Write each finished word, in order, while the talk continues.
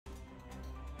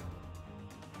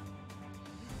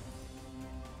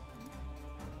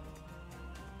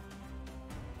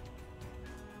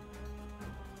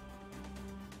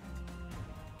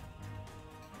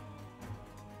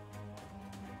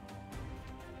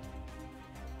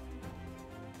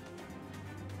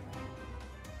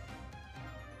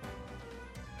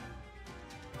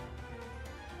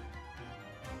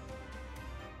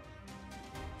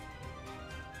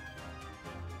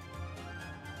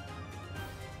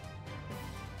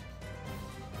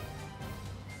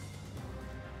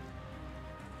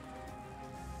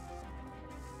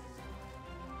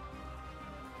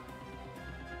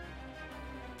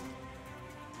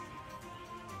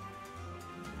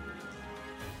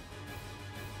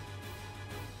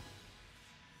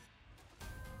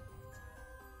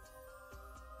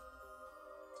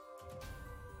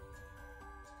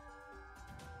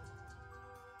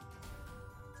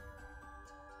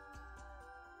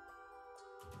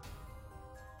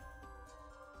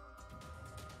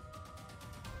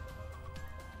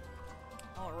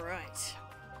Alright.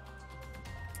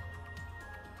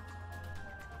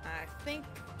 I think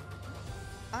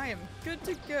I am good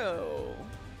to go.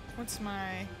 What's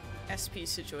my SP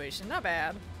situation? Not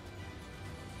bad.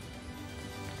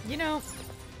 You know,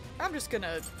 I'm just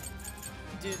gonna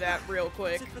do that real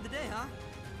quick. That's it for the day, huh?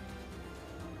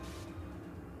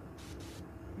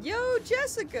 Yo,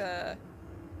 Jessica!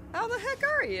 How the heck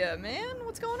are you, man?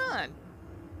 What's going on?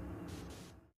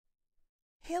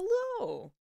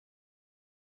 Hello!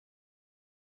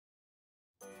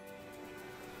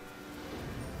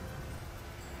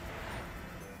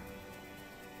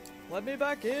 Let me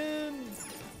back in!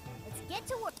 Let's get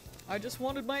to work. I just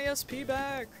wanted my SP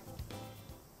back.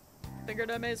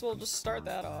 Figured I may as well just start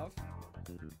that off.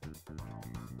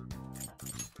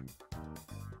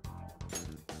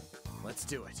 Let's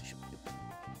do it.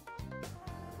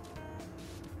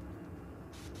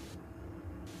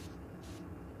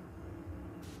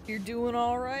 You're doing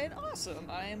alright? Awesome.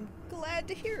 I am glad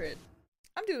to hear it.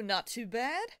 I'm doing not too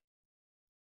bad.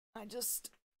 I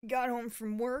just got home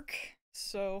from work,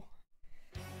 so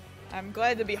I'm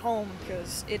glad to be home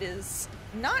because it is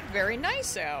not very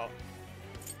nice out.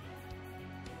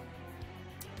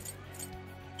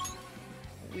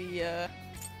 We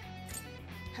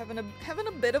having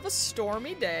a bit of a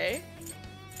stormy day.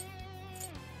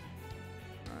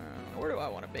 Where do I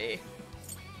want to be?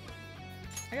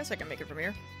 I guess I can make it from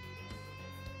here.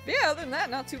 But yeah, other than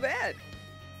that, not too bad.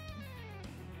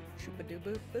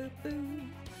 Shoo-ba-doo-boo-boo-boo.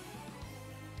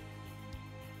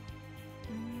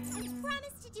 I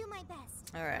promise to do my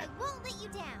best. Alright. I won't let you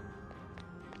down.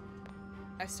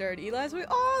 I started Eli's way.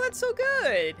 Oh, that's so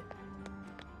good!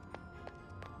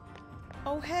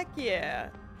 Oh, heck yeah.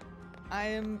 I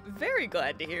am very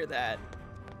glad to hear that.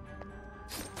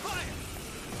 Full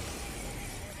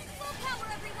power,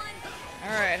 everyone.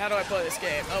 Alright, how do I play this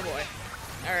game? Oh boy.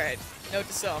 Alright, note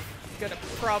to self. Gonna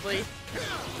probably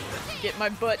get my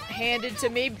butt handed to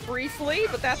me briefly,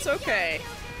 but that's okay.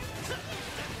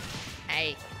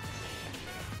 Hey.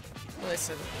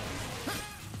 Listen.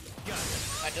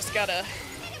 I just gotta...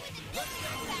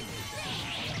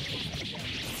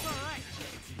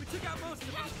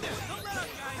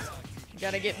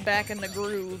 Gotta get back in the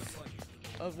groove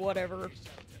of whatever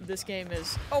this game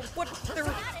is. Oh, what? There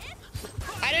were...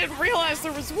 I didn't realize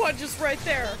there was one just right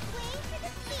there.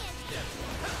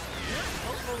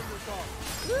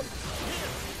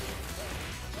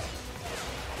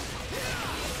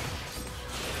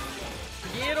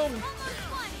 Get him.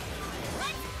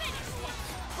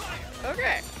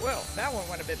 Okay, well, that one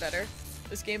went a bit better.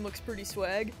 This game looks pretty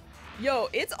swag. Yo,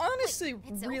 it's honestly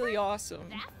really awesome.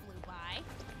 That flew by.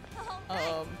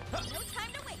 No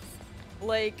time to waste.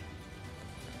 Like,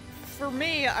 for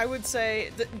me, I would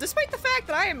say, despite the fact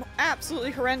that I am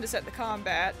absolutely horrendous at the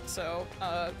combat, so,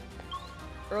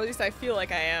 or at least I feel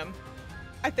like I am.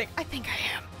 I think I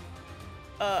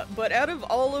am. But out of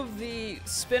all of the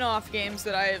spin-off games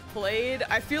that I have played,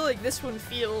 I feel like this one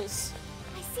feels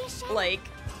like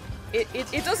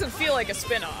it doesn't feel like a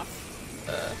spin-off,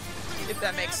 if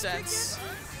that makes sense,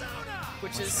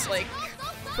 which is like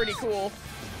pretty cool.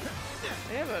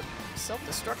 They have a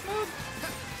self-destruct mode?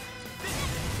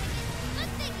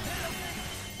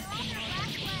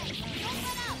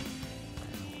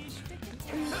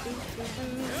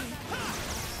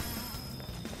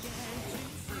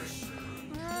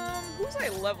 Who was I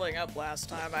leveling up last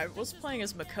time? I was playing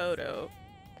as Makoto.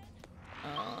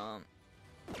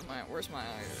 Where's my...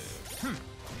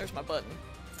 There's my button.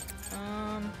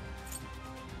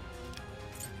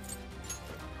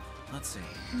 Let's see.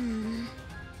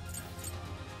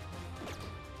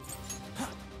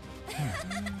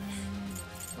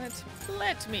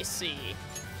 Let me see.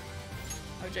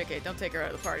 Oh, JK, don't take her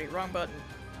out of the party. Wrong button.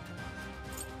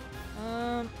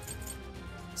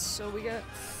 So we got...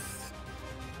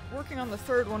 Working on the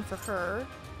third one for her.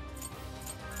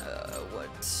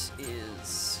 What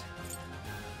is...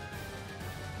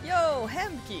 Yo,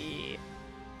 Hemke!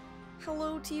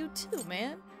 Hello to you too,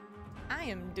 man. I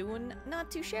am doing not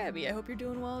too shabby. I hope you're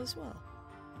doing well as well.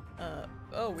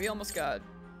 Oh, we almost got...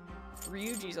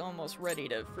 Ryuji's almost ready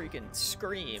to freaking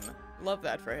scream. Love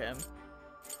that for him.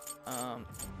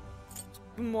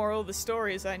 Moral of the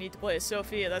story is I need to play as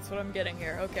Sophia. That's what I'm getting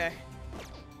here. Okay.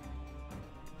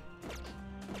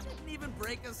 Didn't even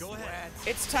break a sweat. Ahead.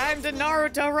 It's time to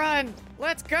Naruto run!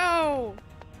 Let's go!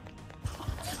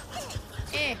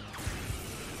 Eh.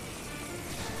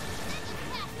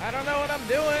 I don't know what I'm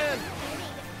doing,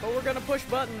 but we're gonna push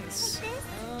buttons.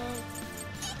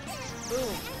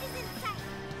 Boom.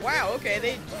 Wow, okay,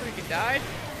 they freaking died.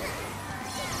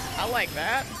 I like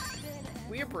that.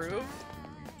 We approve.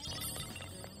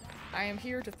 I am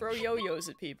here to throw yo-yos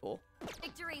at people,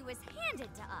 Victory was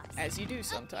handed to us. as you do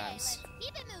sometimes. Okay, let's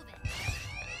keep it moving.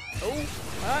 Oh,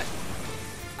 what?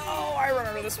 Oh, I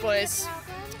remember this place.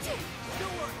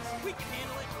 Don't worry, we can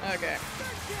handle it. Okay.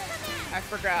 I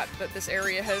forgot that this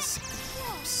area has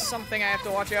something I have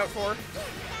to watch out for.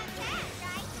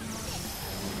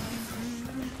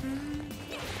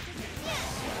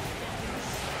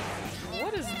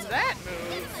 What is that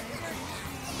move?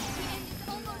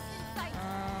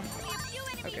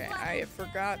 Okay, I have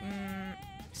forgotten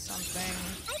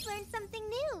something. I've learned something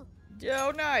new.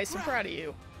 Oh, nice. I'm proud of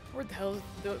you. Where the hell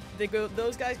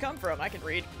those guys come from? I can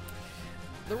read.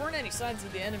 There weren't any signs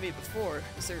of the enemy before.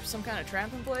 Is there some kind of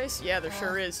trap in place? Yeah, there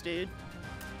sure is, dude.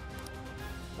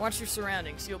 Watch your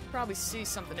surroundings. You'll probably see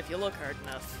something if you look hard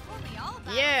enough.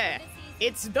 Yeah,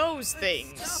 it's those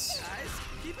things Stuff, guys.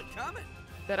 Keep it coming.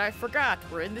 that I forgot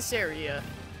were in this area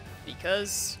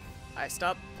because I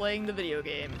stopped playing the video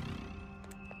game.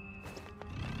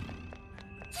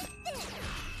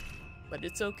 But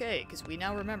it's okay, because we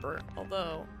now remember,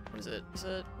 although, what is it? Is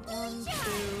it 1, 2...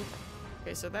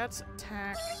 Okay, so that's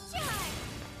attack.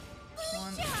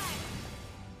 1...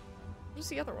 What's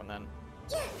the other one, then?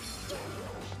 Okay,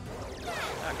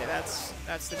 that's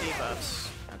the debuffs.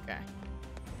 Okay.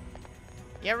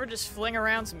 You ever just fling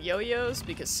around some yo-yos?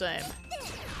 Because same.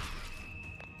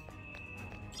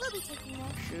 We'll be taking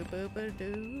this.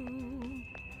 Shoo-boo-ba-doo.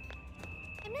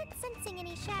 I'm not sensing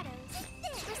any shadows.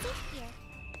 We're safe here.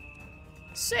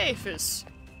 Safe is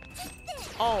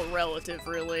all relative,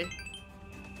 really.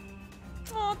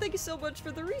 Oh, thank you so much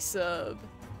for the resub.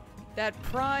 That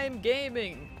Prime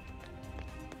Gaming.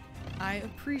 I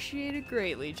appreciate it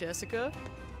greatly, Jessica.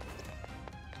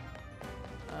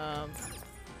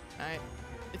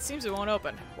 It seems it won't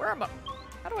open. Where am I?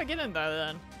 How do I get in there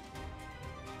then?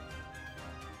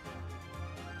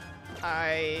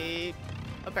 I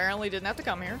apparently didn't have to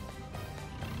come here.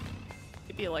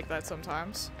 It'd be like that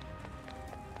sometimes.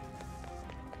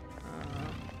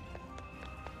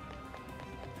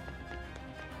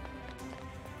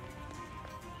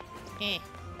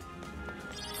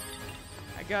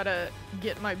 I gotta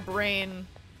get my brain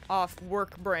off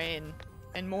work brain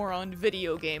and more on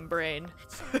video game brain.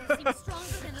 Seems stronger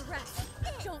than the rest.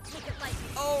 Don't take it lightly.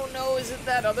 Oh no, is it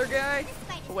that other guy? This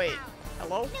fight is Wait, ours.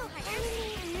 hello? No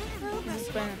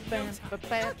hurt. Bam, bam, ba,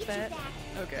 ba, I'll get you ba. back.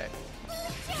 Okay.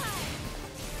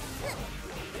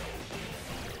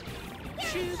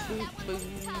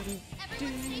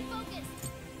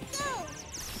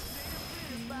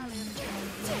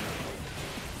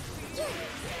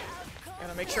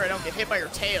 Gotta make sure I don't get hit by her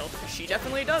tail. She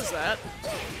definitely does that.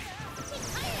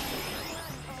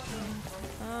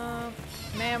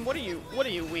 Ma'am, what are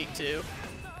you weak to?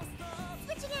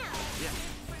 Switching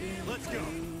out. Let's go.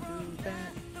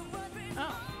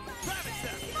 Oh.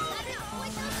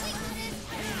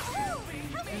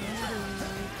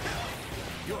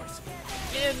 Yours.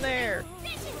 Get in there!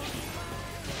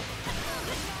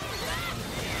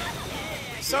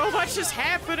 So much is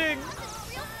happening!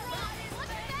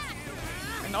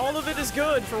 And all of it is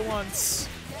good for once.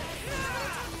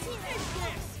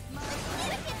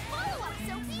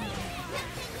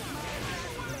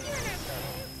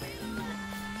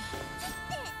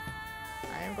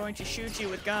 I am going to shoot you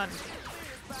with gun.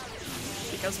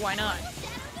 Because why not?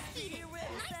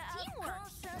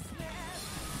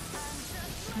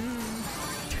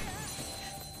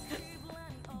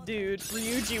 Dude,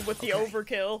 Ryuji with the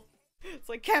overkill. It's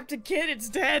like, Captain Kid, it's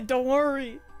dead, don't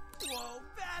worry. Whoa,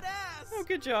 badass! Oh,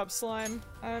 good job, Slime.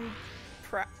 I'm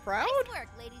proud? Nice work,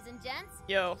 ladies and gents.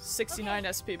 Yo,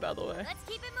 69 SP, by the way. Let's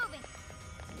keep it moving.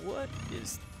 What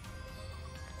is...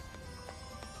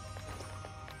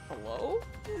 Hello?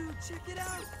 Dude, check it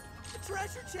out! The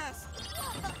treasure chest!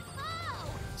 Oh,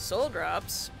 Soul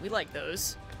drops. We like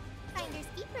those. finders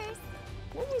keepers.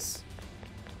 What was...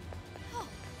 Oh,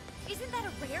 isn't that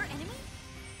a rare enemy?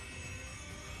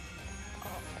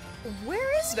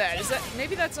 Where is that? Is that...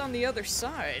 Maybe that's on the other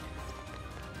side.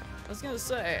 I was gonna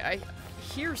say, I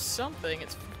hear something.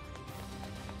 It's...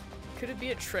 Could it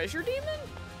be a treasure demon?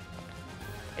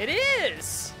 It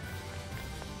is!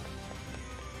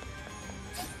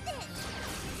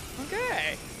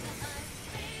 Okay.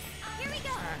 Here we go.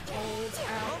 I hold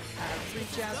out, I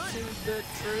reach out to the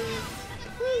truth.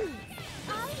 Woo!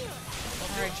 All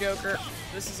yours. Alright, Joker.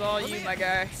 This is all you, my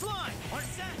guy. Slime! On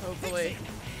set! Hopefully.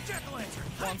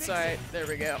 Jack-o'-lantern! One side. There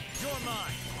we go. You're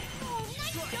mine! Oh,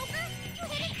 nice, Joker. You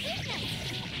hit it decent.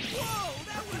 Whoa,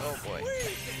 that was Oh, boy.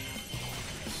 sweet!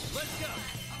 Let's go!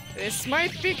 This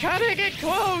might be cutting it He's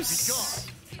close!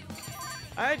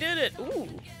 I did it! Ooh.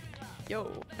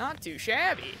 Yo, not too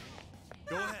shabby.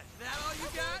 Go ahead. That all you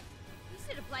got? You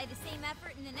should apply the same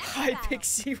effort in the next Hi, battle.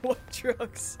 Pixie, what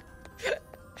drugs?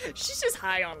 She's just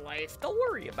high on life. Don't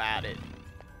worry about it.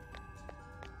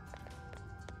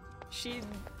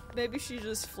 Maybe she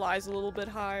just flies a little bit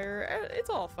higher. It's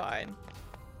all fine.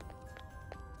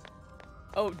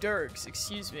 Oh, Durgs,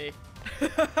 excuse me.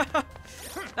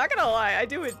 Not gonna lie, I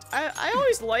do it. I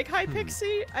always like Hi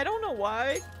Pixie. I don't know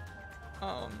why.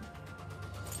 I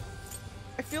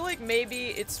feel like maybe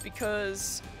it's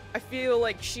because I feel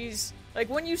like she's like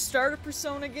when you start a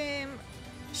Persona game,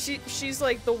 she's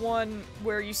like the one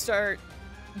where you start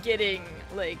getting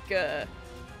like the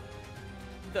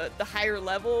higher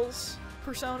levels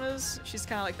Personas. She's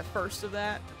kind of like the first of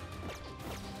that.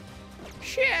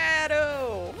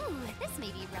 Shadow! Ooh, this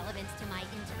may be relevant to my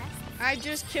interests. I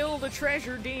just killed a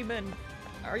treasure demon.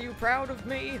 Are you proud of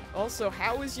me? Also,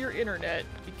 how is your internet?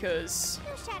 Because...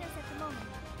 No shadows at the moment.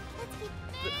 Let's keep...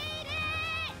 Made it!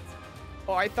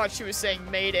 Oh, I thought she was saying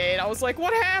Mayday, and I was like,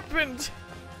 what happened?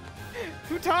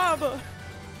 Futaba!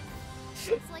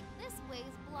 Looks like this way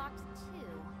is blocked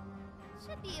too.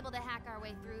 Should be able to hack our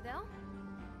way through though.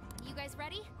 You guys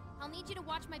ready? I'll need you to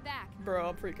watch my back. Bro,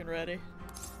 I'm freaking ready.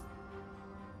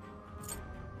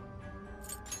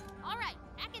 Alright,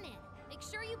 hacking in. Make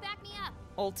sure you back me up.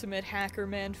 Ultimate hacker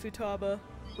man Futaba,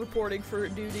 reporting for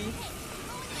duty.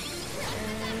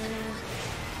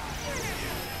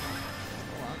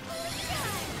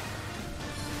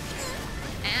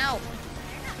 Ow!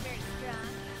 They're not very strong.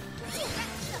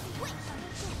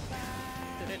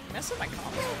 Did it mess up my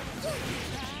combo? There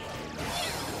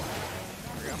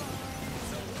we go.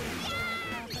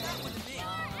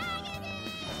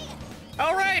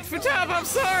 Alright, Futaba, I'm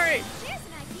sorry! There's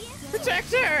an idea.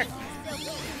 Protect her!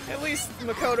 At least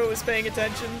Makoto was paying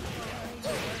attention.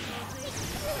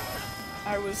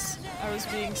 I was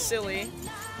being silly.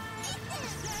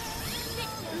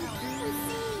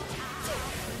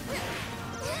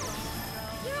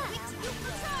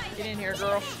 Get in here,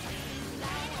 girl.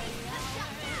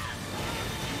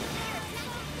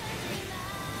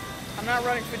 I'm not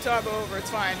running Futaba over, it's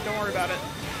fine. Don't worry about it.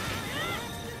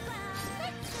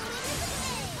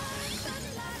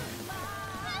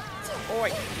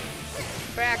 Oi!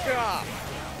 Back off!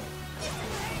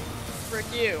 Frick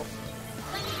you.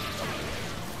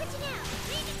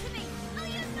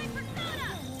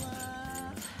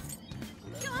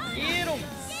 Get him!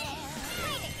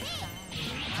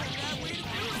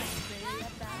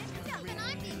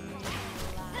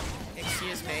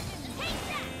 Excuse me.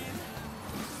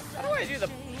 How do I do the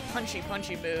punchy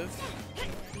move?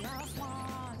 1,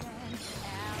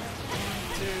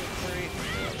 2, 3.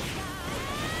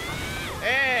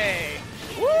 Hey!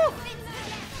 Woo!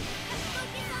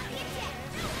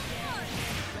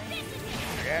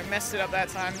 Okay, I messed it up that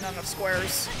time. Not enough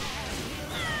squares.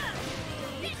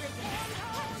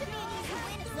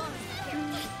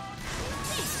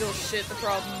 Still shit, the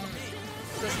problem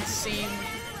doesn't seem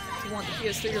to want the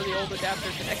PS3 or the old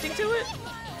adapter connecting to it.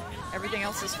 Everything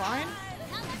else is fine.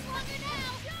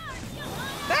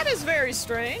 That is very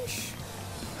strange.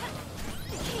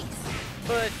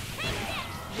 But,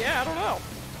 yeah, I don't know.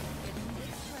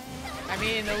 I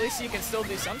mean, at least you can still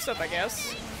do some stuff, I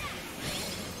guess.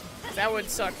 That would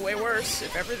suck way worse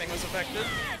if everything was affected.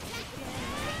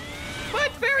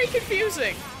 But very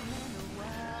confusing.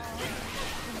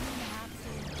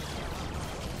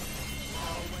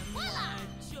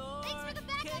 Thanks for the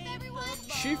backup, everyone.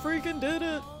 She freaking did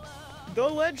it. The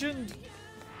legend.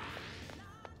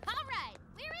 All right,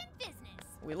 we're in business.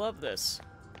 We love this.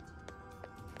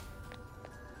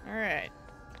 Alright.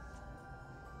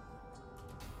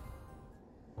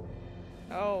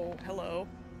 Oh, hello.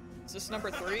 Is this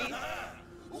number 3?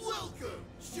 Welcome,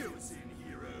 chosen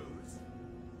heroes.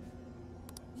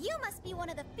 You must be one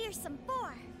of the fearsome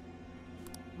four.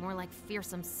 More like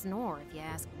fearsome snore, if you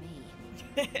ask me.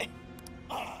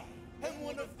 I am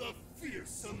one of the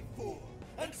fearsome four,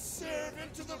 and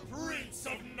servant to the Prince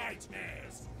of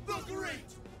Nightmares, the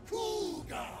Great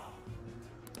Kuga.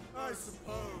 I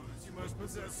suppose you must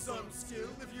possess some skill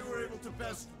if you were able to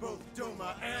best both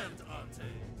Doma and Ante.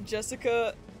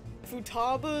 Jessica,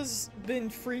 Futaba's been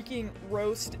freaking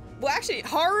roast. Well, actually,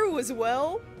 Haru as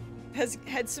well has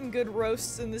had some good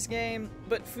roasts in this game,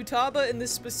 but Futaba in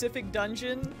this specific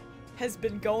dungeon has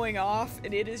been going off,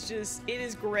 and it is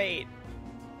great.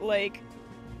 Like,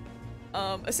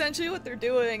 essentially what they're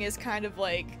doing is kind of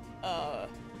like,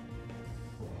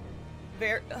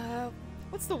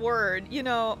 what's the word? You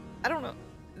know, I don't know.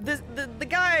 The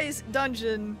guy's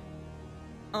dungeon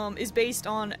is based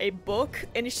on a book,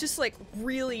 and it's just like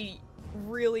really,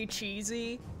 really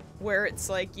cheesy, where it's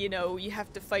like, you know, you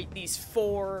have to fight these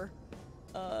four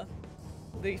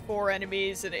the 4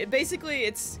 enemies, and basically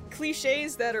it's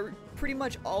cliches that are pretty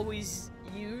much always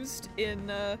used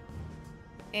in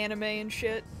anime and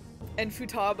shit, and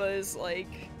Futaba is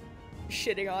like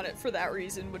shitting on it for that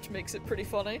reason, which makes it pretty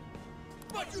funny.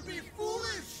 But you'd be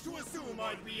foolish to assume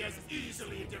I'd be as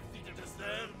easily defeated as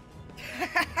them.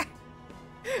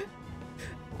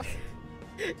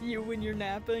 You when you're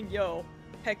napping? Yo,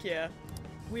 heck yeah.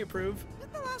 We approve.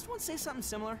 Didn't the last one say something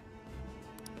similar?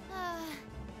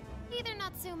 Either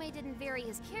Natsume didn't vary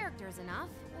his characters enough,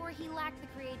 or he lacked the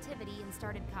creativity and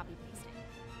started copy-pasting.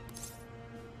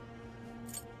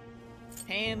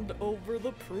 Hand over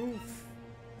the proof.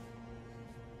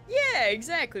 Yeah,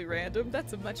 exactly, Random.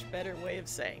 That's a much better way of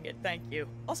saying it. Thank you.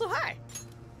 Also, hi.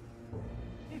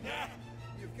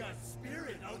 You've got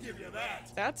spirit, I'll give you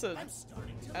that. That's I'm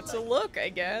starting to a like look, I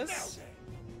it. guess.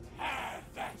 Now then,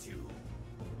 have at you.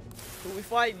 Who we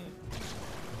fighting?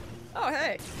 Oh,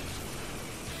 hey.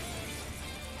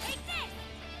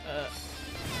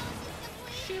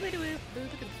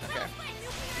 Okay.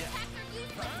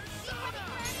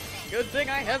 Good thing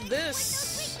I have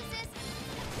this.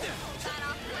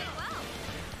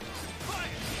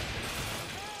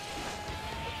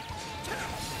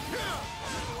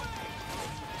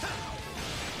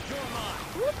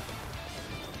 Whoop.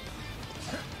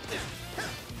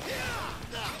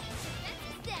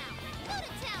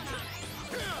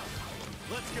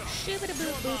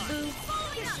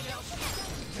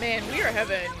 Man, we are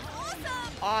having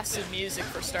awesome music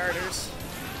for starters.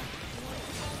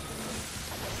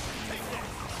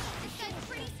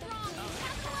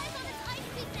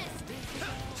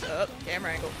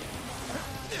 Camera angle.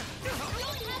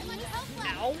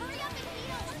 Ow.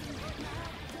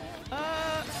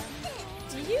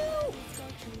 Do you?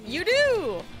 You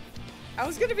do! I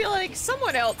was gonna be like,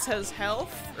 someone else has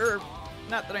health, or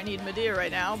not that I need Medea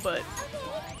right now, but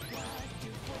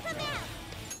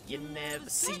you never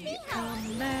see it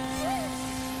coming.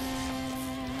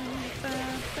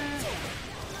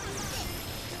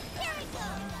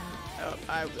 Oh,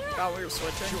 I thought we were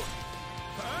switching.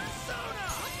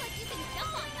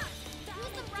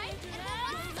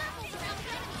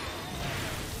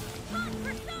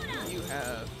 You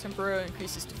have temporary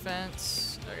increases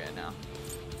defense. Okay, now.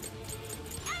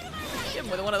 Get him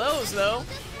with one of those, though.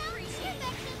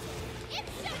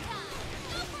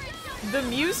 The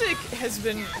music has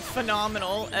been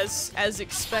phenomenal, as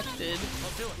expected.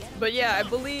 But yeah, I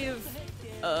believe,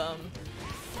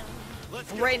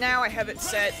 right now I have it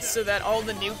set so that all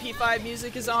the new P5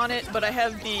 music is on it, but I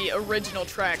have the original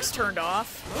tracks turned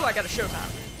off. Oh, I got a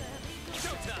Showtime.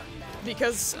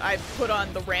 Because I put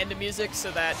on the random music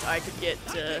so that I could get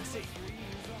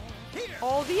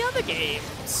all the other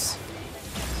games.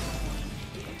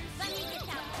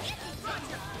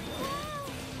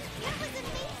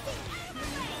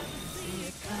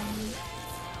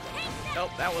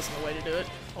 Nope, that wasn't the way to do it.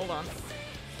 Hold on.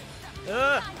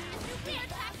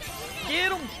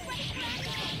 Get him!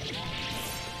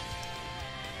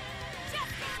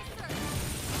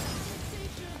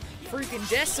 Freaking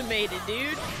decimated,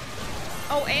 dude.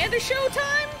 Oh, and a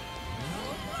Showtime?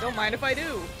 Don't mind if I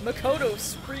do.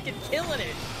 Makoto's freaking killing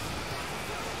it.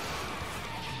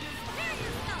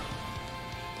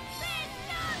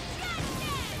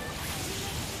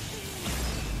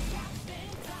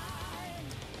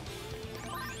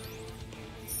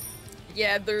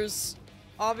 Yeah, there's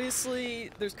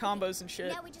combos and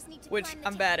shit, which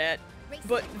I'm bad at,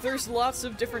 but there's lots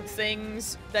of different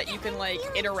things that you can like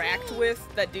interact with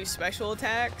that do special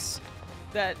attacks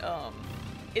that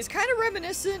is kind of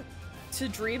reminiscent to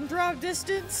Dream Drop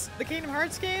Distance, the Kingdom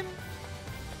Hearts game,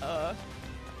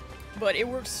 but it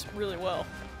works really well.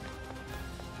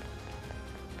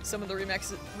 Some of the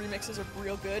remixes are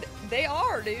real good. They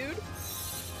are, dude.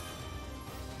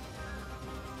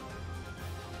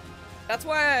 That's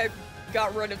why I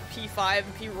got rid of P5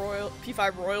 and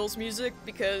P5 Royals music,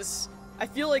 because I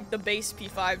feel like the base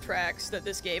P5 tracks that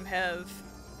this game have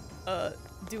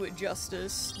do it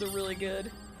justice. They're really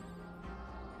good.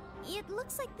 It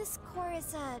looks like this core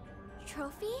is a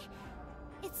trophy.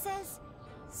 It says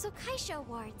Sokaisha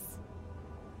Awards.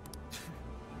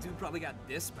 Dude probably got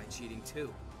this by cheating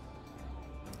too.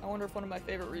 I wonder if one of my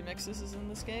favorite remixes is in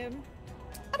this game.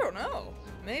 I don't know.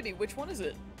 Maybe. Which one is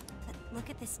it? But look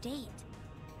at this date.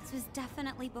 This was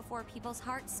definitely before people's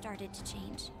hearts started to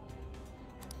change.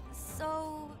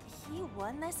 So, he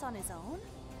won this on his own?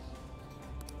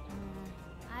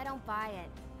 I don't buy it.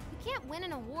 You can't win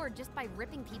an award just by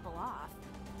ripping people off.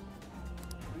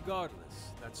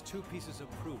 Regardless, that's 2 pieces of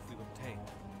proof we've obtained.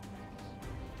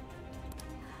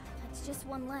 That's just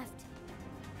one left.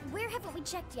 Where haven't we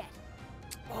checked yet?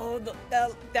 Oh,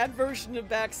 that version of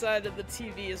Backside of the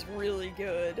TV is really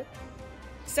good.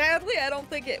 Sadly, I don't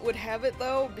think it would have it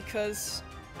though, because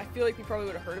I feel like we probably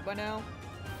would have heard it by now.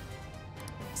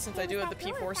 Since I do have the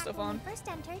P4 stuff on. When we first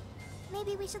entered.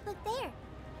 Maybe we should look there.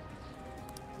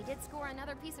 We did score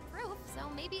another piece of proof, so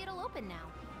maybe it'll open now.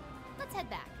 Let's head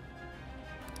back.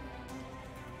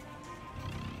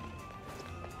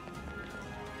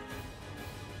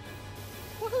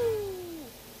 Woohoo!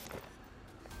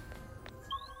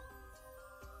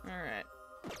 Alright.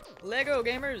 Lego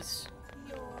gamers!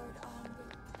 You're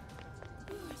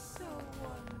so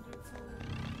wonderful.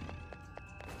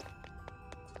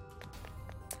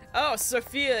 Oh,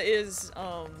 Sophia is,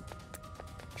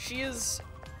 she is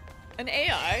an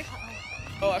AI.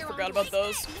 Oh, I forgot about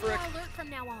those. Frick. Alert from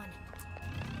now on.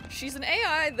 She's an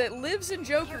AI that lives in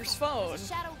Joker's phone. There's a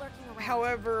shadow lurking around.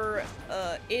 However,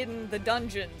 in the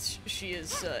dungeons, she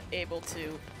is able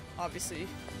to, obviously,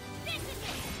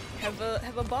 have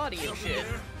a body and shit.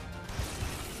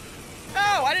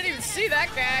 Oh, I didn't even see that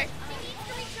guy. She needs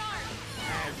to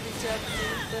recharge.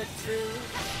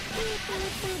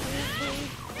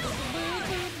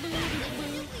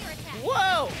 Nuclear attack.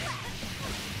 Whoa! I'm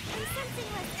sensing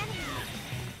less enemies.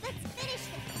 Let's finish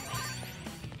this.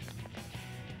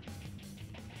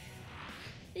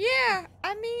 Yeah,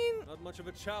 I mean, Not much of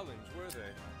a challenge, were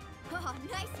they? Oh,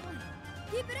 nice one.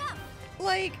 Keep it up.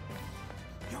 like,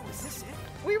 Yo, is this it?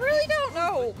 we really don't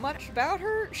know much about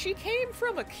her. She came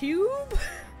from a cube.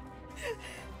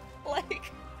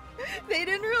 Like, they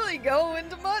didn't really go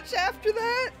into much after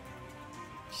that.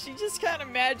 She just kind of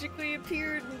magically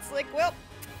appeared, and it's like, well,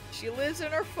 she lives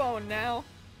in her phone now.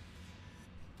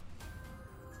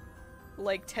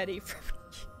 Like Teddy from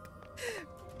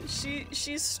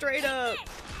she's straight up.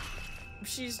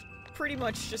 She's pretty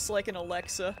much just like an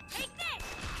Alexa.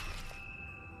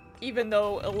 Even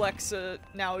though Alexa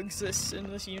now exists in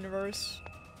this universe.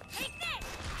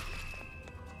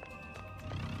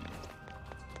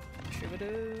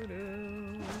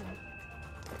 Shoo-ba-doo-doo.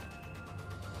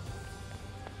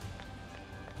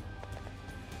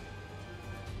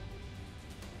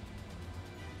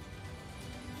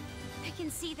 I can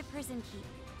see the prison keep,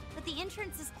 but the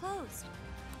entrance is closed.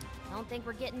 Don't think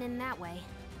we're getting in that way.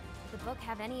 The book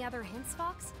have any other hints,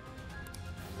 Fox?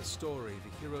 In the story, the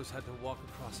heroes had to walk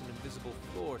across an invisible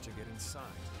floor to get inside.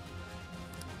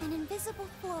 An invisible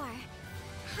floor.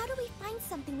 How do we find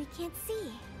something we can't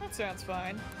see? That sounds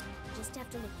fine. Just have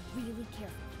to look really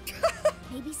careful.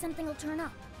 Maybe something will turn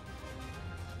up.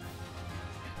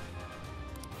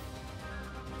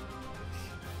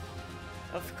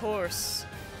 Of course.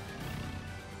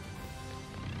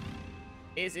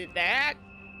 Is it that?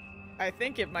 I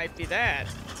think it might be that.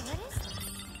 What is it?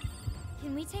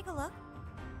 Can we take a look?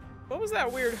 What was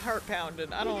that weird heart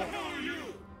pounding? I don't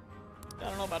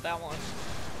know about that one.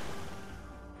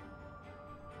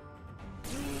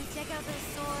 Check out those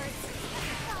swords.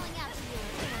 Calling out to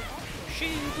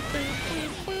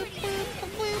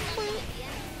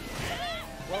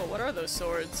Whoa, what are those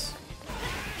swords?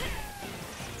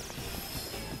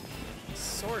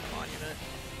 Sword monument.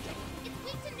 you. It's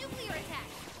weak to nuclear attack.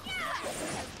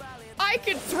 I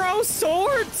can throw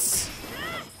swords!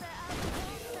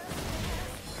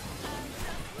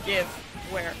 Give.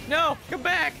 Where? No! Come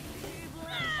back!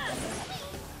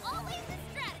 Always a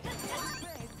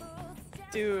strategy.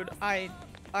 Dude, I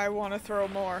want to throw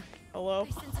more. Hello?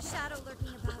 I sense a shadow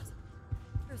lurking about.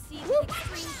 Proceed with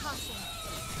extreme caution.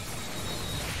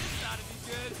 Gotta be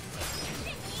good.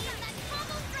 That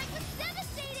combo strike was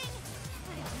devastating.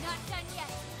 But it's not done yet.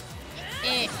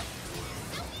 Eh.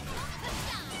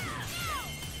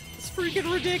 It's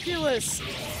freaking ridiculous!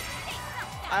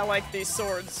 I like these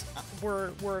swords.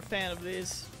 We're a fan of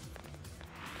these.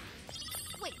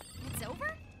 Wait, it's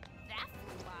over? That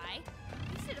flew by.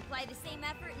 We should apply the same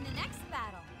effort in the next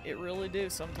battle. It really do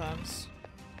sometimes.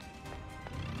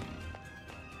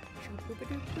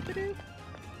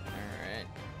 Alright.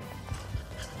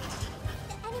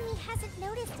 The enemy hasn't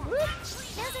noticed us.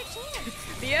 Now's our chance.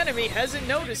 The enemy hasn't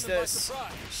noticed us,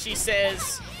 she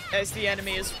says, as the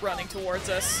enemy is running towards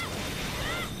us.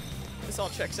 This all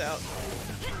checks out.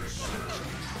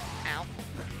 Ow.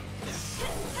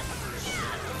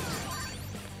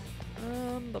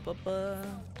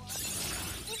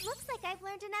 It looks like I've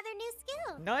learned another new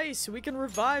skill. Nice, we can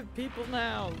revive people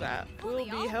now. That will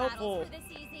Only all be helpful, battles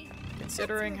were this easy.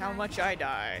 considering how much I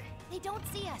die. They don't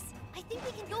see us. I think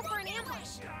we can go for an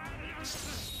ambush. Let's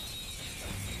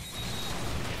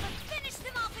finish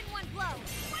them off in one blow.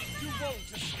 You won't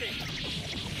escape.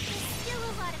 There's still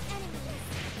a lot of enemies.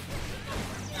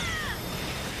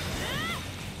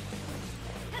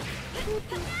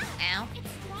 Ow. It's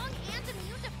strong and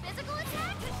immune to physical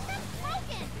attacks?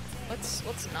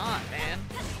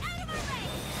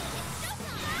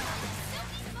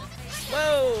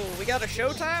 got a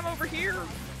showtime over here?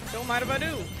 Don't mind if I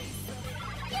do.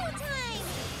 Showtime!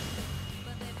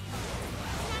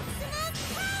 Maximum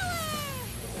power!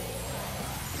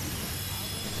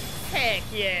 Heck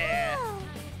yeah! Oh,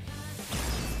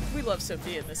 We love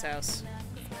Sophia in this house.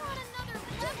 You're on another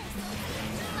level,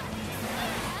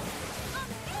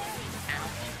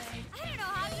 Amazing. I don't know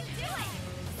how you do it.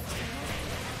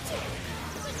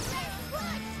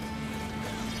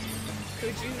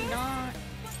 Could you not?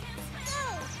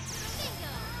 go!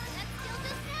 Bingo. That skill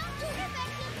just now is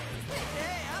effective.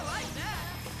 Hey, I like that.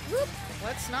 Whoop!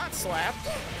 Let's not slap.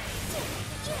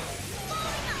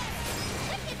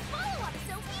 Wicked follow-up,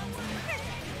 Sophie.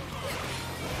 Perfect.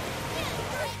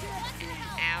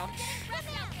 Ouch. Press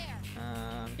out there.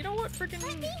 You know what? Freaking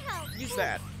Let me help! use Hey,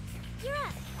 that. You're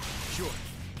up! Sure.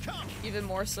 Come. Even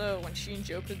more so when she and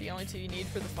Joker are the only two you need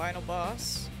for the final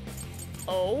boss.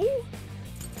 Oh?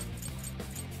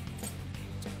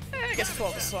 I guess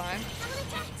 12 is fine. I'm gonna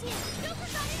attack you! Joker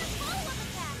got in a follow-up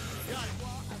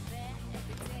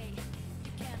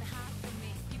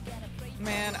attack.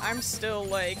 Man, I'm still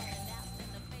like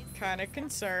kind of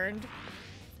concerned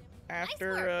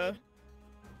after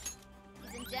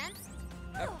Ladies and gents,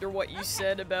 after what you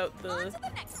said about on to the the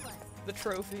next one.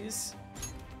 trophies.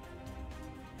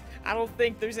 I don't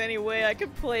think there's any way I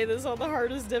could play this on the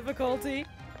hardest difficulty.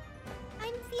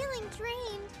 I'm feeling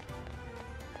drained.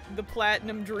 The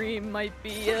Platinum Dream might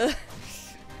be I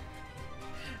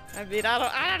mean, I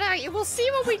don't know. We'll see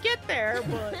when we get there,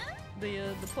 but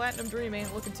the Platinum Dream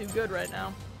ain't looking too good right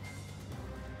now.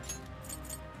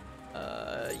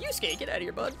 Yusuke, get out of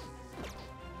here, bud.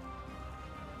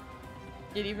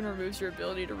 It even removes your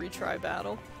ability to retry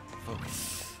battle.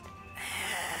 Focus.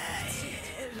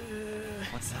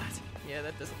 What's that? Yeah,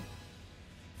 that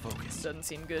Focus. doesn't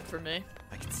seem good for me.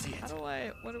 I can see How it. do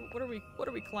I? What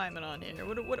are we climbing on here?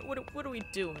 What are we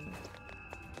doing?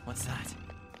 What's that?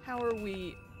 How are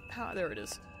we? How? There it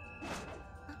is.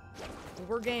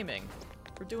 We're gaming.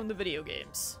 We're doing the video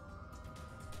games.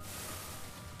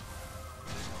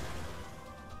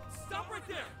 Stop right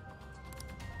there.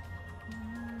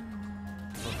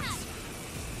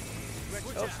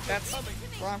 Oh, that's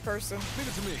wrong person. Leave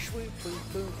it to me.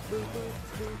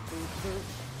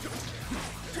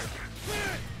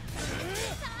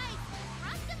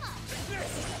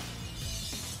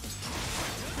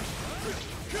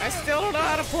 I still don't know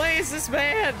how to play as this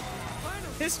man.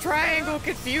 His triangle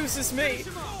confuses me.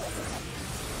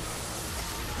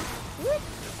 Whoop.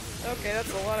 Okay,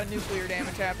 that's a lot of nuclear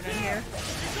damage happening here.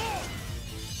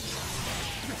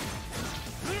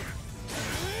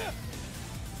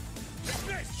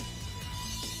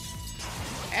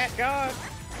 At God,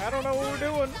 I don't know what we're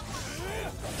doing.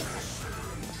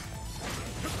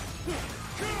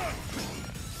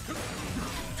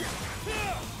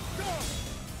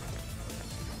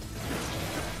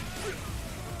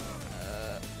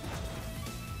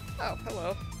 Oh,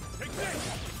 hello.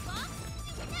 Fox,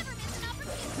 you never miss an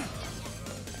opportunity.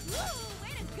 Woo,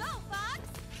 way to go, Fox.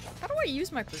 How do I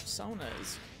use my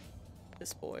personas?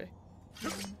 This boy.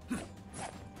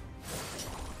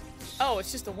 Oh,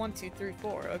 it's just a 1, 2, 3,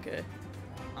 4. Okay.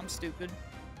 I'm stupid.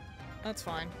 That's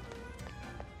fine.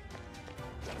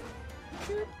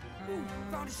 Ooh,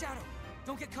 found a shadow.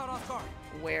 Don't get caught off guard.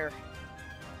 Where?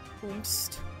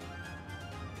 Oomst.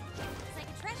 Looks like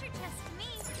a treasure chest to me.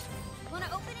 Wanna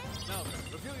open it? Now then,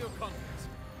 reveal your contents.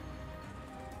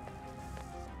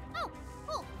 Oh,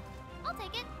 cool. I'll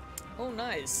take it. Oh,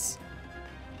 nice.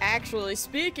 Actually,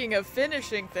 speaking of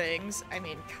finishing things, I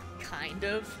mean, kind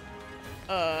of.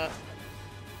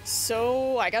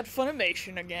 So I got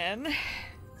Funimation again,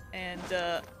 and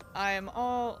I am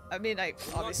all. I mean, I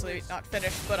obviously not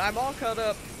finished, but I'm all caught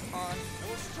up on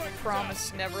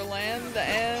Promised Neverland,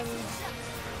 and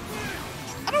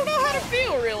I don't know how to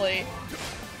feel really.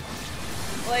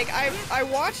 Like I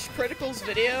watched Critical's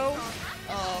video,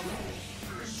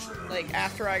 like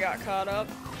after I got caught up,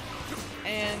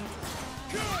 and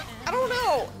I don't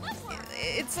know.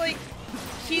 It's like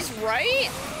he's right,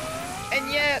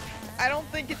 and yet I don't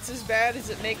think it's as bad as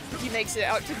he makes it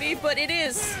out to be. But it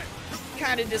is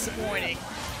kind of disappointing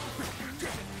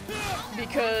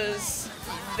because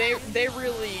they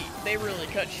really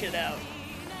cut shit out.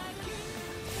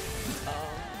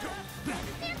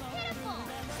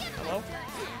 Hello?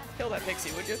 Kill that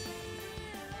pixie, would you?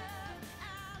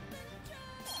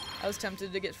 I was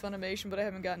tempted to get Funimation, but I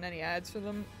haven't gotten any ads for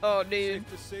them. Oh, dude.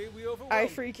 Safe to say we overwhelmed. I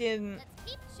freaking... Let's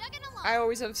keep chugging along. I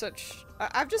always have such...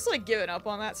 I've just, like, given up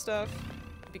on that stuff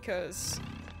because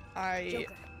I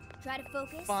Joker, try to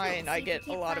focus. find See I if you get a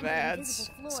can't lot of find the ads,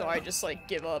 invisible so floor. I just, like,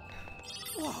 give up.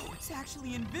 Whoa, it's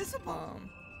actually invisible.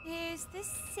 Is this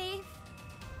safe?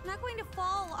 Not going to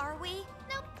fall, are we?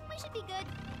 Nope, we should be good.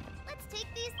 Let's take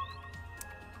these.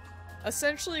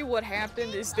 Essentially what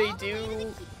happened is they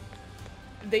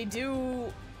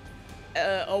do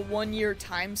a 1 year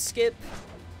time skip,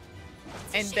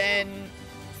 and then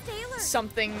Sailor.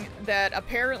 something that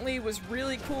apparently was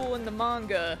really cool in the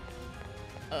manga.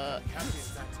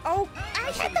 Oh,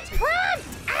 I had the prompt!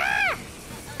 Ah!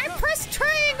 I pressed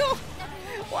triangle!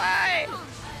 Why?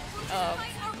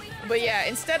 But yeah,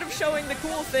 instead of showing the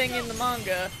cool thing in the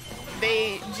manga,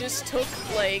 they just took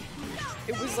like,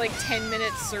 it was like 10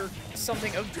 minutes or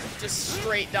something of just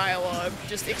straight dialogue,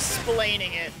 just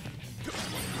explaining it.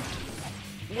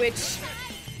 Which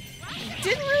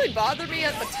didn't really bother me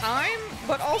at the time,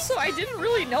 but also I didn't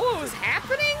really know what was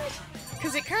happening,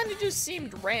 because it kind of just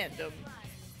seemed random.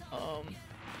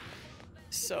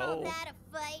 So That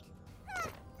a fight?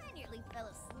 I nearly fell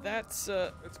asleep. that's,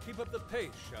 Let's keep up the pace,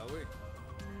 shall we?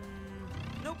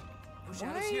 Nope. No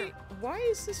shadows here. why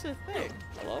is this a thing?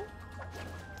 Hello?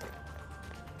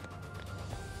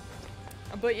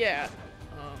 But yeah,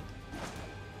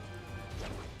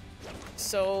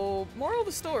 so moral of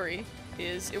the story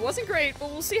is it wasn't great, but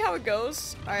we'll see how it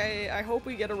goes. I hope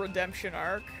we get a redemption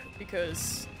arc,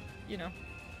 because, you know,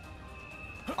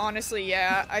 honestly,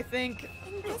 yeah, I think,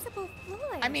 Invisible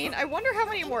floors. I mean, I wonder how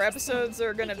many more episodes there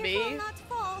are gonna Be be. careful not to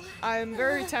fall. I'm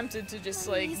very tempted to just,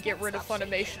 like, get rid of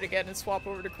Funimation again and swap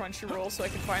over to Crunchyroll so I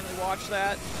can finally watch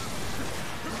that.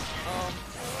 Enemy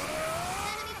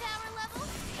tower level?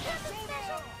 Nothing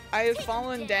special. I have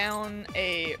fallen down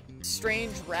a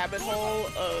strange rabbit hole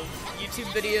of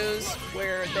YouTube videos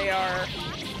where they are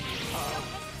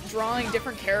drawing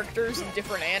different characters in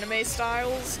different anime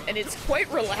styles, and it's quite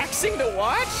relaxing to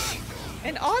watch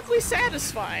and oddly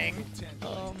satisfying.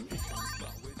 I'm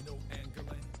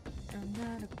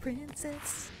not a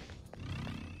princess.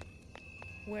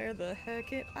 Where the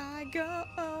heck am I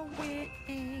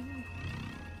going?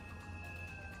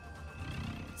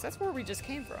 So that's where we just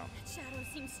came from. Shadow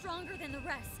seems stronger than the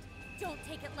rest. Don't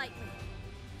take it lightly.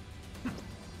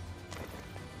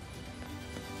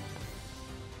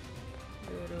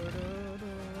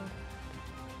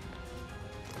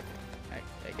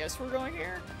 I guess we're going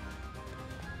here.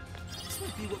 This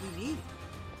might be what we need.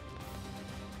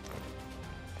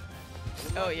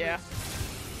 Oh yeah.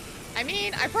 I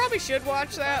mean, I probably should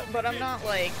watch that, but I'm not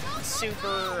like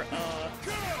super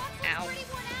out.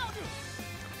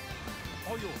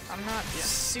 I'm not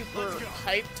super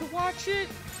hyped to watch it.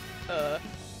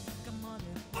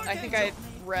 I think I'd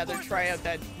rather try out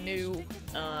that new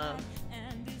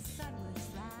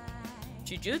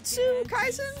Jujutsu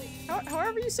Kaisen?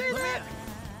 However you say that.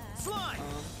 Slime!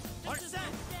 Arsene!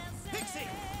 Pixie!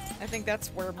 I think that's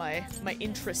where my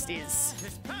interest is.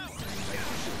 His power!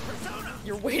 Persona!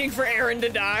 You're waiting for Aaron to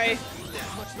die?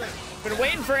 Been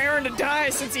waiting for Aaron to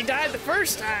die since he died the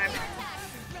first time.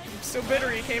 I'm so bitter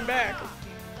he came back.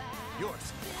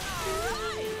 Yours.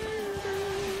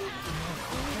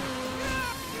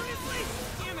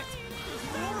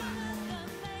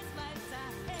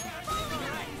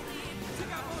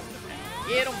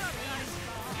 Get him.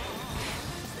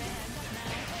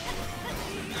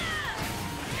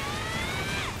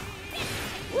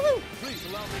 Woo! Please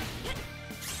allow me.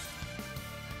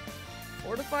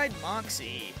 Fortified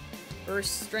Moxie.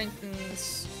 Burst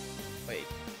strengthens. Wait.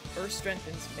 Burst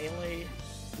strengthens melee.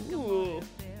 Ooh.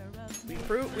 We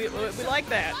like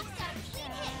that.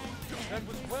 That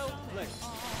was well played.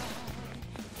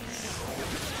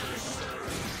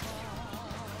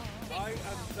 I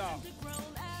am thou.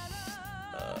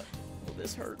 Will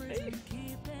this hurt me?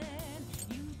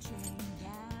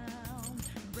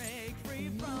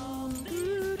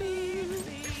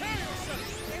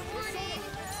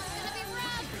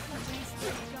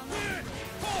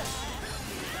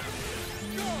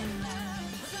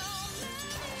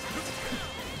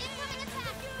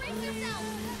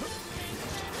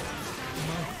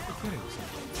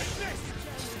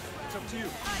 It's up to you.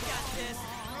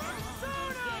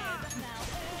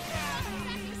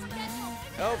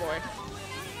 Oh boy.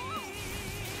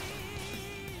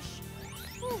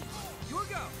 Your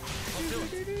go! I'll do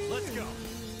it. Let's go.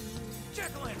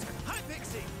 Jack-o'-lantern, hi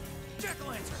Pixie!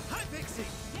 Jack-o'-lantern, hi Pixie!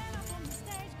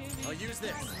 I'll use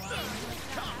this.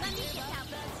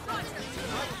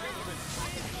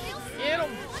 Get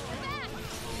him.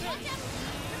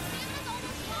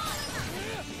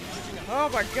 Oh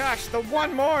my gosh, the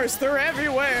one mores, they're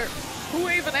everywhere. Who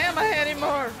even am I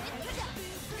anymore?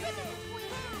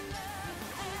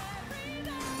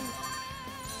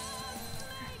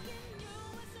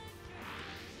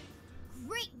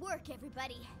 Great work,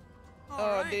 everybody.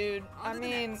 Oh dude, I on to the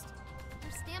mean, next.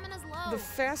 Your stamina's low. the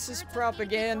fastest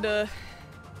propaganda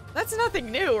That's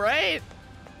nothing new, right?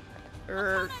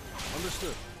 Or,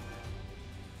 Understood.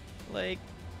 like,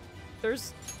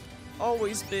 there's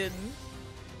always been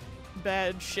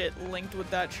bad shit linked with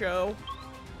that show.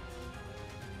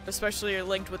 Especially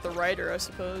linked with the writer, I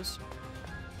suppose.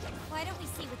 Why don't we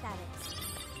see what that is?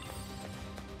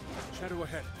 Shadow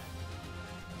ahead.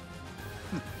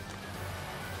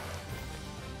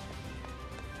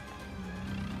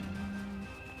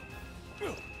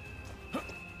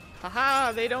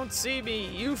 Haha, they don't see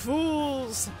me, you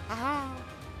fools! Haha!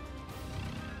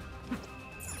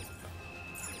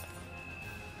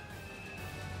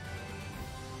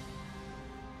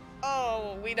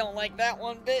 Oh, we don't like that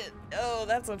one bit. Oh,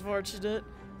 that's unfortunate.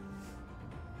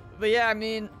 But yeah, I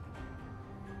mean...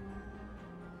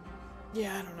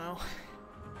 yeah, I don't know.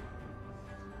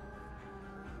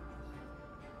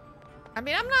 I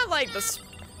mean, I'm not like the...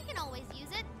 You can always use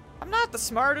it. I'm not the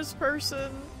smartest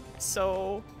person,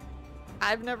 so...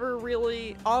 I've never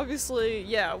really... Obviously,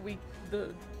 yeah,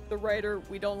 the writer,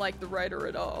 we don't like the writer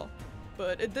at all.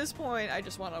 But at this point, I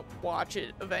just want to watch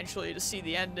it eventually to see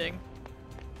the ending.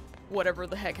 Whatever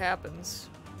the heck happens.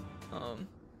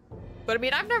 But I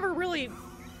mean, I've never really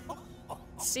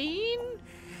seen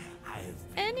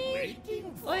any,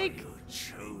 like,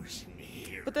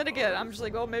 but then again, I'm just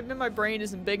like, well, maybe my brain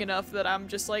isn't big enough that I'm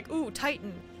just like, ooh,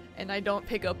 Titan, and I don't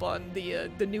pick up on the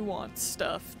nuance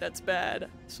stuff that's bad,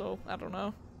 so I don't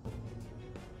know.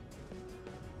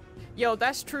 Yo,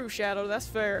 that's true, Shadow, that's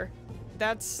fair.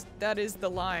 That is the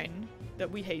line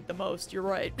that we hate the most, you're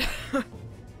right.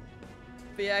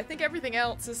 But yeah, I think everything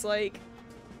else is like,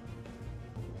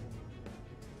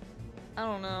 I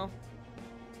don't know.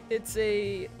 It's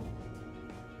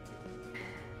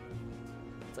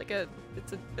like a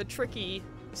tricky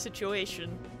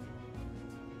situation.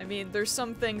 I mean, there's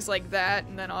some things like that,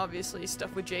 and then obviously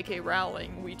stuff with J.K.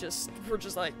 Rowling, we're just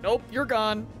like, nope, you're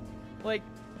gone. Like,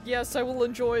 yes, I will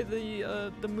enjoy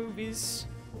the movies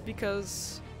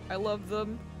because I love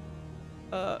them.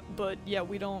 But yeah,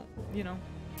 we don't, you know.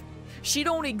 She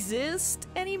don't exist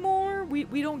anymore.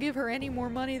 We don't give her any more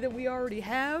money than we already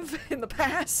have in the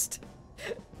past.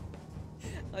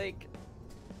 Like,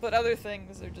 but other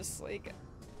things are just like,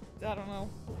 I don't know.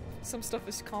 Some stuff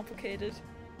is complicated.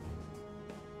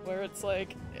 Where it's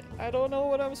like, I don't know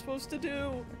what I'm supposed to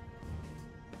do.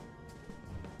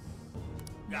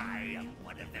 I am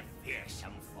one of the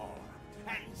fearsome four,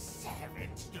 and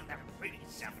servant to the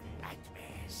Prince of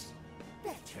Nightmares.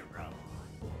 Better roll.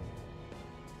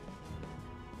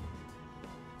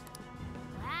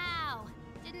 Wow.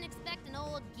 Didn't expect an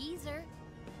old geezer.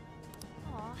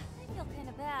 Aw, I feel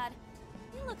kinda bad.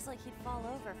 He looks like he'd fall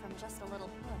over from just a little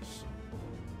push.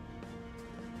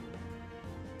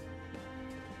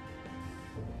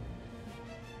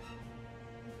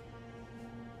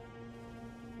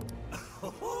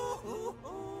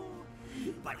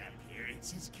 But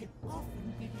appearances can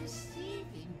often be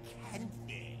deceiving, can't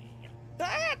they?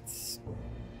 That's...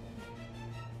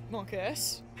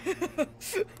 Monkass.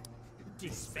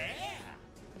 Despair,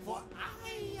 for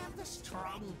I am the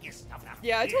strongest of the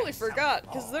Yeah, I totally fearsome forgot,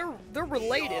 because four. they're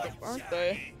related, Your aren't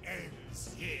they? journey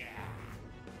ends here.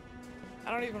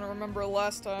 I don't even remember the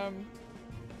last time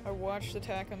I watched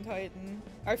Attack on Titan.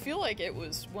 I feel like it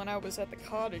was when I was at the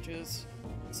cottages,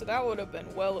 so that would have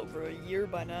been well over a year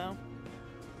by now.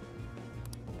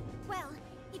 Well,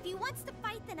 if he wants to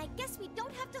fight, then I guess we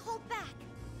don't have to hold back.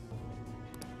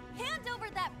 Hand over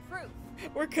that proof.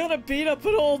 We're gonna beat up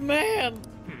an old man!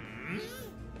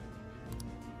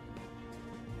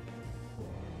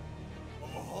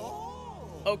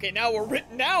 Okay, now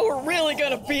we're really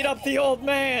gonna beat up the old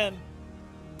man!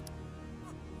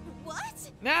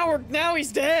 What? Now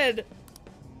he's dead!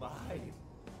 My,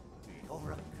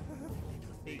 you're a curvy little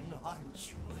thing, aren't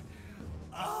you?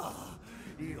 Ah,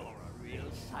 you're a real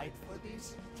sight for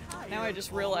these tired Now I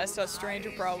just realized how strange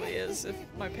it probably is if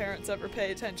my parents ever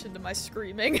pay attention to my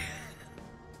screaming.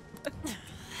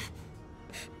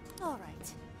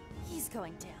 Alright, he's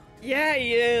going down. Yeah,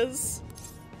 he is!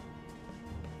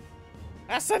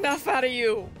 That's enough out of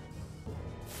you!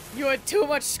 You had too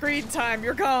much screen time,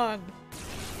 you're gone!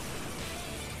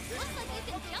 Looks like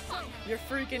you can jump on them. You're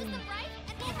freaking, Use them right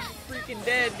and be happy. freaking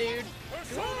dead, dude.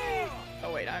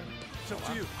 Oh wait, It's up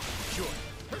to you. Sure.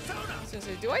 I was gonna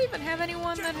say, do I even have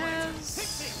anyone that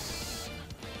has...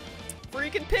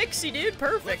 Freaking Pixie, dude,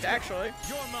 perfect, actually.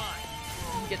 You're mine.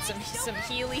 Get some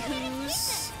Healy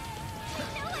Whoos. You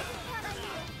know I can count on you.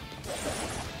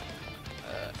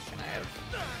 Can I have...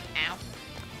 Ow.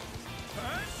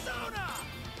 Persona!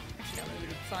 Actually, no, maybe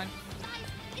it'll be fine. Guys,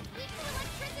 it's weak to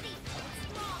electricity. It's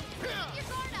strong. Keep your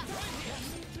guard up.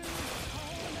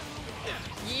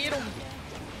 Get him.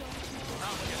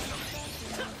 I'll get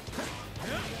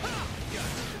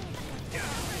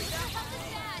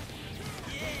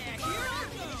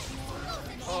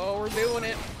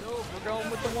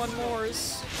one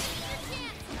mores.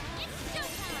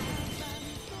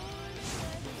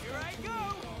 Here I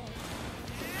go!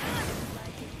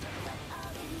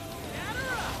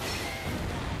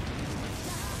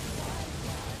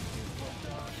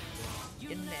 You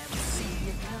never see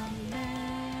you coming.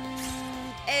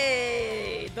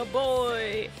 Hey, the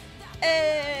boy.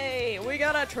 Hey, we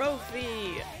got a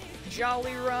trophy.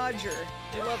 Jolly Roger.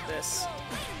 We love this.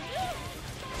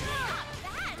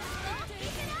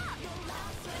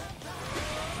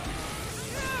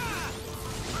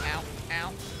 Ow,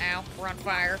 ow, ow. We're on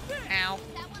fire. Ow.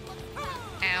 Ow.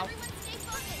 I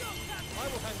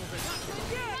will handle this.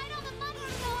 Right on the money,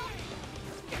 Skull.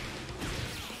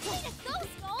 Way to go,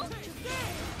 Skull.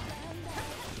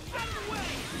 Out of the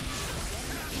way!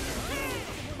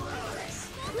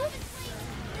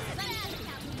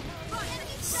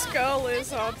 Skull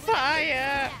is on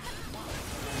fire.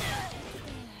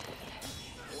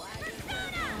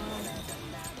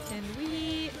 And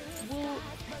we will.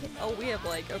 Oh, we have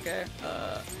like, okay.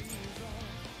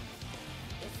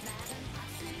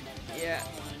 Yeah,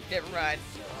 never mind.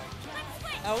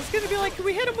 I was gonna be like, can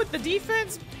we hit him with the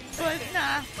defense? But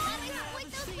nah.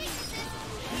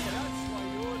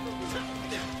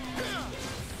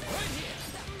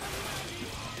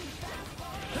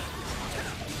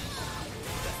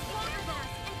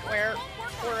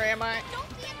 Where am I? Don't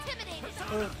be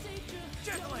intimidated.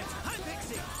 Jack-o'-lantern, hi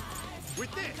Pixie!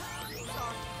 With this,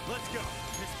 let's go.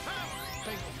 Miss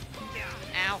Power.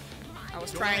 Ow. I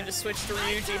was trying to switch to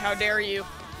Ryuji, how dare you?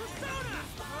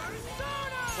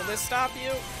 Will this stop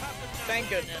you? Thank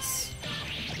goodness.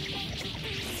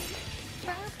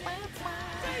 Pound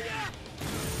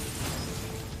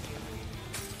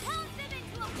them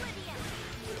into oblivion.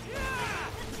 You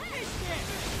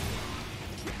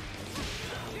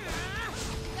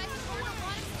guys are going a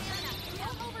lot of stamina.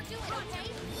 Don't overdo it, okay?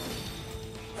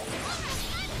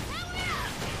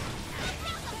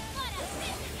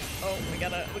 Oh,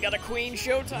 we got a Queen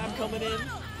Showtime coming in.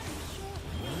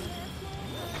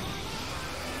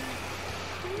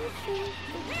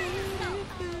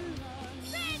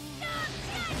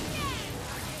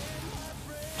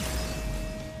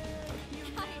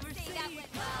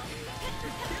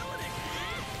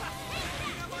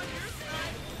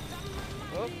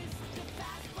 Whoop.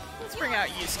 Let's bring out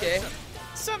Yusuke.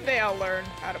 Someday I'll learn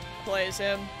how to play as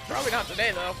him. Probably not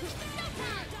today though.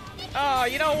 Oh,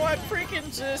 you know what?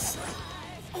 Freaking just.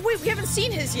 Oh wait, we haven't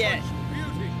seen his yet.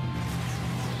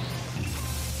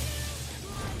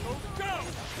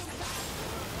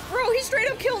 Bro, he straight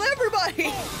up killed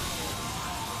everybody.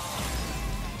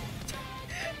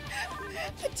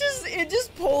 It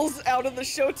just pulls out of the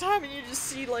Showtime and you just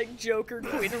see like Joker,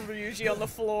 Queen, and Ryuji on the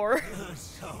floor.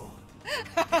 So,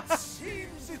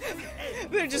 seems it's the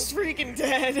end. They're just freaking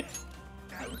dead.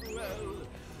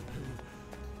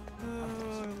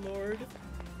 Oh lord.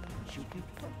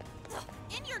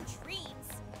 In your dreams.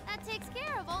 That takes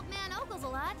care of Old Man Ogles a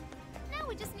lot. Now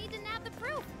we just need to nab the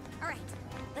proof. All right,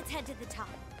 let's head to the top.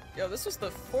 Yo, this was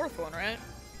the fourth one, right?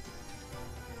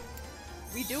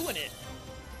 We doing it.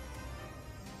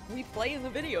 We playing the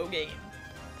video game.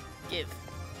 Give.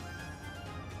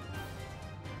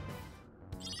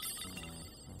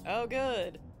 Oh,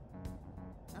 good.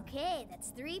 Okay, that's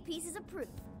 3 pieces of proof.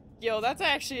 Yo, that's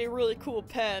actually a really cool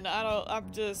pen.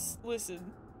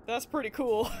 Listen, that's pretty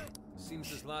cool. Seems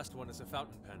this last one is a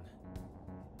fountain pen.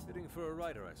 Fitting for a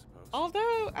writer, I suppose.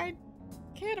 Although, I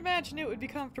can't imagine it would be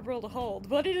comfortable to hold,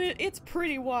 but it's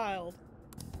pretty wild.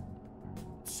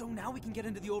 So now we can get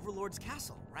into the Overlord's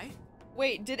castle, right?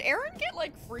 Wait, did Aaron get,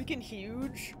 like, freaking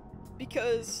huge?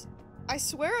 Because I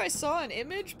swear I saw an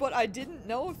image, but I didn't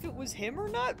know if it was him or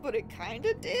not, but it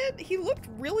kinda did. He looked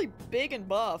really big and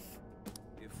buff.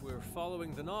 If we're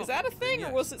following the novel. Is that a thing, then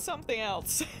or yes. was it something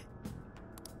else?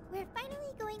 We're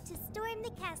finally going to storm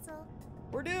the castle.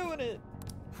 We're doing it.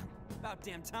 About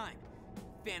damn time.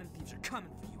 Phantom thieves are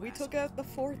coming for you. We asshole. took out the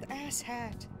 4th ass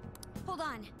hat. Hold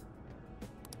on.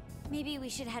 Maybe we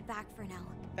should head back for now.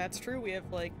 That's true, we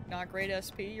have, like, not great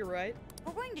SP, you're right.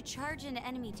 We're going to charge into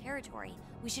enemy territory.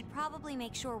 We should probably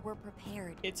make sure we're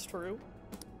prepared. It's true.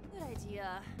 Good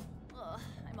idea. Ugh,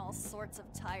 I'm all sorts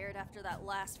of tired after that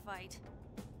last fight.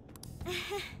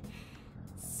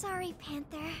 Sorry,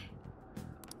 Panther.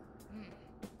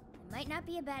 It might not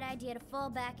be a bad idea to fall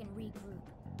back and regroup.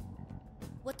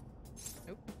 What?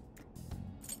 Nope.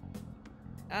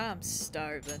 I'm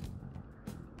starving.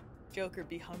 Joker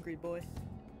be hungry, boy.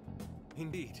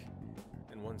 Indeed.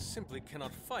 And one simply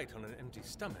cannot fight on an empty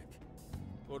stomach.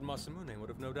 Lord Masamune would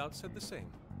have no doubt said the same.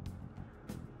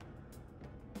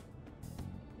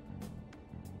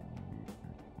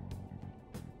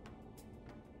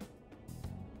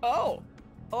 Oh!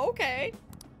 Okay.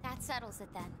 That settles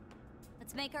it then.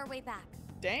 Let's make our way back.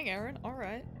 Dang, Aaron. All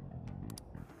right.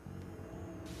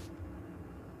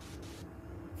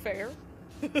 Fair.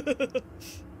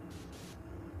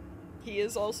 He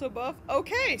is also buff.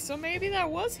 Okay, so maybe that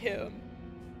was him.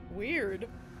 Weird.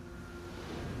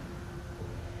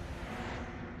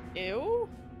 Ew.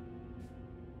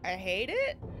 I hate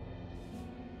it.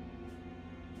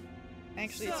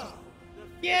 Actually, it's...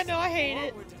 Yeah, no, I hate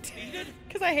it.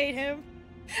 Because I hate him.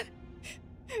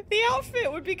 The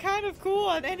outfit would be kind of cool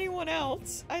on anyone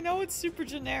else. I know it's super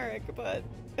generic, but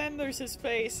then there's his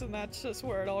face, and that's just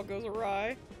where it all goes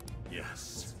awry.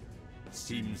 Yes.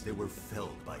 Seems they were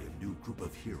felled by a new group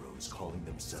of heroes calling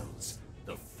themselves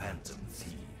the Phantom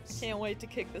Thieves. Can't wait to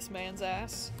kick this man's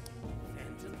ass.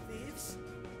 Phantom Thieves?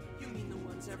 You mean the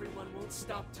ones everyone won't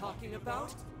stop talking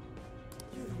about?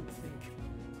 You don't think...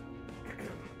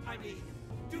 I mean,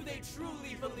 do they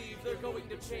truly believe they're going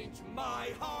to change my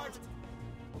heart?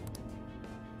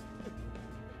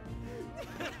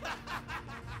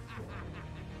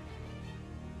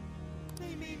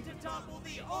 They mean to topple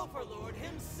the Overlord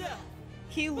himself.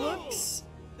 He looks...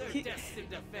 They're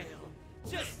destined to fail,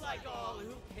 just like all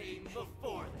who came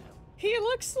before them. He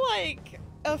looks like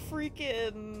a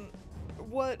freaking...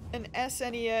 what an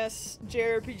SNES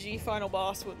JRPG final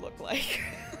boss would look like.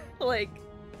 Like,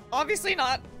 obviously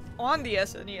not on the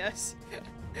SNES,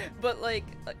 but like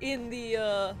in the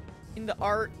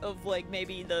art of like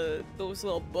maybe those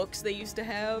little books they used to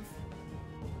have,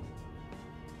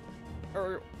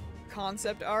 or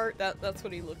concept art. That's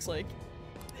what he looks like.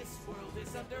 This world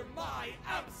is under my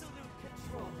absolute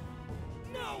control.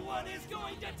 No one is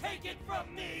going to take it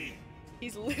from me.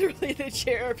 He's literally the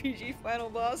JRPG final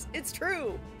boss. It's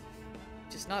true.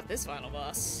 Just not this final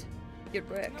boss. Get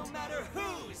wrecked. No matter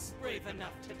who's brave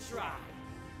enough to try.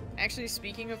 Actually,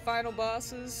 speaking of final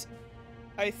bosses,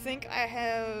 I think I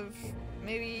have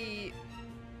maybe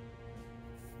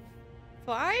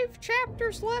 5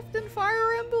 chapters left in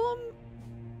Fire Emblem.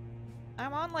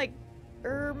 I'm on like,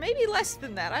 or maybe less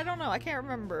than that. I don't know. I can't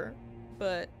remember,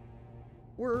 but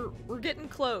we're getting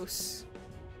close.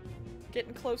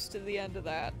 Getting close to the end of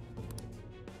that.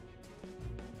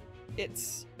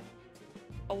 It's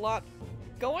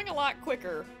going a lot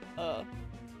quicker,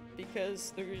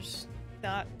 because there's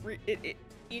not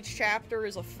each chapter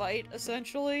is a fight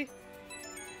essentially,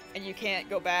 and you can't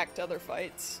go back to other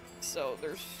fights. So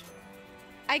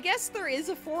I guess there is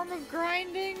a form of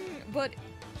grinding, but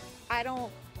I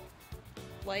don't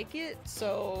like it.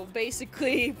 So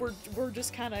basically, we're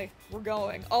just kind of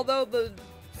going. Although the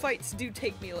fights do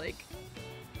take me like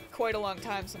quite a long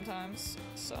time sometimes.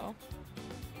 So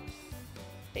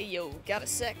hey yo, got a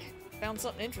sec. Found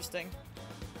something interesting.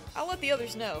 I'll let the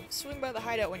others know. Swing by the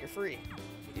hideout when you're free.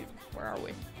 Dude, where are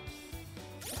we?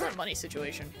 What's our money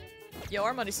situation? Yo,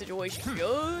 our money situation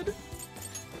good.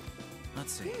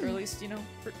 Let's see. Or at least, you know,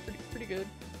 pretty good.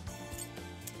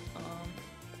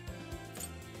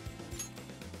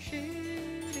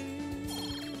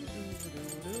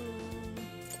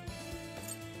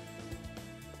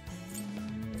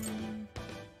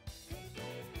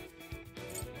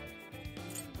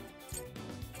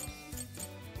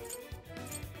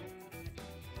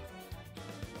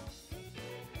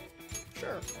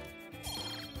 Sure.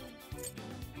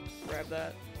 Grab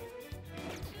that.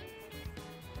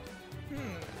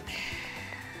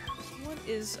 What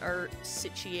is our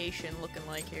situation looking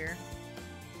like here?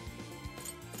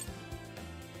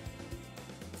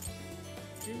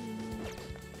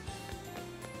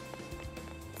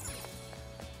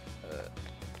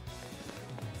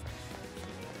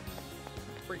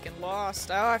 Freaking lost.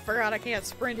 Oh, I forgot I can't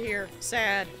sprint here.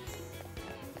 Sad.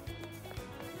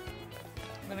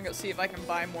 I'm gonna go see if I can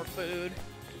buy more food.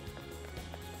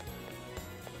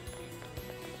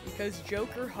 Because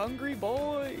Joker hungry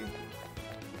boy.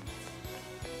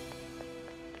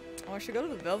 Oh, I should go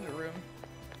to the Velvet Room.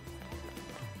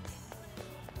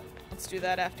 Let's do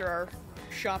that after our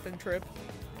shopping trip.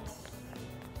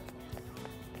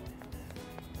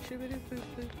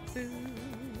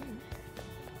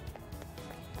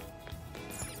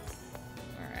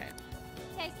 Alright.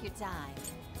 Take your time.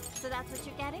 So that's what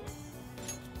you're getting?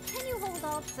 Can you hold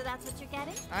all? So that's what you're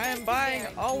getting? I am buying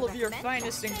all of your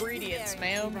finest ingredients,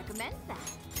 ma'am. We recommend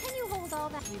that. Can you hold all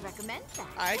that? We recommend that.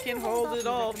 I can hold it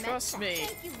all, trust me.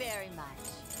 Thank you very much.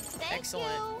 Thank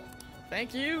Excellent. you.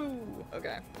 Thank you!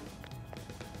 Okay.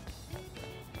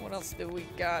 What else do we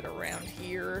got around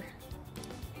here?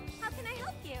 How can I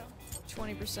help you?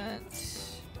 20%.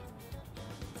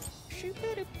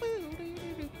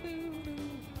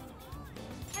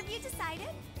 Have you decided?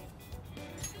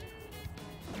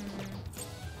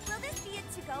 Will this be a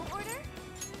to-go order?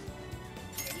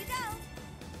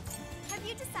 go. Have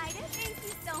you decided? Thank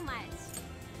you so much.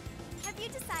 Have you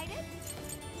decided?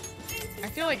 Thank you. I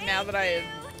feel like now that I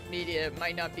have media, it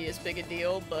might not be as big a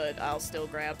deal, but I'll still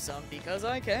grab some because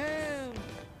I can.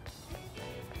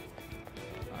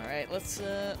 Alright, let's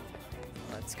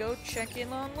go check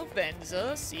in on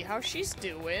Lavenza, see how she's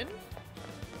doing.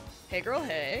 Hey girl,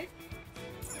 hey.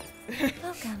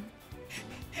 Welcome.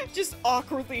 Just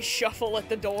awkwardly shuffle at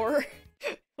the door.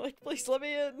 Like, please let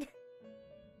me in.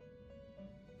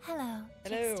 Hello,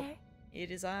 Hello. Trickster.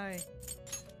 It is I,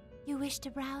 You wish to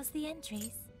browse the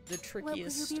entries? the What will you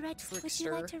trickiest be Would you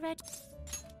trickster. like to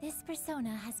This persona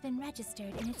has been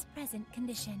registered in its present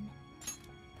condition.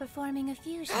 Performing a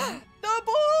fusion, The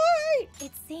boy!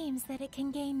 it seems that it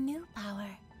can gain new power.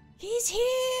 He's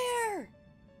here!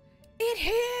 It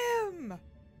him!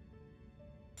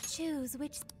 Choose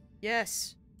which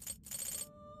Yes.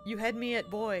 You had me at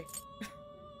boy.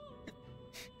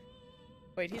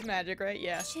 Wait, he's magic, right?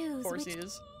 Yeah. Of Choose course which- he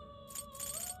is.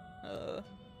 Hmm.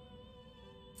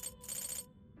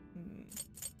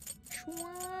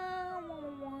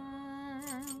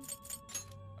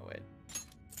 Oh, wait.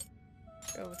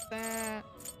 Go with that.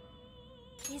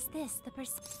 is this the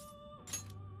person?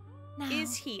 Now,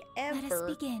 Is he let us ever?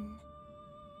 begin.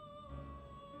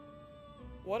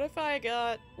 What if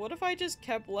I just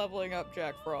kept leveling up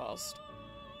Jack Frost?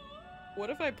 What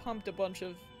if I pumped a bunch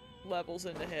of levels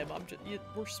into him?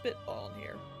 We're spitballing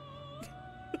here.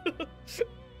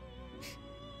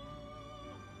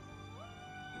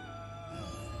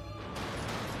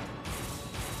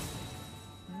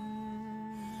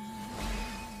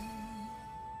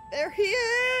 There he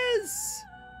is!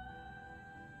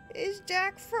 Is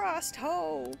Jack Frost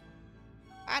ho?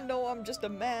 I know I'm just a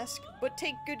mask, but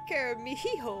take good care of me,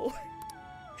 hee-ho.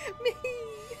 Me.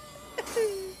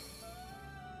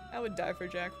 I would die for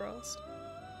Jack Frost.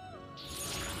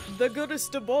 The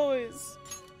goodest of boys.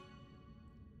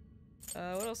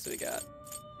 What else do we got?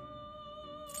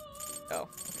 Oh,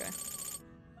 okay.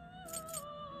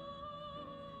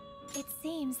 It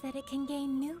seems that it can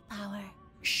gain new power.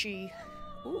 She.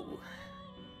 Ooh.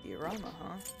 Diorama,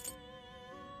 huh?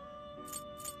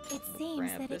 It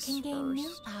seems that it can Krampus gain new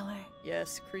first. power.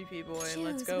 Yes, creepy boy, Choose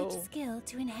let's go. which skill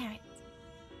to inherit.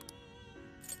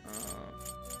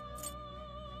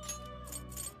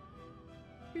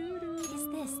 Is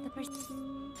this the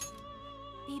person?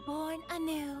 Be born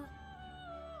anew.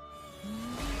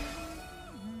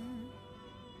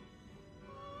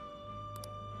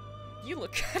 You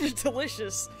look kind of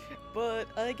delicious, but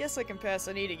I guess I can pass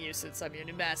on eating you since I'm your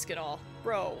new mask and all.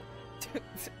 Bro,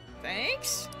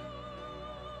 thanks?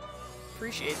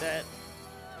 Appreciate that.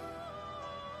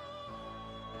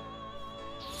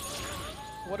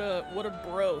 What a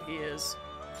bro he is.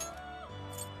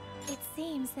 It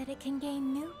seems that it can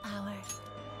gain new power.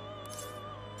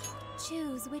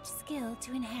 Choose which skill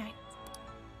to inherit.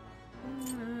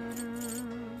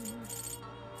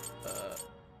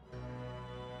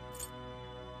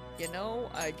 You know,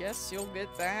 I guess you'll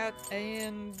get that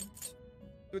and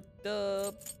with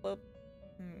the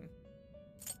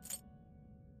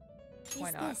Why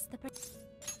Is not? this the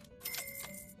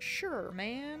Sure,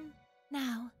 man.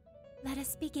 Now, let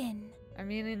us begin. I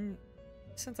mean,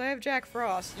 since I have Jack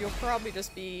Frost, you'll probably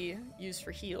just be used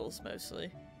for heals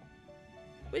mostly.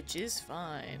 Which is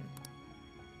fine.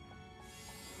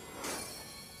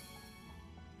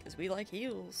 Because we like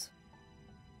heals.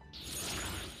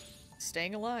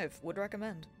 Staying alive, would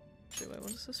recommend. Wait,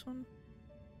 what is this one?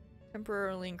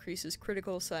 Temporarily increases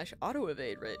critical / auto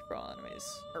evade rate for all enemies.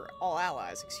 Or all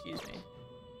allies, excuse me.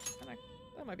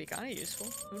 That might be kind of useful.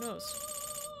 Who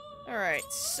knows? Alright,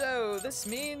 so this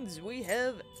means we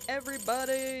have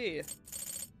everybody!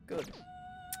 Good.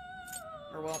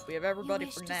 Or well, we have everybody You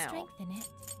wish for to now. strengthen it.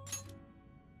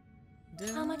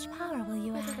 How much power will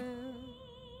you add?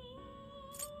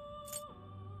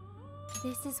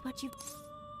 This is what you...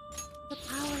 The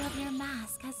power of your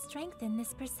mask has strengthened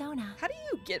this persona. How do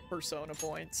you get persona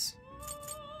points?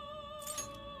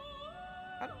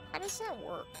 How does that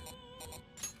work?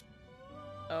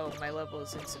 Oh, my level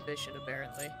is insufficient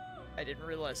apparently. I didn't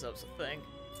realize that was a thing.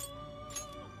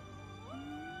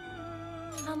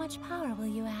 How much power will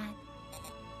you add?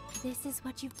 This is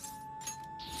what you...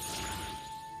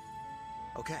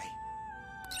 Okay.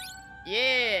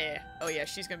 Yeah! Oh yeah,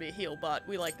 she's gonna be a heal bot.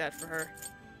 We like that for her.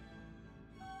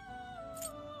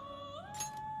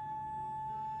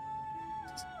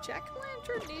 Does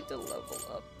Jack-o'-lantern need to level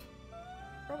up?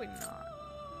 Probably not.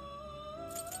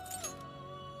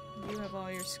 You have all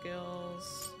your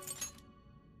skills.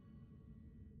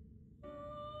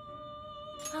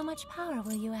 How much power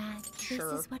will you add?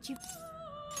 Sure. This is what you...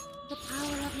 The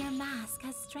power of your mask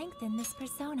has strengthened this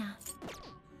persona.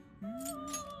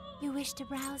 You wish to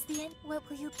browse the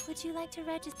would you like to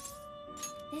register?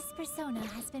 This persona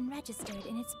has been registered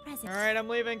in its presence. Alright, I'm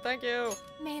leaving. Thank you.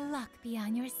 May luck be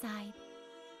on your side.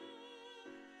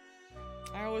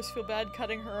 I always feel bad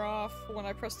cutting her off when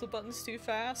I press the buttons too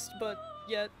fast, but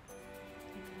yet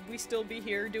we still be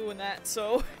here doing that,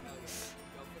 so...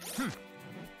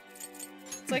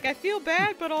 It's like I feel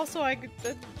bad, but also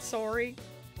sorry.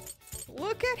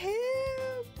 Look at him!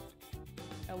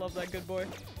 I love that good boy.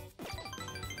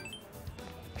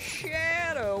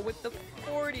 Shadow with the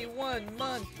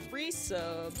 41-month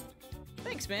resub.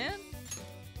 Thanks, man.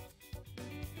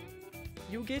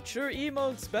 You get your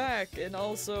emotes back, and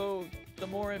also, the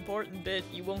more important bit,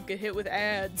 you won't get hit with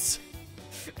ads.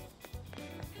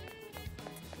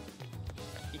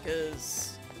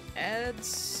 Because ads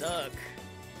suck.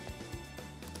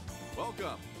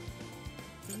 Welcome.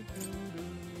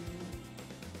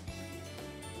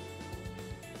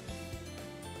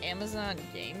 Amazon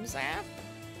Games app?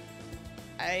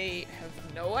 I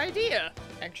have no idea,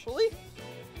 actually.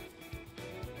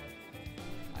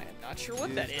 I am not sure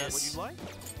what that is. Is that what you like?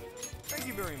 Thank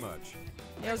you very much.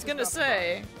 Yeah, I was gonna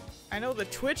say, I know the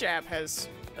Twitch app has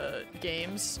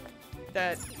games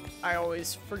that I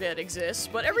always forget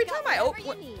exist, but every time I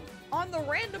open, on the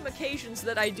random occasions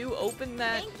that I do open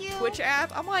that Twitch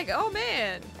app, I'm like, oh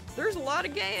man, there's a lot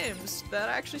of games that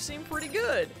actually seem pretty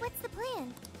good. What's the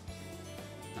plan?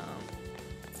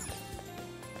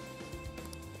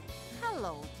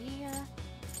 Hello, dear.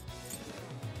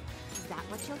 Is that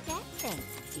what you'll get?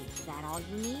 Thanks, dear. Is that all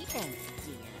you need? Thanks,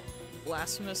 dear.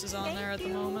 Blasphemous is on there at the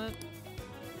moment.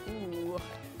 Ooh.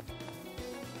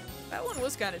 That one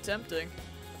was kind of tempting.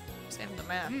 Same with the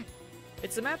map.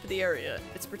 It's the map of the area.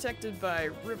 It's protected by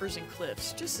rivers and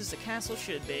cliffs, just as the castle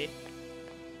should be.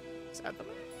 Is that the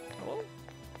map? Oh.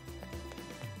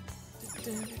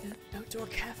 Outdoor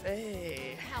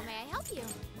cafe. How may I help you?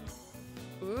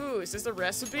 Ooh, is this a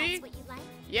recipe? That's what you like?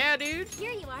 Yeah, dude.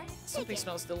 Here you are. Something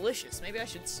smells delicious. Maybe I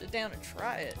should sit down and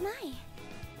try it. My.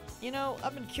 You know,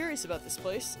 I've been curious about this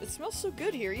place. It smells so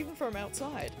good here, even from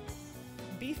outside.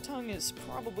 Beef tongue is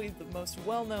probably the most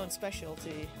well-known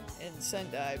specialty in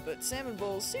Sendai, but salmon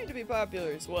bowls seem to be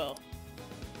popular as well.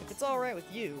 If it's alright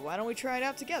with you, why don't we try it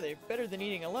out together? Better than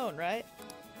eating alone, right?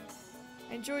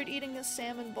 I enjoyed eating the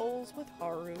salmon bowls with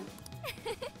Haru.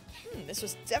 This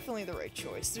was definitely the right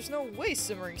choice. There's no way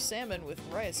simmering salmon with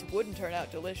rice wouldn't turn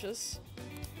out delicious.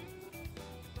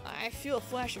 I feel a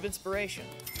flash of inspiration.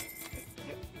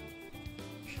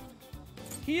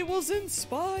 He was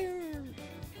inspired!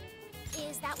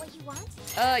 Is that what you want?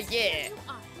 Yeah. You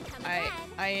are. Come again.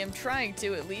 I am trying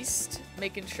to, at least,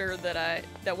 making sure that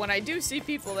that when I do see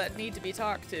people that need to be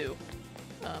talked to,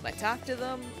 I talk to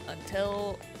them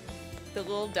until the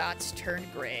little dots turn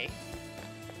gray.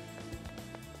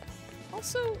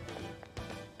 Also,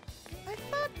 I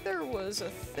thought there was a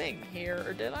thing here,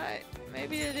 or did I?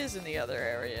 Maybe it is in the other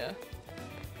area.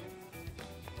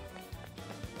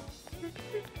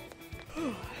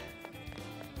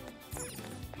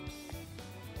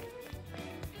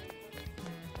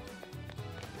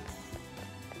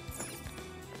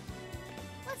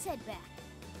 Let's head back.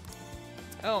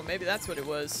 Oh, maybe that's what it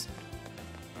was.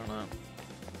 I don't know.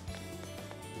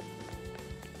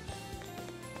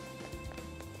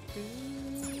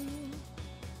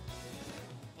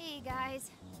 Hey,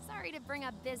 guys. Sorry to bring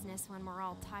up business when we're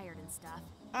all tired and stuff.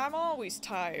 I'm always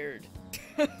tired.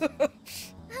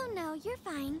 Oh no, you're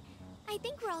fine. I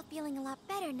think we're all feeling a lot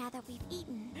better now that we've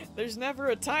eaten. There's never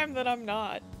a time that I'm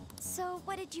not. So,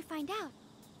 what did you find out?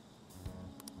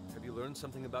 Have you learned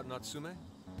something about Natsume?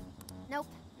 Nope,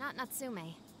 not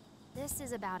Natsume. This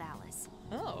is about Alice.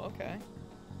 Oh, okay.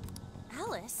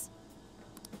 Alice?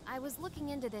 I was looking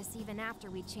into this even after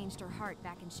we changed her heart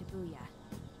back in Shibuya.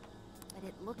 But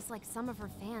it looks like some of her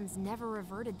fans never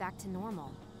reverted back to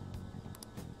normal.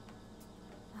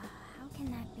 How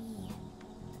can that be?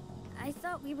 I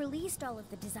thought we released all of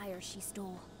the desires she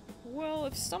stole. Well,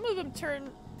 if some of them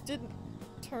didn't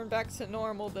turn back to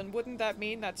normal, then wouldn't that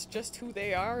mean that's just who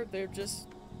they are? They're just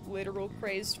literal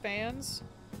crazed fans?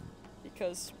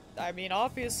 Because, I mean,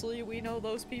 obviously we know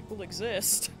those people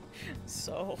exist.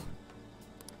 So...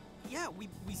 Yeah, we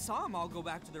saw them all go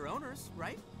back to their owners,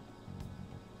 right?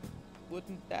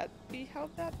 Wouldn't that be how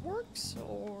that works,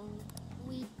 or...?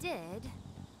 We did,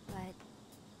 but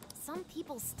some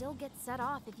people still get set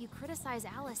off if you criticize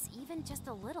Alice even just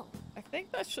a little. I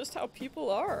think that's just how people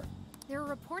are. There are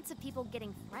reports of people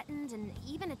getting threatened and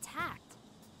even attacked.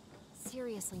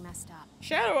 Seriously messed up.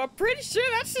 Shadow, I'm pretty sure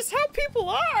that's just how people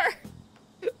are!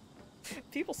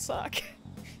 People suck.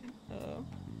 Oh.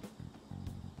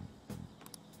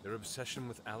 Their obsession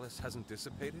with Alice hasn't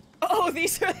dissipated? Oh,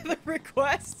 these are the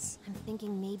requests. I'm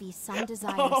thinking maybe some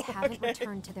desires Oh, haven't okay.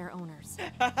 returned to their owners.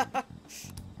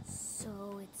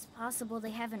 So it's possible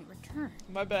they haven't returned.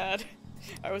 My bad.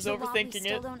 I was So what we overthinking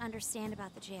still it. don't understand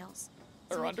about the jails.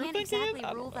 Or So we can't underthinking exactly it? I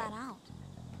don't rule that know. out.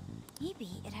 Maybe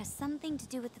it has something to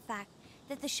do with the fact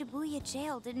that the Shibuya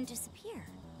jail didn't disappear.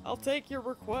 I'll take your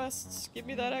requests. Give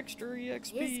me that extra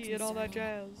EXP Is and all that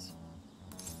concerning. jazz.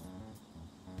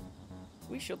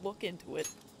 We should look into it.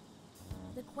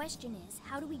 The question is,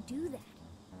 how do we do that?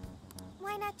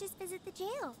 Why not just visit the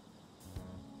jail?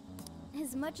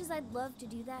 As much as I'd love to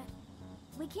do that,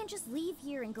 we can't just leave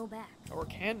here and go back. Or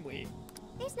can we?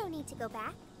 There's no need to go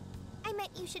back. I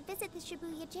meant you should visit the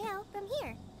Shibuya jail from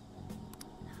here.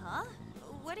 Huh?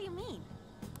 What do you mean?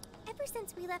 Ever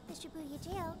since we left the Shibuya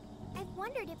jail, I've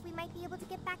wondered if we might be able to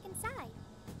get back inside.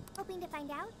 Hoping to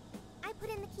find out, I put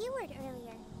in the keyword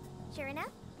earlier. Sure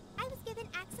enough, I was given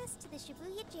access to the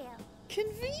Shibuya jail.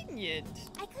 Convenient.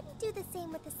 I couldn't do the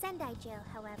same with the Sendai jail,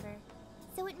 however.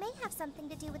 So it may have something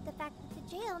to do with the fact that the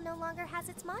jail no longer has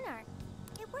its monarch.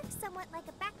 It works somewhat like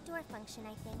a backdoor function,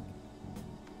 I think.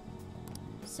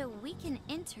 So we can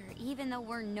enter even though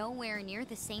we're nowhere near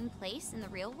the same place in the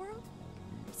real world?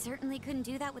 We certainly couldn't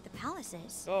do that with the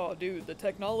palaces. Oh, dude, the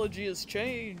technology has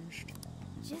changed.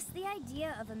 Just the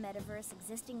idea of a metaverse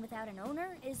existing without an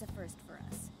owner is a first for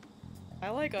us. I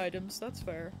like items, that's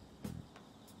fair.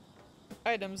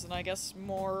 Items and I guess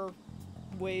more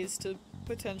ways to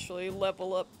potentially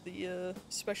level up the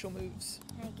special moves.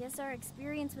 I guess our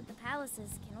experience with the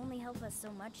palaces can only help us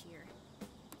so much here.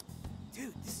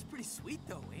 Dude, this is pretty sweet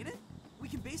though, ain't it? We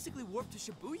can basically warp to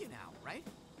Shibuya now, right?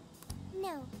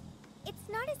 No. It's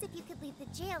not as if you could leave the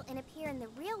jail and appear in the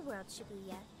real world,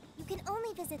 Shibuya. You can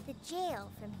only visit the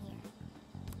jail from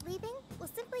here. Leaving will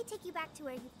simply take you back to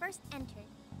where you first entered.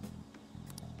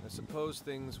 I suppose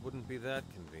things wouldn't be that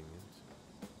convenient.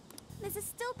 This is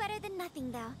still better than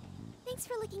nothing, though. Thanks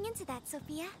for looking into that,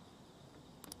 Sophia.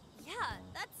 Yeah,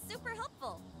 that's super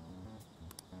helpful.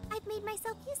 I've made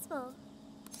myself useful.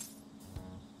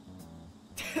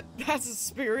 That's a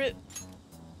spirit.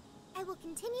 I will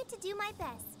continue to do my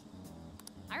best.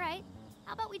 Alright,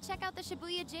 how about we check out the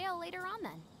Shibuya jail later on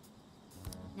then?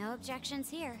 No objections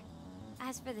here.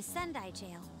 As for the Sendai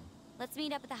jail, let's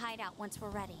meet up at the hideout once we're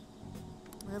ready.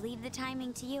 We'll leave the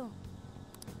timing to you.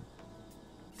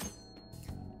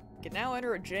 You can now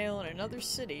enter a jail in another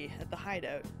city at the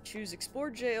hideout. Choose explore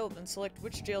jail, then select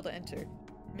which jail to enter.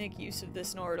 Make use of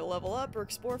this in order to level up or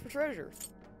explore for treasure.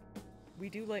 We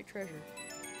do like treasure.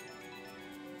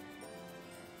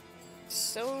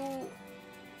 So...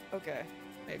 okay.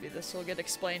 Maybe this will get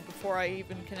explained before I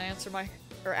even can answer my...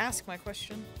 or ask my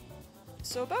question.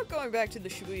 So about going back to the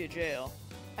Shibuya jail,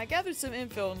 I gathered some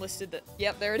info and listed that-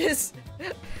 yep, there it is!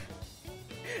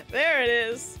 There it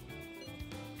is!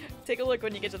 Take a look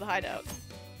when you get to the hideout.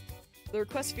 The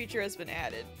request feature has been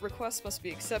added. Requests must be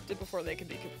accepted before they can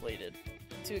be completed.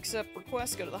 To accept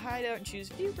requests, go to the hideout and choose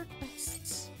View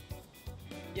Requests.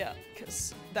 Yeah,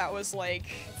 because that was like...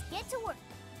 Let's get to work.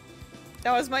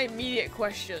 that was my immediate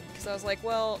question, because I was like,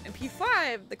 well, in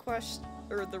P5,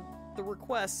 the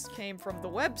request came from the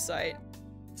website.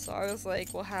 So I was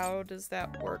like, well, how does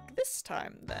that work this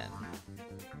time, then?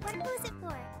 What was it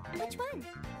for? Which one?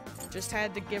 Just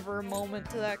had to give her a moment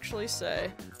to actually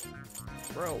say.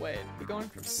 Bro, wait, we going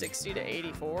from 60 to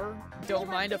 84? Don't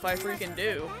mind if I freaking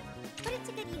do. Put it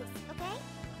to good use, okay?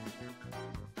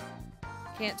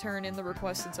 Can't turn in the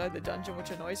request inside the dungeon,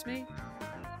 which annoys me.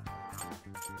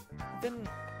 Then,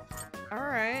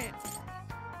 alright.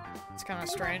 It's kind of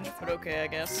strange, but okay, I You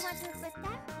guess. want to equip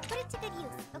that? Put it to good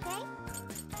use, okay?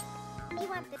 You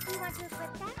want to equip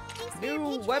that? Thanks for your New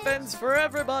patronage. weapons for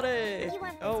everybody! You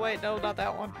want this Oh wait, no, not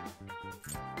that one.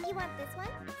 You want this one?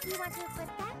 You want to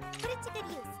equip that? Put it to good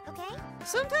use, okay?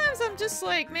 Sometimes I'm just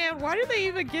like, man, why do they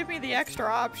even give me the extra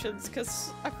options?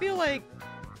 Because I feel like,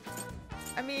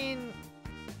 I mean,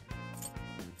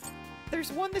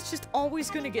 there's one that's just always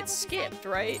gonna get skipped,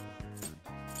 right?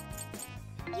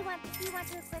 You want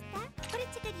to equip that? Put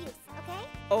it to good use, okay?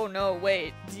 Oh no,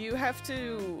 wait. Do you have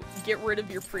to get rid of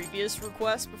your previous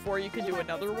request before you can do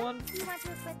another one? You want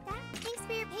to equip that? Thanks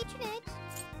for your patronage.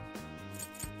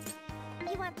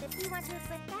 You want to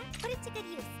equip that? Put it to good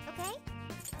use, okay?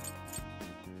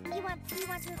 You want to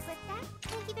equip that?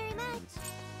 Thank you very much.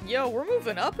 Yo, we're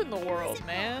moving up in the world,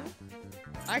 man.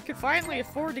 I could finally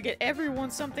afford to get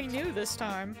everyone something new this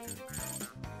time.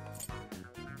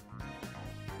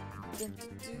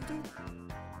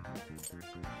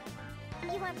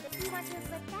 You want to equip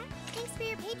that? Thanks for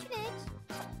your patronage.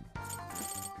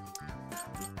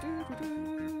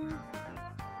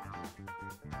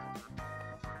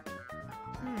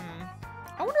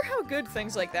 how good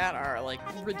things like that are, like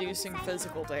reducing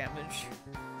physical damage.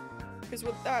 Because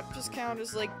would that just count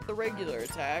as like the regular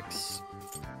attacks?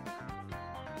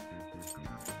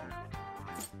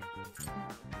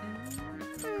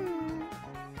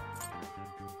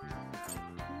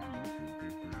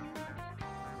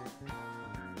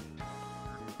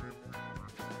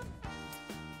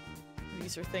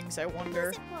 These are things I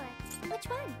wonder. Who's it for? Which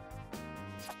one?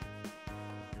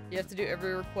 You have to do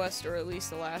every request or at least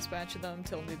the last batch of them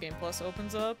until New Game Plus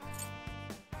opens up.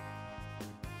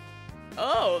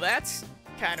 Oh, that's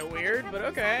kind of weird, but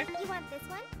okay. You want this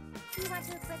one? Do you want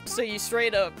to equip So that? you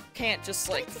straight up can't just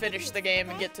like finish the game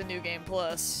and get to New Game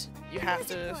Plus. You have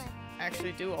to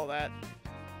actually do all that.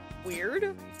 Weird.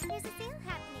 There's a sale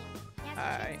happening. Now's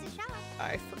your chance to shop.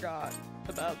 I forgot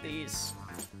about these,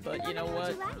 but Let you know me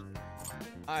what? you like.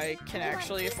 I can You want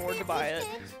actually this afford to fit, buy this it.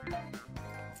 fit?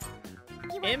 You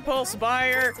want Impulse this one?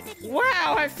 buyer. Just to get you-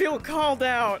 Wow, I feel called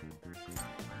out.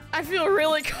 I feel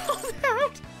really called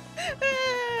out.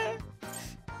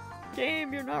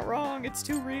 Game, you're not wrong. It's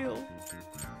too real.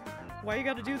 Why you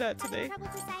gotta do that to Having me? trouble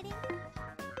deciding?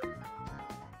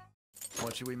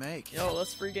 What should we make? Yo,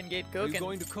 let's freaking get What are you cooking.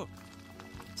 going to cook?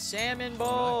 Salmon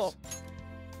bowl.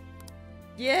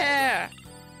 Yeah.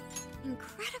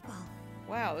 Incredible.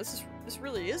 Wow, this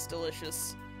really is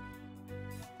delicious.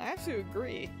 I have to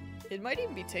agree. It might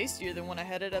even be tastier than when I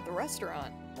had it at the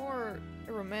restaurant. More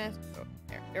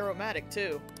aromatic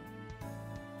too.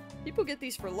 People get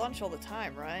these for lunch all the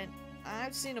time, right?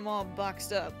 I've seen them all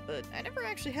boxed up, but I never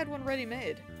actually had one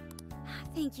ready-made.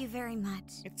 Thank you very much.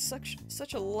 It's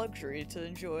such a luxury to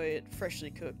enjoy it freshly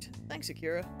cooked. Thanks,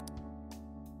 Akira.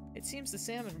 It seems the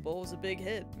salmon bowl was a big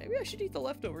hit. Maybe I should eat the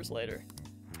leftovers later.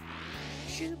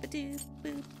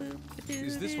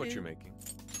 Is this what you're making?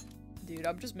 Dude,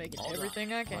 I'm just making All everything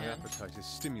right. I can. My appetite is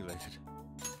stimulated.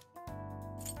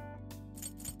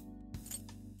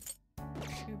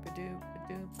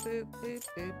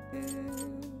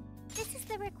 This is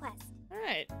the request.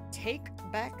 Alright, take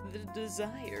back the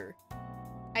desire.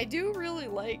 I do really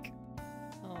like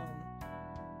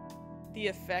the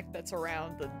effect that's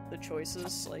around the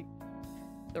choices, like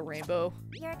the rainbow.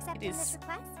 You're accepting is- this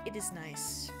request? It is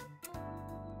nice.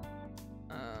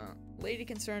 Lady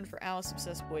concerned for Alice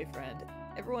obsessed boyfriend.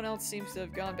 Everyone else seems to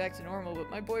have gone back to normal,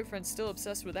 but my boyfriend's still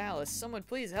obsessed with Alice. Someone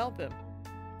please help him.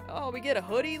 Oh, we get a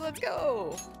hoodie? Let's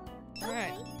go!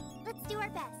 Alright, Okay, let's do our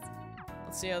best.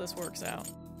 let's see how this works out.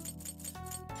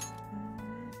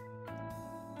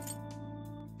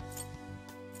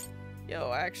 Yo,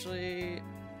 I actually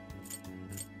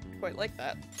quite like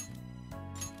that.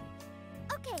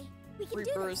 Okay, we can do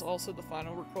Reaper this. is also the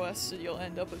final request, so you'll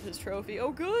end up with his trophy.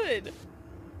 Oh, good!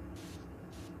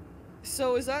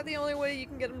 So is that the only way you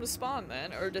can get him to spawn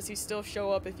then, or does he still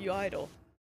show up if you idle?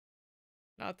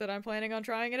 Not that I'm planning on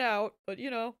trying it out, but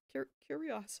you know,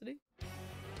 curiosity.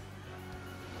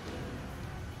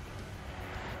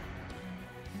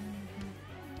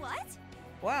 What?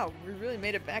 Wow, we really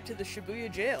made it back to the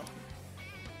Shibuya jail.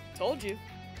 Told you.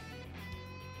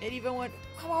 It even went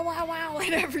wow, wow, wow, wow,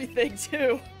 and everything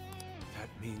too. That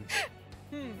means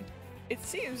It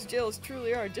seems jails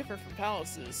truly are different from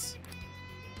palaces.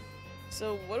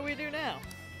 So what do we do now?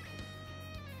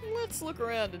 Let's look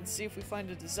around and see if we find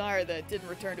a desire that didn't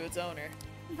return to its owner.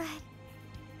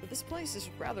 But this place is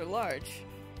rather large.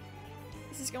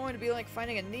 This is going to be like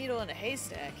finding a needle in a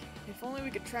haystack. If only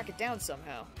we could track it down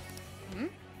somehow.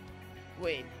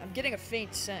 Wait, I'm getting a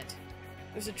faint scent.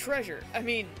 There's a treasure,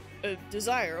 a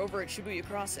desire over at Shibuya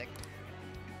Crossing.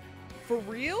 For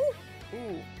real?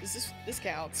 Ooh, this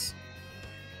counts.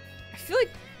 I feel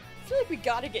like we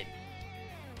gotta get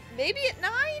maybe at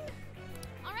 9?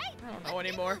 All right. I don't let's know get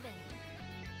anymore. moving.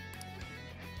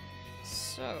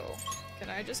 So, can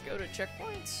I just go to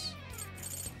checkpoints?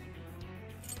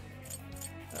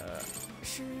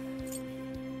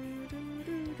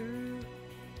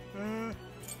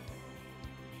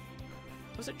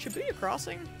 Was it Shibuya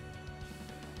Crossing?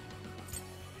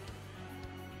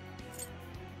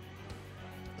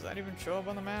 Does that even show up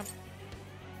on the map?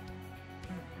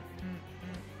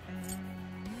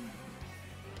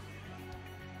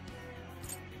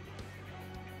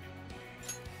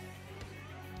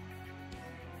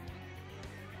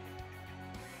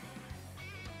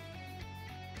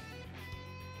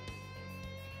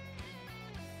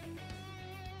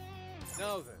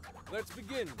 now then, let's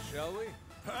begin, shall we?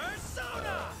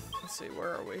 Persona! Let's see,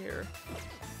 where are we here?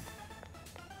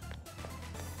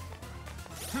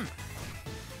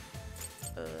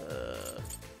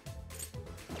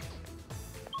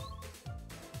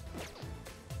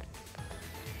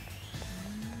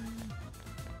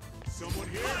 Someone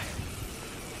here?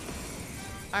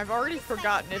 I've already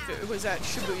forgotten if it was at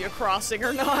Shibuya Crossing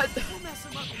or not. We'll mess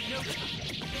him up in no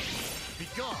time. Be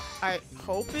gone. I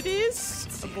hope it is,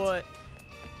 but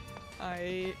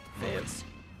I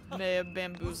may have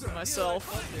bamboozled myself.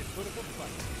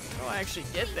 Oh, I actually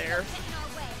get there.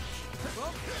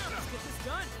 Well, let's get this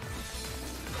done.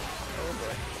 Oh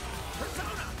boy.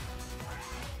 Persona.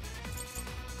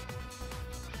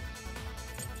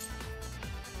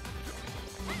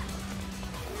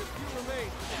 You remain.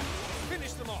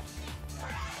 Finish them off.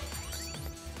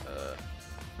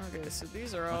 Okay, so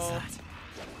these are all. What's that?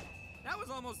 That was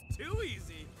almost too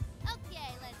easy.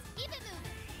 Okay, let's keep it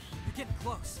moving. You're getting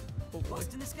close. Oh boy.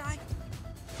 Busting this guy?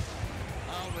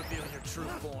 I'll reveal your true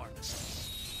form. This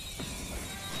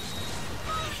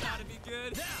ought to be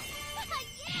good.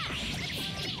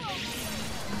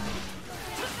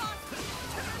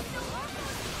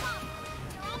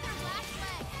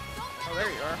 Oh, there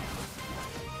you are.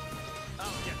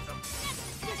 I'll get them.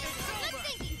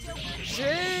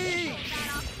 Jake!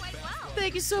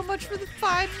 Thank you so much for the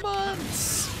 5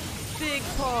 months! Big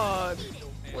Pog!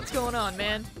 What's going on,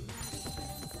 man?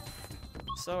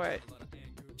 So, wait.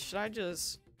 Should I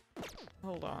just...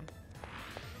 Hold on.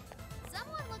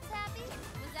 Someone looks happy.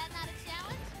 Was that not a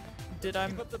challenge? Did I...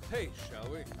 Keep up the pace, shall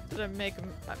we? Did I make...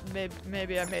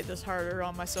 Maybe I made this harder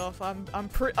on myself. I'm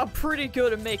pretty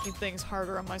good at making things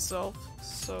harder on myself,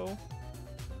 so...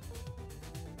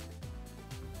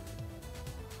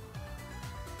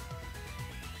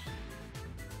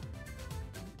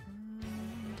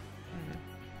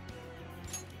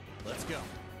 Let's go.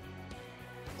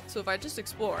 So if I just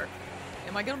explore,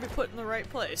 am I gonna be put in the right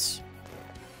place?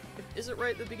 Is it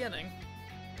right at the beginning?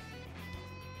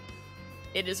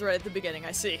 It is right at the beginning,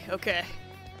 I see. Okay.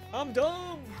 I'm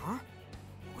dumb! Huh?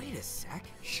 Wait a sec.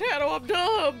 Shadow, I'm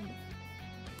dumb!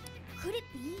 Could it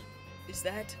be? Is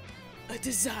that a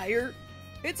desire?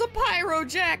 It's a Pyro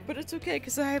Jack, but it's okay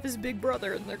because I have his big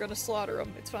brother and they're gonna slaughter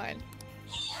him. It's fine.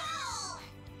 Ah!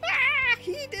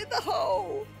 He did the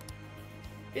hoe!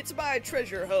 It's my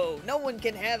treasure hoe. No one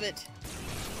can have it.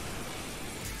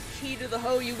 Key to the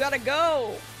hoe, you gotta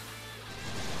go!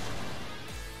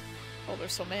 Oh,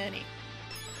 there's so many.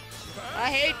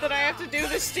 I hate that I have to do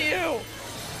this to you!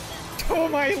 Oh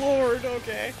my lord,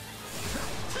 okay.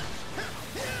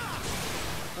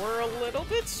 We're a little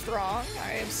bit strong,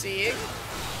 I am seeing.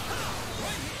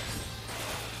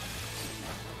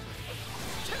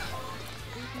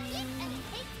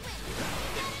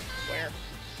 Where?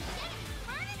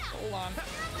 Hold on.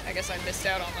 I guess I missed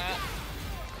out on that.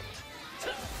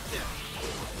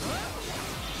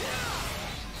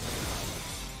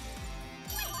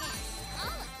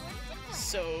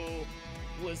 So,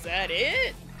 was that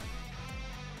it?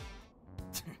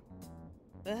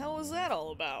 The hell was that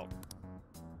all about?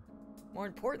 More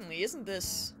importantly, isn't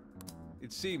this...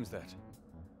 It seems that.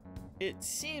 It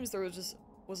seems there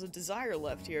was a desire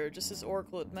left here, just as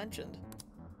Oracle had mentioned.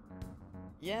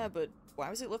 Yeah, but why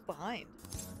was it left behind?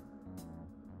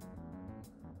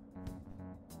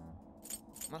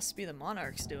 Must be the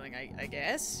Monarch's doing, I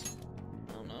guess?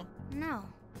 I don't know. No.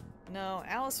 No,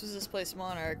 Alice was displaced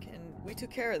Monarch, and we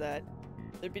took care of that.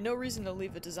 There'd be no reason to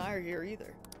leave a desire here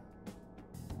either.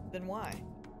 Then why?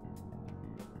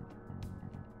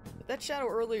 But that shadow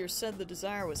earlier said the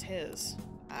desire was his.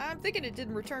 I'm thinking it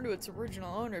didn't return to its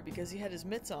original owner because he had his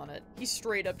mitts on it. He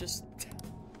straight up just...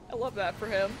 I love that for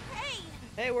him.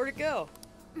 Hey, where'd it go?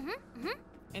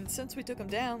 And since we took him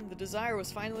down, the desire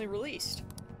was finally released.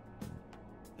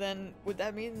 Then, would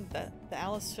that mean that the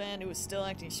Alice fan who was still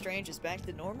acting strange is back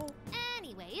to normal?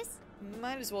 Anyways.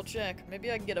 Might as well check.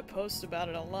 Maybe I can get a post about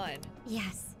it online.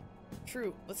 Yes.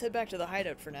 True. Let's head back to the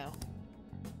hideout for now.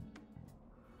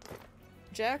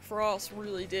 Jack Frost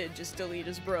really did just delete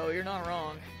his bro. You're not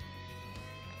wrong.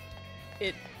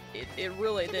 It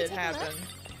really did happen.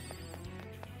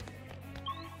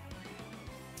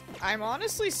 I'm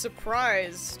honestly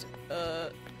surprised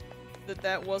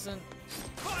that wasn't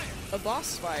a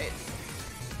boss fight.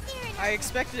 I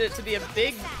expected it to be a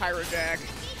big Pyrojack.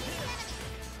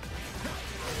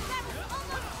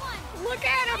 Look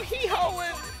at him,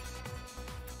 hee-hoing!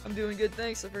 I'm doing good,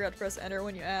 thanks. I forgot to press enter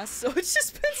when you asked, so it's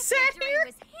just been sat here.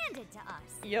 Was handed to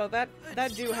us. Yo, that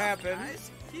do happen.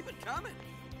 Guys, keep it coming.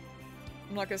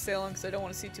 I'm not gonna stay long because I don't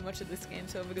want to see too much of this game,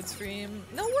 so have a good stream.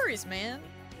 No worries, man.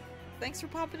 Thanks for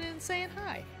popping in and saying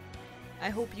hi. I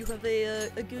hope you have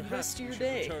a good rest of your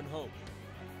day. Return home.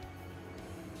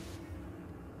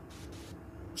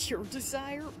 Your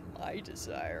desire, my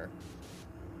desire.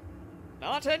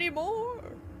 Not anymore.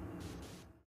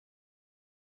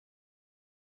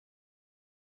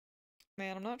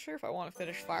 Man, I'm not sure if I want to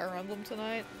finish Fire Emblem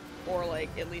tonight. or like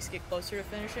at least get closer to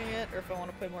finishing it, or if I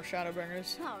want to play more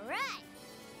Shadowbringers. All right.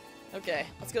 Okay,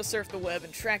 let's go surf the web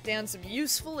and track down some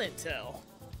useful intel.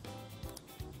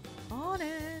 On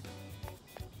it.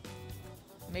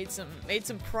 Made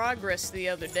some progress the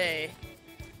other day.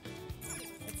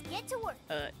 Let's get to work.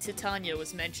 Titania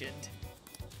was mentioned.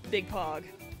 Big Pog.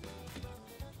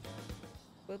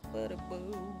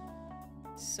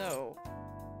 So,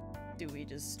 do we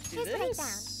just do Here's what I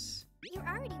this? You're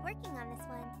already working on this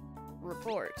one.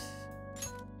 Report.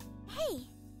 Hey,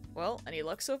 Well, any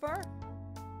luck so far?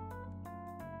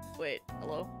 Wait,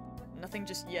 hello? Nothing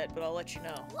just yet, but I'll let you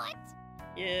know. what?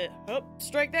 Yeah, oh,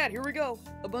 strike that, here we go!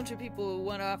 A bunch of people who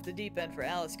went off the deep end for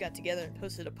Alice got together and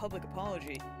posted a public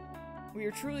apology. We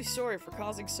are truly sorry for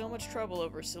causing so much trouble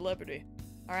over a celebrity.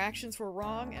 Our actions were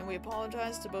wrong, and we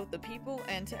apologize to both the people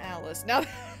and to Alice. Now,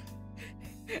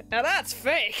 now that's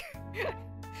fake!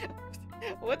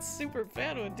 What super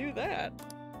fan would do that?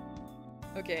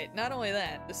 Okay, not only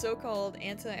that, the so-called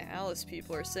anti-Alice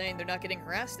people are saying they're not getting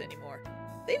harassed anymore.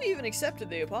 They've even accepted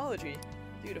the apology.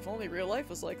 Dude, if only real life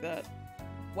was like that.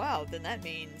 Wow, then that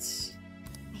means...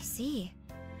 I see.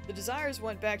 The Desires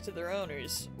went back to their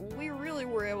owners. We really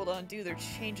were able to undo their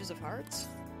changes of hearts.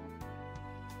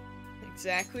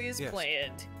 Exactly as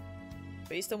planned.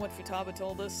 Based on what Futaba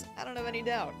told us, I don't have any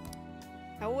doubt.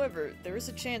 However, there is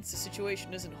a chance the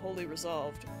situation isn't wholly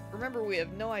resolved. Remember, we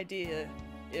have no idea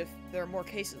if there are more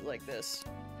cases like this.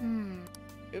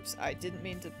 Oops, I didn't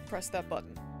mean to press that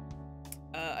button.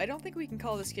 I don't think we can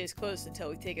call this case closed until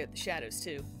we take out the shadows,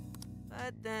 too.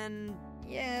 But then...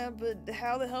 yeah, but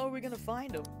how the hell are we gonna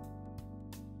find them?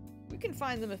 We can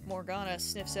find them if Morgana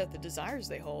sniffs out the Desires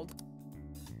they hold.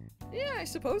 Yeah, I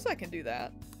suppose I can do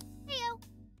that. Heyo.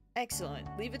 Excellent.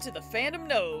 Leave it to the Phantom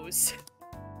Nose.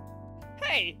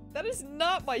 Hey, that is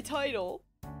not my title.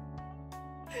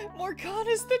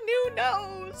 Morgana's the new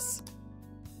nose!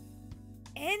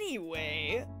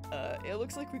 Anyway, it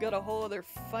looks like we got a whole other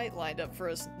fight lined up for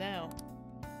us now.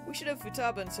 We should have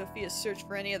Futaba and Sophia search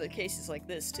for any other cases like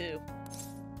this, too.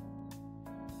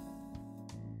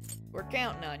 We're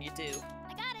counting on you, two.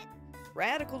 I got it.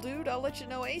 Radical, dude, I'll let you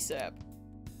know ASAP.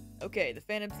 Okay, the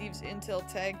Phantom Thieves Intel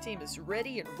Tag Team is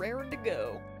ready and raring to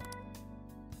go.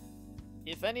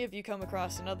 If any of you come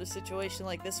across another situation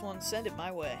like this one, send it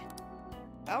my way.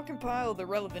 I'll compile the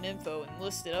relevant info and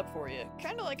list it up for you,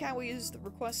 kinda like how we use the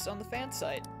requests on the fan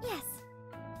site. Yes.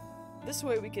 This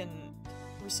way we can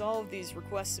resolve these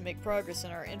requests and make progress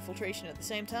in our infiltration at the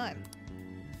same time.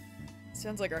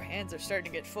 Sounds like our hands are starting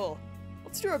to get full.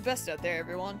 Let's do our best out there,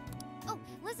 everyone. Oh,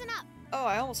 listen up. Oh,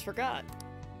 I almost forgot.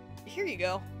 Here you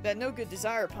go. That no good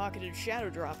Desire pocketed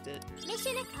Shadow dropped it.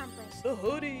 Mission accomplished. The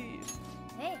hoodie!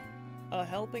 Hey. A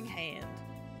helping hand.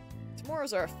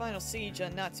 Tomorrow's our final siege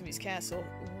on Natsumi's castle.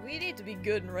 We need to be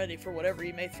good and ready for whatever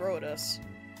he may throw at us.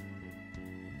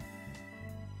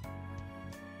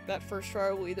 That first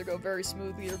trial will either go very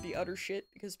smoothly or be utter shit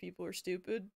because people are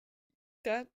stupid.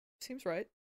 That seems right.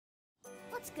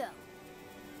 Let's go.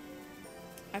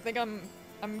 I think I'm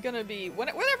gonna be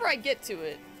whenever I get to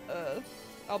it,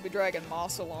 I'll be dragging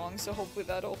Moss along, so hopefully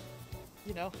that'll,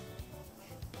 you know,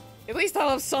 at least I'll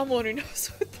have someone who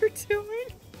knows what they're doing.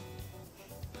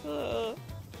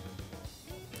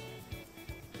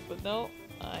 But no,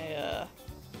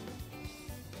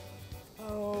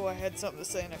 oh, I had something to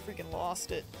say and I freaking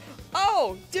lost it.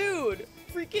 Oh, dude!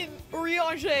 Freaking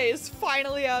Urianger is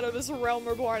finally out of his Realm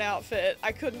Reborn outfit.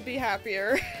 I couldn't be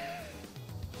happier.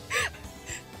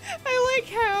 I like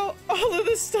how all of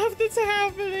the stuff that's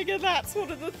happening, and that's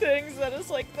one of the things that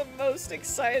is like the most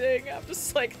exciting. I'm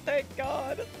just like, thank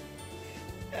God.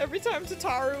 Every time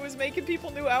Tataru is making people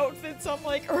new outfits, I'm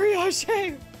like,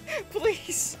 Urianger,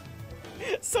 please,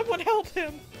 someone help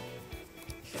him.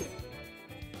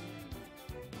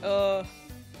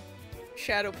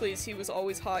 Shadow, please, he was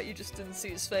always hot, you just didn't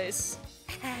see his face.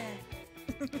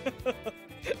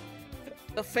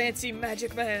 The fancy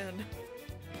magic man.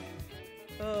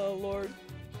 Oh, Lord.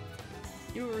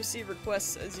 You will receive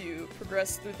requests as you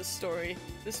progress through the story.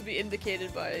 This will be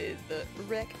indicated by the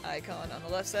rec icon on the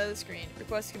left side of the screen.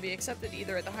 Requests can be accepted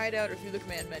either at the hideout or through the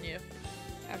command menu.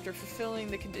 After fulfilling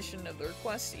the condition of the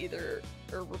request, either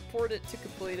report it to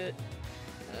complete it.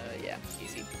 Yeah,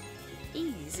 easy.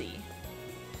 Easy.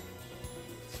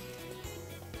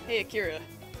 Hey, Akira.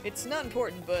 It's not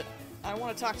important, but I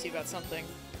want to talk to you about something.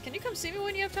 Can you come see me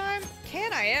when you have time?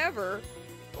 Can I ever?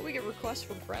 Oh, we get requests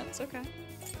from friends? Okay.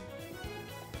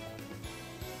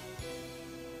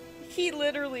 He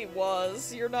literally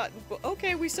was. You're not-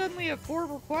 okay, we suddenly have 4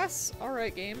 requests?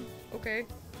 Alright, game. Okay.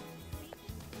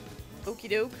 Okie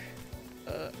doke.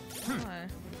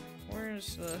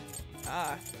 Where's the-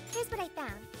 Here's what I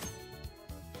found.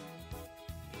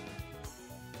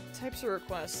 types of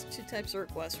requests. 2 types of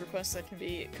requests. Requests that can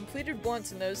be completed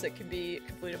once and those that can be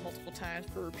completed multiple times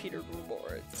for repeated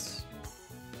rewards.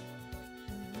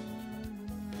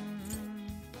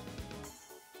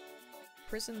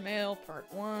 Prison Mail, Part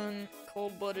 1.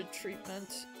 Cold-blooded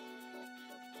treatment.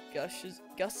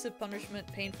 Gusted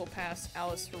punishment, painful past,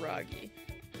 Alice Hiragi.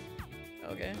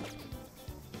 Okay.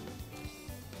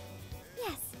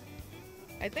 Yes.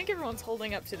 I think everyone's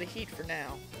holding up to the heat for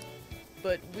now.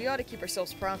 But we ought to keep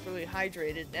ourselves properly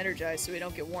hydrated and energized so we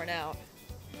don't get worn out.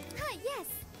 Huh, yes.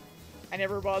 I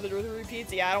never bothered with the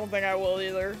repeats. Yeah, I don't think I will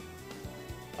either.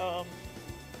 I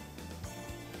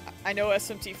know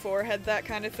SMT4 had that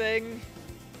kind of thing.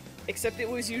 Except it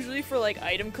was usually for like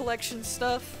item collection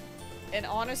stuff. And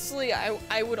honestly,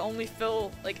 I would only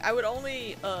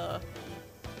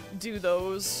do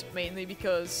those mainly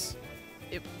because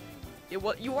you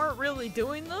weren't really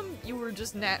doing them, you were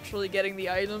just naturally getting the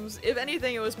items. If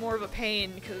anything, it was more of a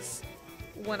pain because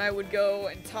when I would go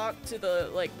and talk to the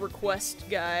like request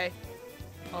guy,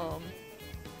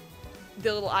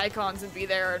 the little icons would be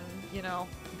there and, you know,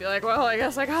 be like, well, I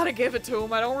guess I gotta give it to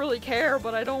him. I don't really care,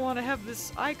 but I don't want to have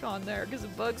this icon there because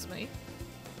it bugs me.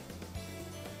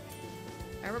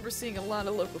 I remember seeing a lot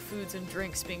of local foods and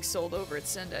drinks being sold over at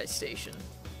Sendai Station.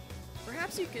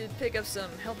 Perhaps you could pick up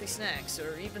some healthy snacks,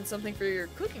 or even something for your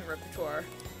cooking repertoire.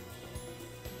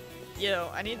 You know,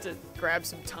 I need to grab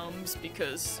some Tums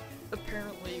because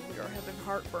apparently we are having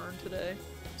heartburn today,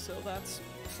 so that's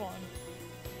fun.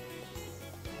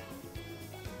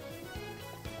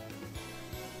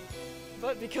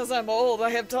 But because I'm old,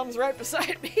 I have Tums right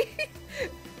beside me,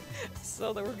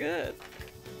 so they were good.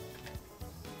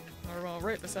 Or, well,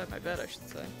 right beside my bed, I should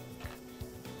say.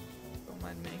 Don't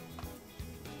mind me.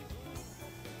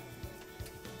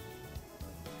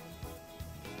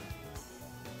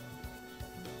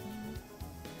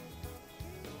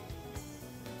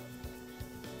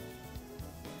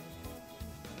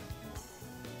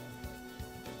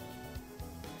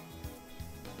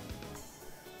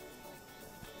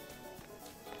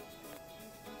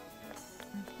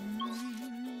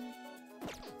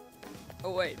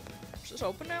 Oh wait, is this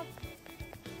open now?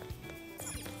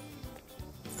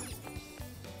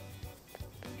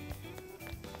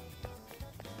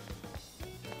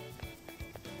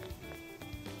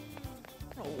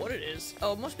 I don't know what it is.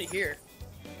 Oh, it must be here.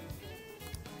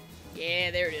 Yeah,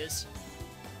 there it is.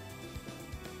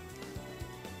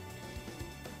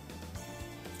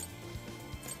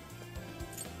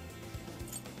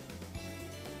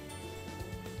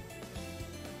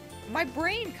 My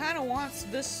brain kind of wants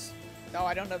this. Oh,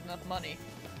 I don't have enough money.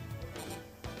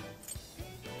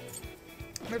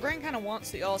 My brain kind of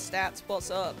wants the all stats plus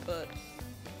up, but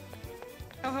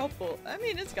how helpful? I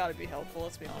mean, it's got to be helpful.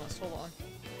 Let's be honest. Hold on.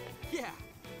 Yeah.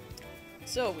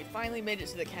 So we finally made it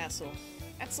to the castle.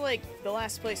 That's like the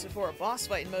last place before a boss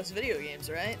fight in most video games,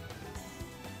 right?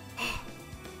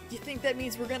 You think that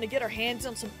means we're gonna get our hands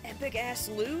on some epic ass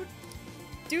loot?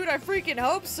 Dude, I freaking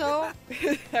hope so.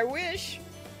 I wish.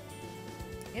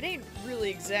 It ain't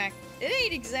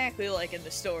exactly like in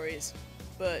the stories,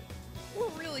 but we're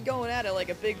really going at it like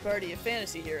a big party of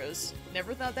fantasy heroes.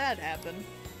 Never thought that'd happen.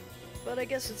 But I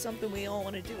guess it's something we all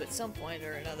want to do at some point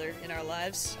or another in our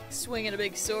lives. Swinging a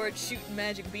big sword, shooting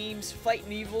magic beams,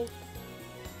 fighting evil.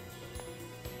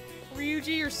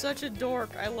 Ryuji, you're such a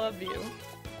dork. I love you.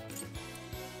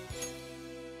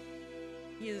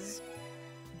 He is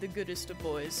the goodest of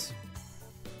boys.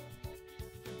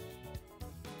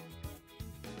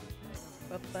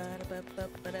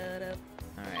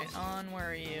 Alright, on,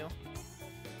 where are you?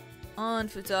 On,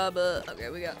 Futaba. Okay,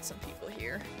 we got some people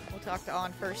here. We'll talk to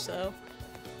On first, though.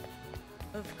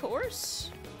 Of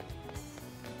course.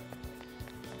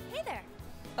 Hey there.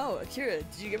 Oh, Akira,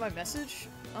 did you get my message?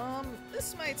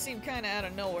 This might seem kinda out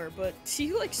of nowhere, but do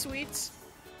you like sweets?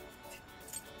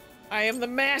 I am the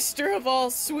master of all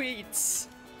sweets!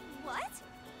 What?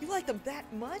 You like them that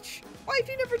much? Why have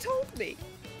you never told me?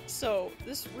 So,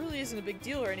 this really isn't a big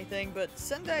deal or anything, but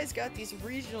Sendai's got these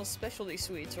regional specialty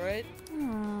sweets, right?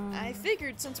 I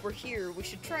figured since we're here, we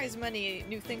should try as many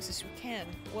new things as we can.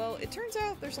 Well, it turns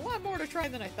out there's a lot more to try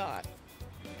than I thought.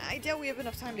 I doubt we have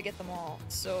enough time to get them all,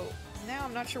 so now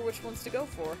I'm not sure which ones to go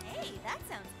for. Hey, that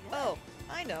sounds good. Oh,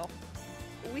 I know.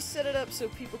 We set it up so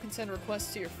people can send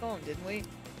requests to your phone, didn't we?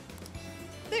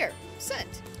 There,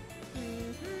 sent.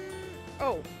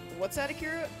 Oh, what's that,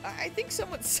 Akira? I think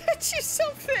someone sent you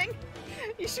something!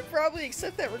 You should probably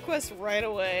accept that request right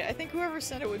away. I think whoever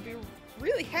sent it would be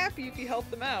really happy if you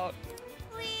helped them out.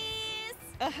 Please.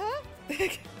 Uh-huh.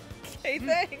 Okay,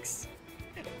 thanks.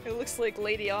 It looks like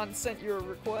Lady On sent you a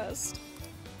request.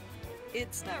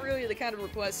 It's not really the kind of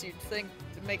request you'd think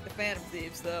to and make the Phantom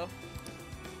Thieves, though.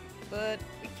 But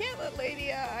we can't let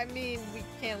we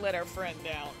can't let our friend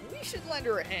down. We should lend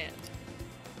her a hand.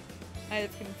 I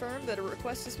have confirmed that a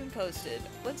request has been posted.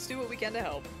 Let's do what we can to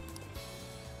help.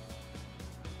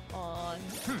 On.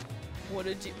 What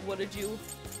did you Here's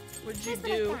what I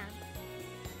do? found.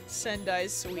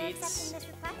 Sendai's Are you sweets. accepting this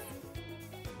request?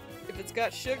 If it's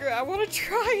got sugar, I want to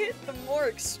try it. The more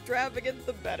extravagant,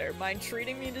 the better. Mind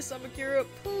treating me to some Akira,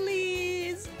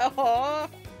 please? Aww.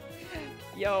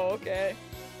 Yo, okay.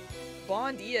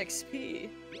 Bond EXP.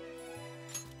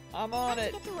 I'm on Time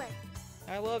it. to get to work.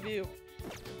 I love you.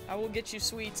 I will get you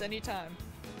sweets anytime.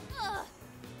 Ugh.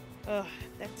 Ugh,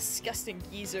 that disgusting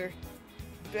geezer.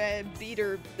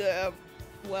 Beater,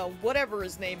 well, whatever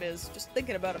his name is. Just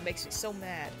thinking about it makes me so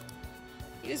mad.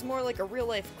 He was more like a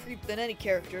real-life creep than any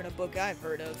character in a book I've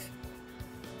heard of.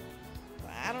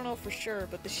 I don't know for sure,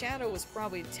 but the Shadow was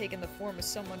probably taking the form of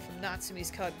someone from Natsume's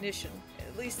cognition.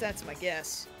 At least that's my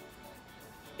guess.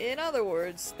 In other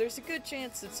words, there's a good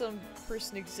chance that some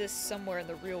person exists somewhere in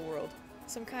the real world.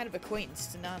 Some kind of acquaintance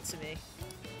to Natsume.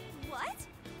 What?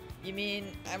 You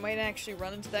mean, I might actually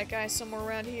run into that guy somewhere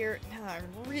around here? Nah, I'm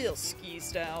real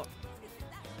skeezed out.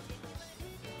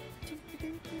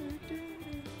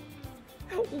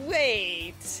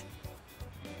 Wait!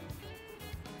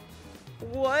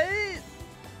 What?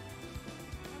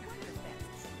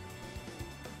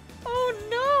 Oh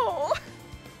no!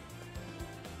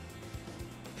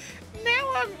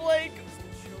 Now I'm like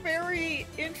very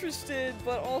interested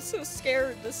but also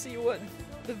scared to see what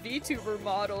the VTuber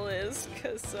model is,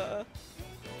 cause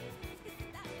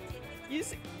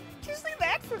using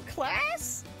that for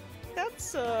class?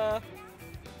 That's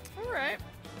alright.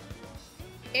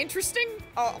 Interesting,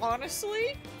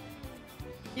 honestly.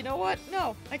 You know what?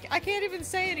 No, I can't even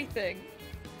say anything.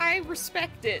 I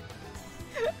respect it.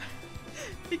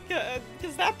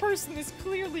 because that person is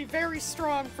clearly very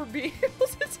strong for being able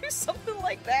to do something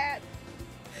like that.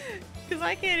 Because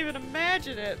I can't even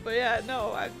imagine it. But yeah,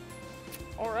 no, I'm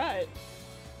alright.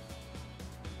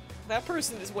 That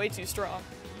person is way too strong.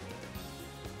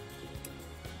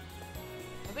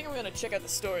 I think I'm gonna check out the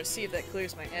store to see if that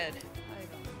clears my head.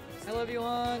 I love you,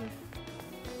 Lon.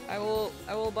 I will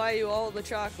buy you all the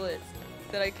chocolate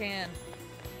that I can.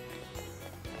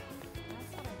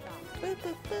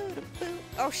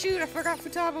 Oh shoot, I forgot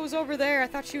Futaba was over there. I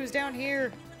thought she was down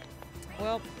here.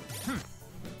 Well.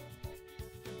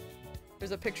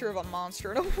 There's a picture of a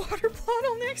monster and a water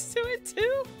bottle next to it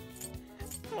too.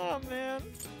 Oh man.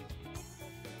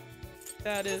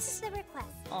 That is the request.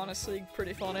 honestly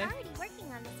pretty funny. I'm already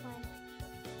working on this one.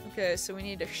 Okay, so we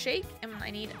need a shake and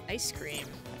I need ice cream.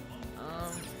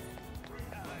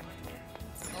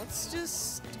 Let's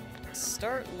just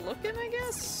start looking, I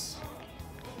guess?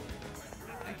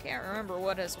 I can't remember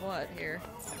what is what here.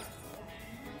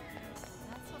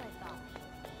 That's what I thought.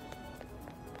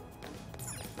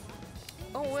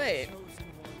 Oh wait.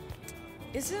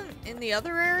 Isn't in the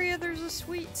other area there's a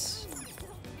sweets?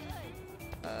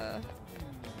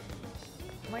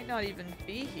 Might not even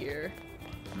be here.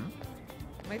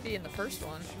 Might be in the first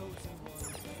one.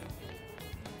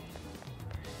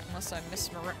 Unless I'm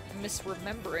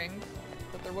misremembering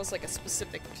that there was like a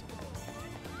specific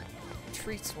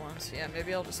treats one. So yeah,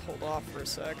 maybe I'll just hold off for a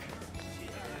sec.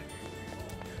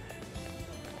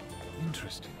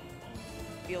 Interesting.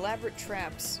 The elaborate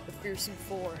traps, the fearsome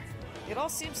four. It all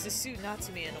seems to suit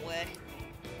Natsume in a way.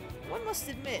 One must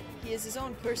admit, he has his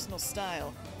own personal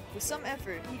style. With some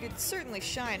effort, he could certainly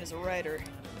shine as a writer.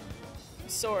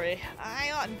 Sorry,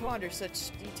 I oughtn't ponder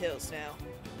such details now.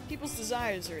 People's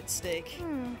desires are at stake.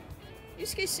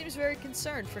 Yusuke seems very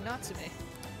concerned for Natsume.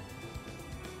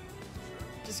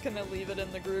 Just gonna leave it in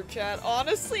the group chat.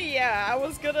 Honestly, yeah, I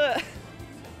was gonna...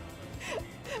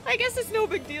 I guess it's no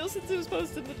big deal since it was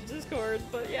posted in the Discord,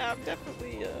 but yeah, I'm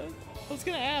definitely, I was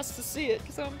gonna ask to see it,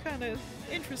 because I'm kinda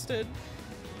interested.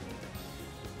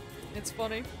 It's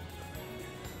funny.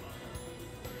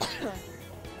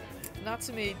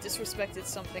 Natsume disrespected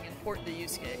something important to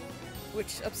Yusuke,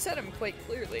 which upset him quite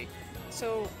clearly.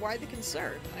 So why the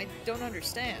concern? I don't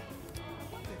understand.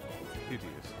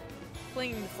 Hideous.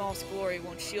 Clinging to false glory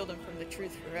won't shield him from the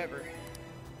truth forever.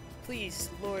 Please,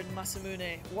 Lord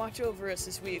Masamune, watch over us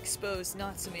as we expose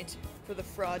Natsume for the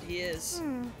fraud he is.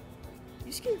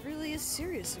 Yusuke really is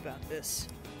serious about this.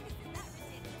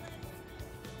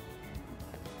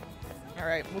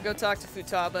 Alright, we'll go talk to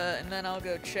Futaba, and then I'll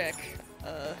go check,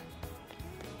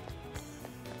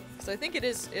 because I think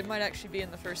it might actually be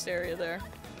in the first area there.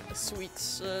 The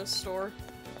sweets, store.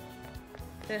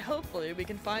 And hopefully we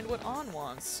can find what An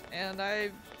wants. And I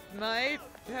might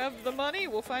have the money,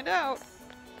 we'll find out.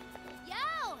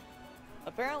 Yo!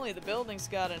 Apparently the building's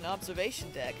got an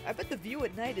observation deck. I bet the view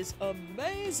at night is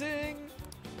amazing!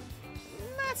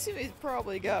 Natsume's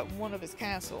probably got one of his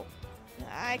castle.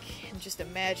 I can just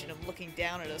imagine him looking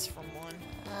down at us from one.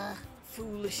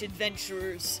 Foolish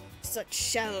adventurers. Such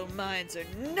shallow minds are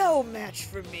no match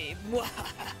for me.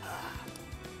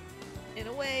 In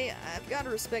a way, I've got to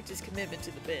respect his commitment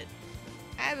to the bit.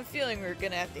 I have a feeling we're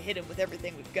gonna have to hit him with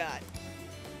everything we've got.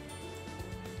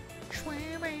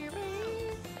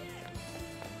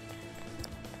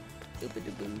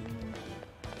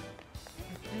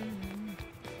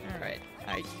 Alright,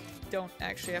 I don't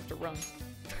actually have to run.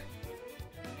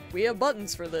 We have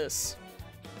buttons for this.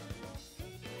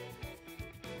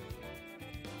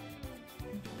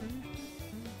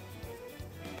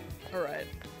 Alright.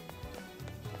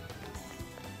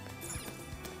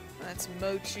 That's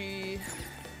Mochi,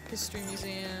 History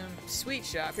Museum, Sweet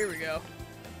Shop, here we go.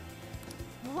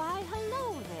 Why,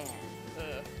 hello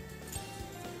there.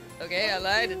 Okay, I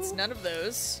lied, it's none of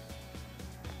those.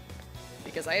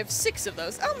 Because I have 6 of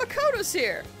those. Oh, Makoto's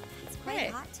here! It's quite Hey.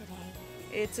 hot today.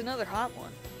 It's another hot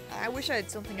one. I wish I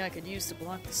had something I could use to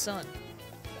block the sun.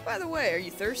 By the way, are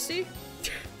you thirsty?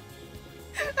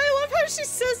 I love how she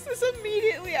says this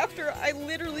immediately after I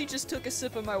literally just took a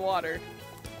sip of my water.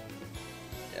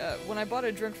 When I bought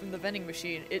a drink from the vending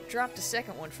machine, it dropped a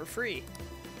second one for free.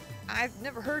 I've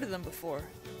never heard of them before.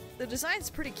 The design's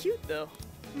pretty cute, though.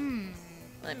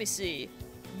 Let me see.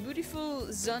 Beautiful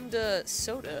Zunda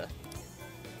Soda.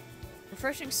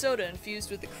 Refreshing soda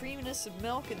infused with the creaminess of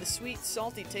milk and the sweet,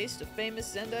 salty taste of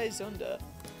famous Zendai Zunda.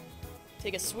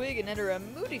 Take a swig and enter a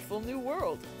beautiful new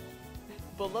world.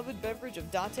 Beloved beverage of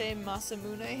Date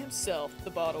Masamune himself, the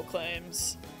bottle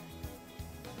claims.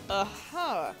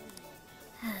 Aha!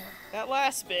 That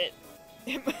last bit.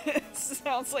 It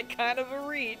sounds like kind of a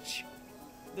reach.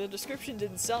 The description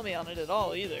didn't sell me on it at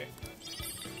all, either.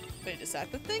 Wait, is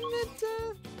that the thing that,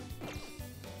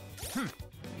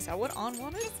 Is that what On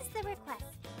wanted? This is the request.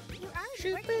 You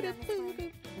already working on this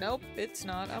one. Nope, it's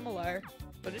not. I'm a liar.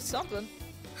 But it's something.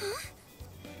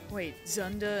 Wait,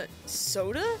 Zunda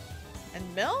soda?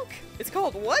 And milk? It's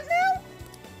called what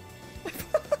now?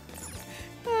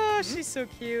 Oh, she's so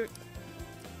cute.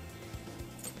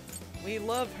 We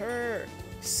love her.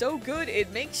 So good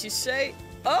it makes you say,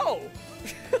 oh!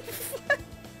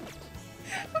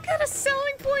 What kind of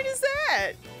selling point is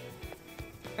that?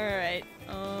 Alright,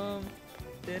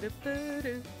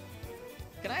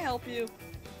 can I help you?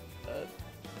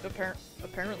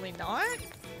 Apparently not?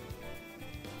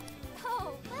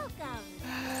 Oh, welcome.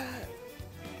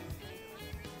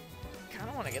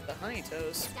 Kinda wanna get the honey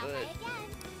toast, Stop but... by again.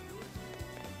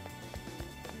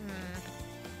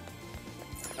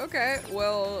 Okay,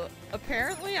 well,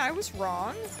 apparently I was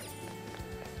wrong.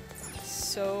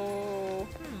 So,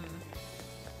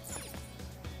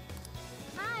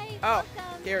 Hi, Oh,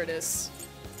 welcome. here it is.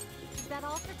 Is that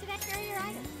all for today? Here are your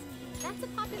items. That's a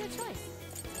popular choice.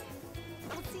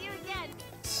 I'll see you again.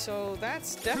 So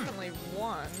that's definitely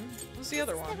one. What's the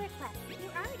other This is one? the request.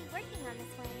 You're already working on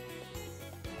this one.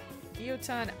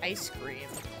 Gyotan ice cream.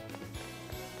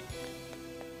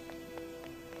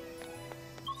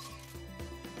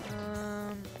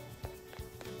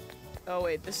 Oh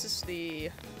wait, this is the...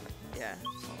 Yeah,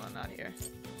 hold on, not here.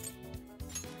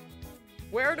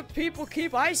 Where do people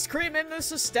keep ice cream in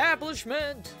this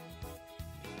establishment?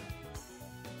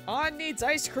 On needs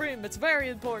ice cream, it's very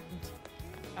important.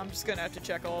 I'm just gonna have to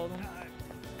check all of them.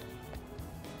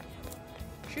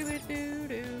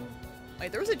 Shoo-doo-doo-doo.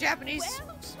 Wait, there was a Japanese...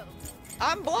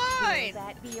 I'm blind! Will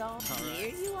that be all?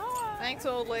 Here you are. Thanks,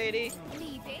 old lady.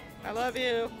 Leaving. I love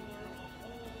you.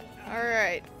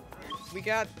 Alright. We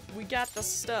got the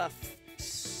stuff.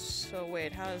 So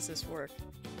wait, how does this work?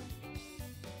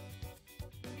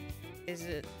 Is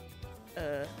it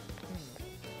This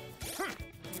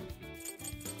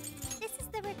is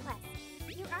the request.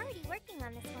 You're already working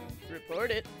on this one.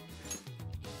 report it?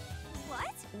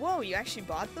 What? Whoa, you actually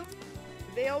bought them?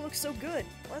 They all look so good.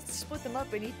 Let's split them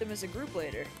up and eat them as a group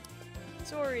later.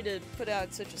 Sorry to put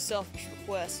out such a selfish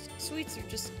request. Sweets are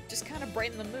just kind of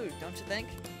brighten the mood, don't you think?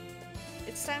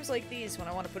 It's times like these when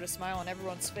I want to put a smile on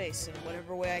everyone's face in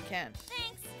whatever way I can.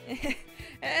 Thanks.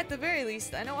 At the very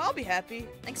least, I know I'll be happy.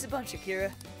 Thanks a bunch,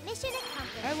 Akira. Mission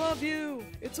accomplished. I love you.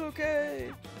 It's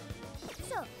okay.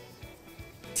 So,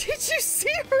 Did you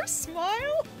see her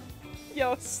smile?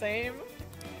 Yo, same.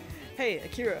 Hey,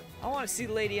 Akira, I want to see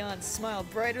Lady Ann smile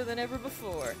brighter than ever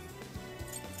before.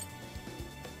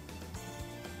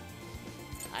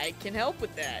 I can help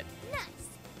with that. nice.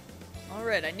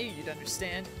 Alright, I knew you'd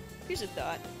understand. Here's a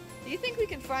thought. Do you think we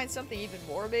can find something even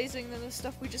more amazing than the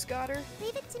stuff we just got her?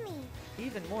 Leave it to me.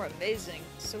 Even more amazing.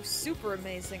 So super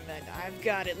amazing that I've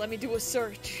got it. Let me do a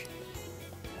search.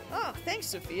 Oh, thanks,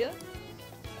 Sophia.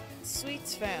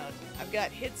 Sweets found. I've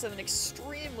got hits of an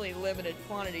extremely limited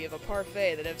quantity of a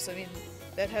parfait that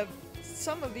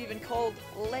some have even called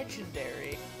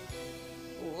legendary.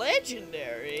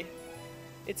 Legendary?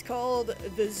 It's called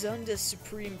the Zunda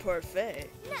Supreme Parfait.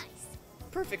 Nice.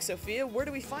 Perfect, Sophia. Where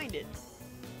do we find it?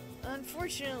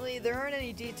 Unfortunately, there aren't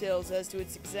any details as to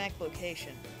its exact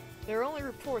location. There are only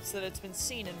reports that it's been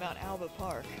seen in Mount Alba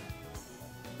Park.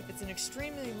 If it's an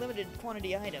extremely limited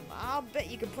quantity item, I'll bet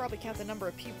you can probably count the number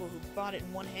of people who bought it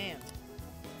in one hand.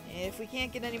 If we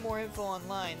can't get any more info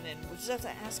online, then we'll just have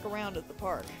to ask around at the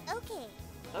park. Okay.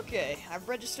 Okay, I've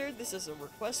registered this as a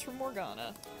request from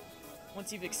Morgana.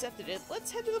 Once you've accepted it,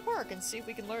 let's head to the park and see if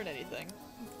we can learn anything.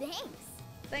 Thanks.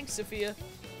 Thanks, Sophia.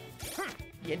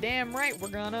 You damn right,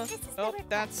 Morgana. Oh,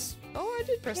 that's... Oh, I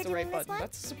did press the right button.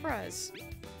 That's a surprise.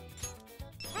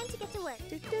 Time to get to work.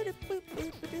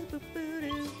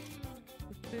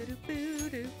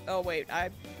 Oh wait,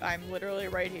 I'm literally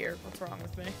right here. What's wrong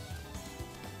with me?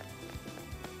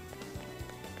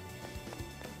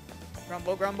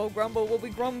 Grumble, grumble, grumble, what we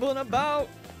grumbling about?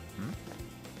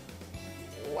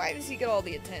 Why does he get all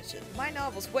the attention? My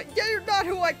novel's what? You're not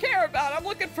who I care about! I'm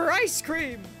looking for ice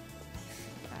cream!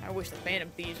 I wish the Phantom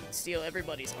Thieves would steal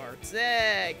everybody's hearts.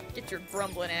 Get your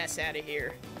grumbling ass out of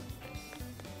here.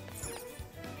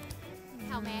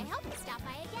 How may I help? Stop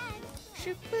by again.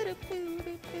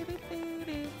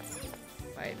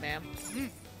 Wait, ma'am.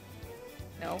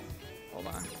 No. Hold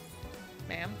on.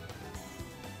 Ma'am?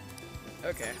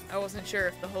 Okay. I wasn't sure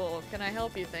if the whole can I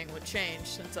help you thing would change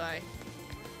since I,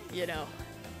 you know,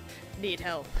 need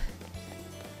help.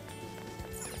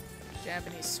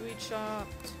 Japanese sweet shop.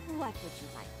 What would you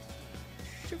like?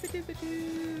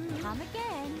 Come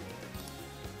again.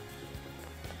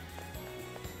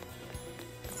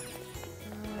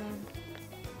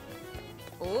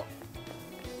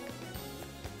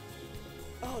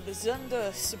 Oh, the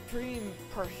Zunda Supreme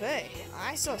Parfait.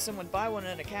 I saw someone buy one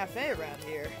in a cafe around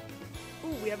here.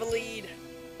 Ooh, we have a lead.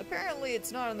 Apparently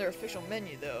it's not on their official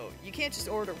menu, though. You can't just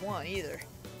order one, either.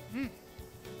 You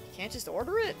can't just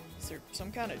order it? Is there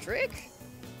some kind of trick?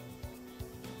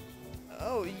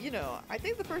 Oh, you know, I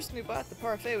think the person who bought the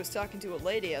parfait was talking to a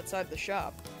lady outside the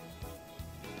shop.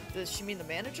 Does she mean the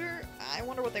manager? I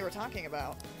wonder what they were talking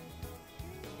about.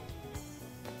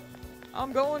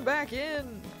 I'm going back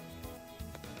in!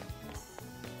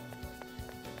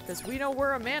 Because we know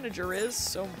where a manager is,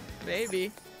 so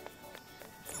maybe.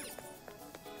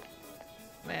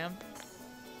 Ma'am.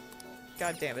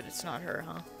 God damn it, it's not her,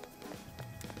 huh?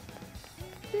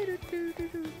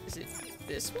 Is it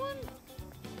this one?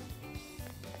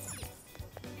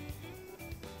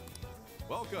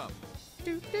 Welcome.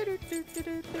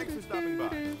 Thanks for stopping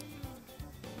by.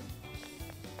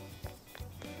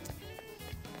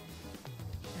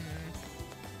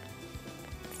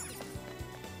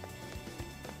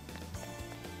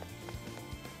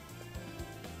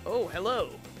 Oh, hello.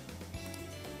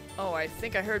 Oh, I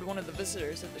think I heard one of the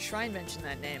visitors at the shrine mention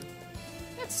that name.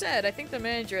 That said, I think the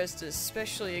manager has to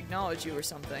specially acknowledge you or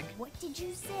something. What did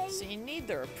you say? So you need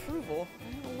their approval.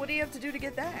 What do you have to do to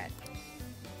get that?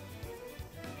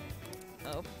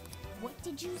 Oh. What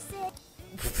did you say?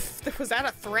 Was that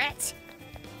a threat?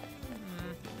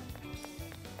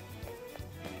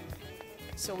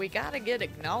 So we gotta get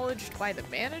acknowledged by the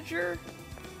manager?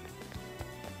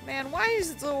 Man, why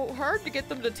is it so hard to get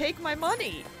them to take my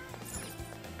money?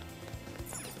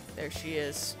 There she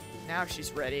is. Now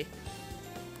she's ready.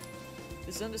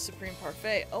 The Zunda Supreme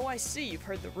Parfait. Oh, I see. You've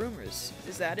heard the rumors.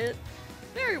 Is that it?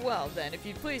 Very well, then. If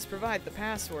you'd please provide the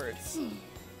password.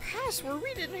 Password?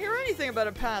 We didn't hear anything about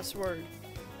a password.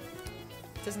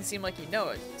 Doesn't seem like you know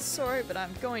it. Sorry, but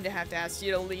I'm going to have to ask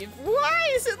you to leave.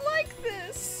 Why is it like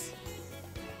this?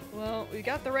 Well, we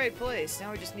got the right place.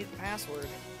 Now we just need the password.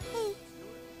 Hey.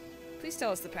 Please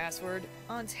tell us the password.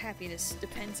 Aunt's happiness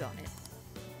depends on it.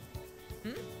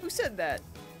 Who said that?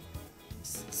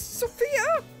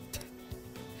 Sophia?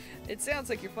 It sounds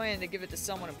like you're planning to give it to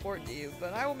someone important to you,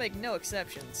 but I will make no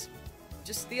exceptions.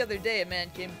 Just the other day, a man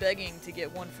came begging to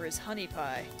get one for his honey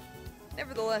pie.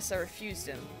 Nevertheless, I refused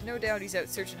him. No doubt he's out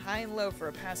searching high and low for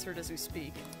a password as we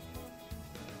speak.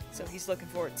 So he's looking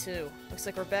for it too. Looks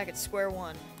like we're back at square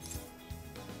one.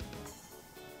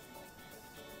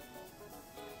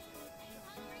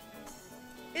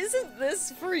 Isn't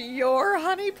this for your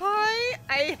honey pie?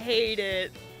 I hate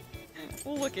it.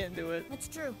 We'll look into it. It's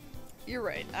true. You're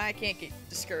right. I can't get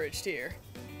discouraged here.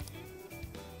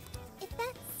 If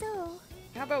that's so...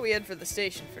 How about we head for the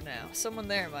station for now? Someone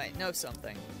there might know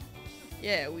something.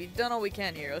 Yeah, we've done all we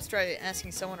can here. Let's try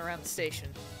asking someone around the station.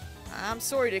 I'm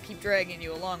sorry to keep dragging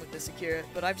you along with this, Akira,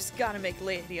 but I've just gotta make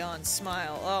Lady Ann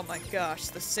smile. Oh my gosh,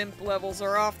 the simp levels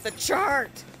are off the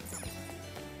chart!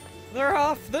 They're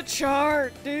off the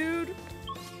chart, dude!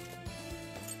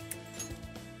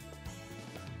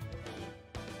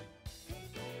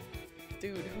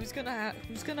 Dude, who's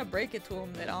gonna break it to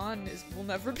him that Ann will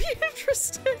never be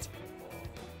interested?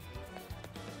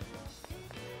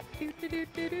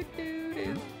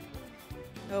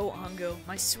 Oh, Ango,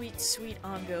 my sweet, sweet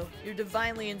Ango. Your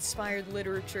divinely inspired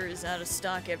literature is out of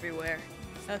stock everywhere.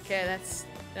 Okay, that's...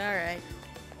 alright.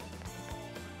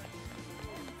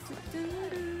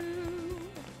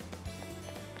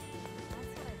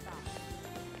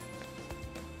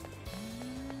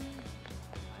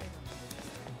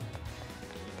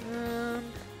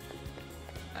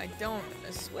 I don't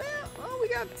as well. Oh, we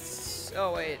got...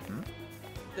 oh, wait.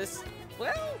 This...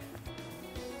 well...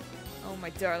 oh,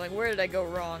 my darling, where did I go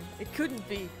wrong? It couldn't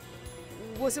be.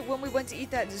 Was it when we went to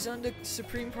eat that Zunda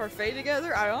Supreme Parfait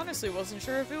together? I honestly wasn't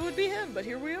sure if it would be him, but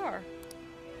here we are.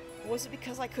 Was it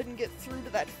because I couldn't get through to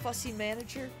that fussy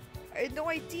manager? I had no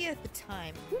idea at the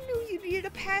time. Who knew you needed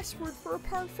a password for a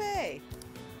parfait?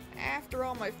 After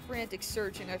all my frantic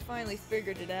searching, I finally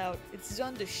figured it out. It's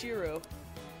Zunda Shiro.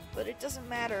 But it doesn't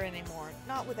matter anymore.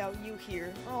 Not without you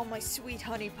here. Oh, my sweet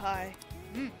honey pie.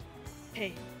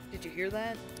 Hey, did you hear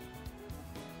that?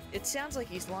 It sounds like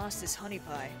he's lost his honey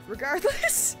pie.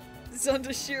 Regardless,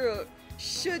 Zunda Shiro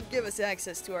should give us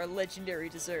access to our legendary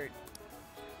dessert.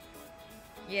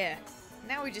 Yeah,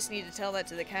 now we just need to tell that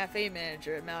to the cafe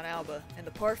manager at Mount Alba, and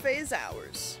the parfait is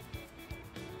ours.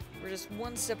 We're just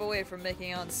one step away from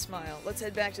making Ann smile. Let's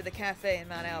head back to the cafe in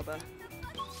Mount Alba.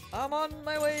 I'm on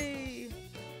my way!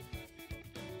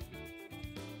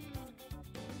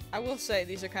 I will say,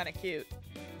 these are kind of cute.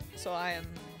 So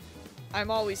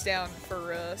I'm always down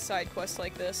for side quests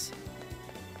like this.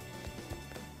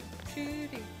 Yeah,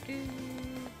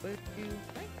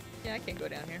 I can go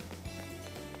down here.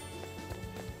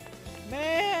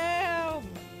 Ma'am!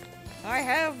 I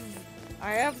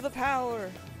have the power.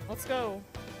 Let's go.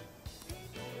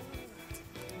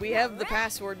 We have the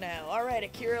password now. Alright,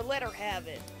 Akira, let her have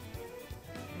it.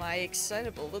 My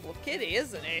excitable little kitty,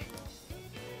 isn't he?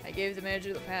 I gave the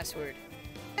manager the password.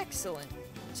 Excellent.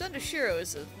 Zunda Shiro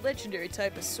is a legendary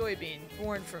type of soybean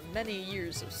born from many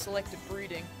years of selective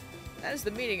breeding. That is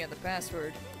the meaning of the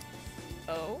password.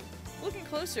 Oh? Looking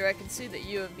closer, I can see that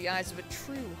you have the eyes of a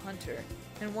true hunter,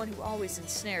 and one who always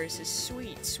ensnares his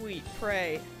sweet, sweet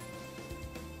prey.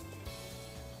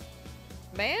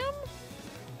 Ma'am?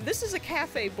 This is a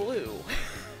Cafe Blue.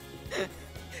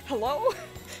 Hello?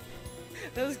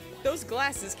 Those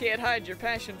glasses can't hide your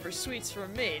passion for sweets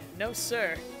from me. No,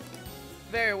 sir.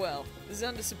 Very well. The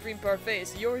Zunda Supreme Parfait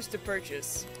is yours to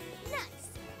purchase. Nice.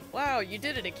 Wow, you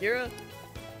did it, Akira.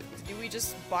 Do we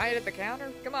just buy it at the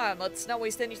counter? Come on, let's not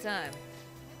waste any time.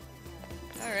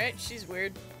 Alright, she's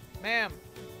weird. Ma'am,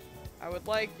 I would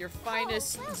like your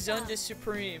finest Zunda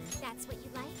Supreme. That's what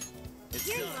you like? It's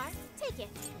Here done. you are. Take it.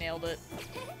 Nailed it.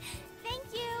 Thank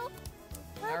you.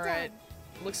 Well Alright.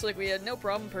 Looks like we had no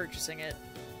problem purchasing it.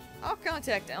 I'll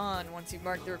contact Ann once you've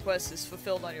marked the request as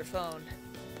fulfilled on your phone.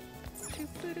 Here's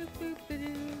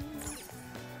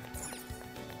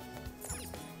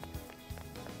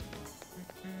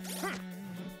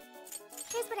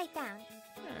what I found.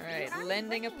 Alright,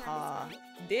 lending a paw.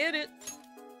 Did it!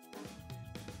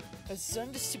 A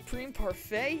Zunda Supreme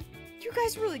Parfait? You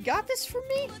guys really got this for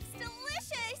me? Looks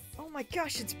delicious! Oh my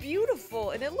gosh, it's beautiful,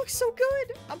 and it looks so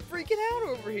good! I'm freaking out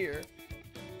over here.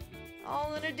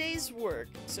 All in a day's work,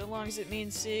 so long as it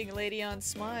means seeing Lady Ann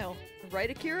smile. Right,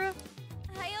 Akira?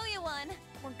 I owe you one.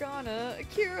 Morgana,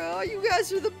 Akira, you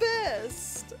guys are the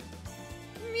best!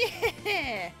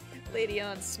 Yeah! Lady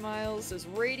Ann smiles as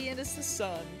radiant as the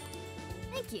sun.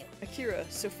 Thank you. Akira,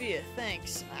 Sophia,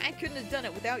 thanks. I couldn't have done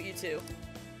it without you two.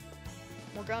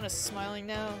 Morgana's smiling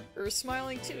now, or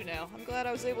smiling too now. I'm glad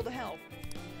I was able to help.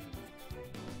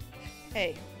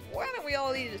 Hey, why don't we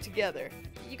all eat it together?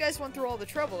 You guys went through all the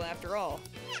trouble after all.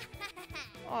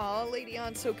 Aw, Lady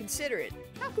Ann's so considerate.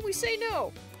 How can we say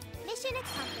no? Mission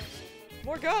accomplished.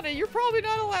 Morgana, you're probably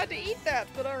not allowed to eat that,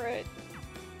 but alright.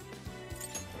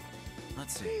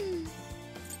 Let's see.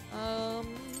 I'm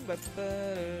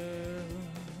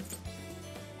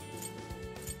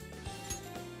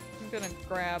gonna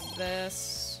grab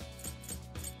this.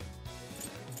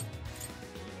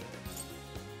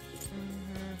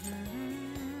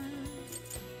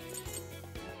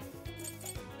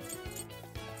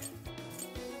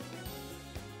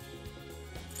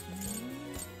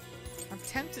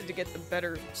 tempted to get the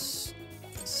better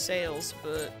sales,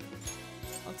 but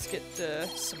let's get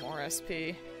some more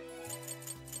SP.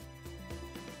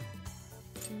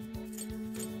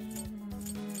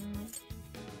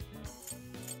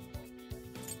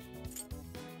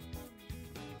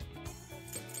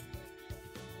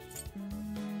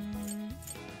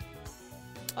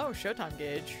 Oh, Showtime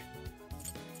gauge.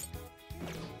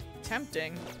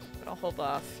 Tempting, but I'll hold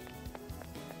off.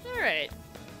 Alright.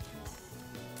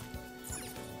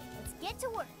 Let's get to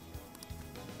work.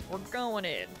 We're going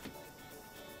in.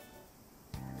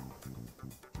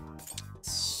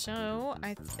 So,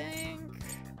 I think...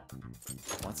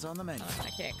 What's on the menu? I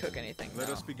can't cook anything, Let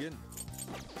though. us begin.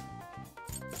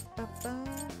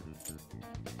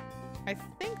 I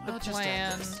think the I'll just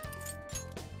plan... add this.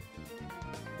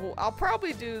 Well, I'll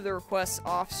probably do the requests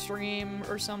off stream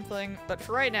or something, but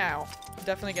for right now, I'm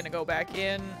definitely gonna go back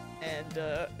in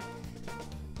and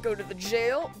go to the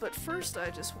jail. But first, I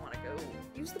just want to go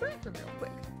use the bathroom real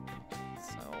quick.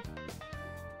 So,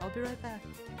 I'll be right back.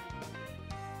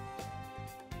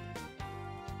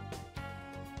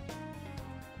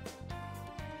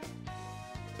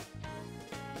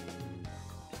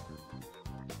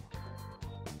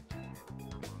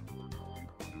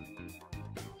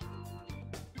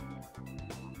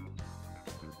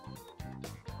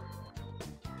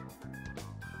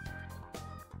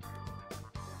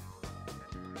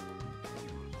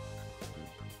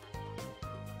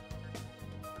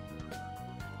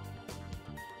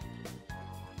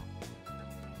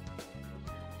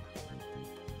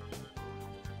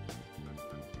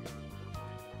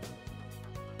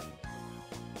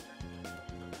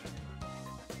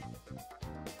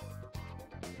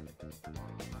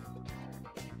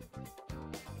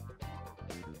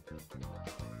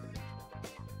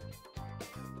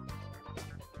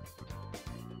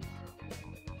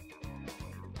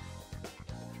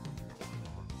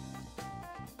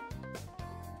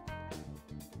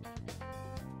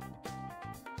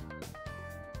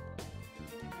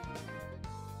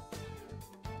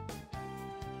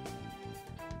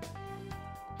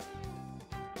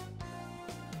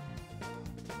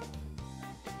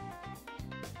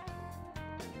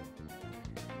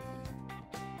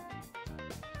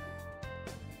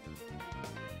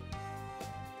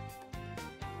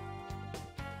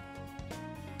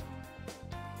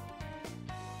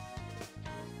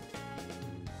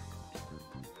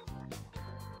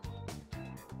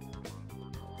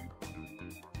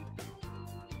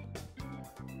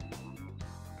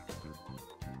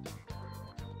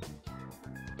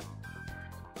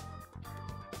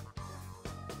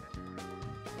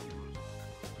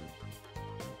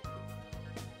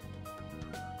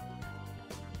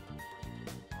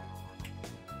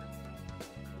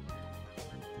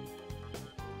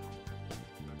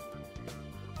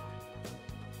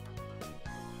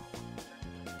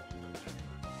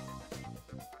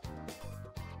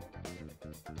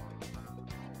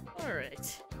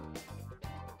 Alright.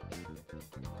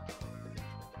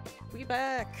 We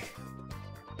back.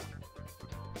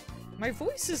 My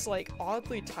voice is like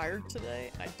oddly tired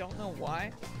today. I don't know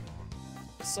why.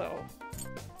 So,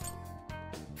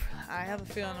 I have a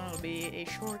feeling it'll be a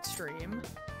short stream.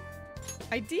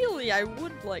 Ideally, I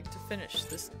would like to finish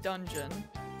this dungeon,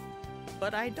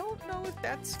 but I don't know if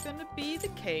that's gonna be the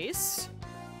case.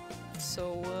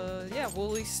 So, yeah, we'll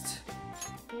at least...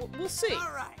 We'll see.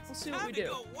 All right, We'll see what time we to do.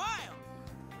 go wild.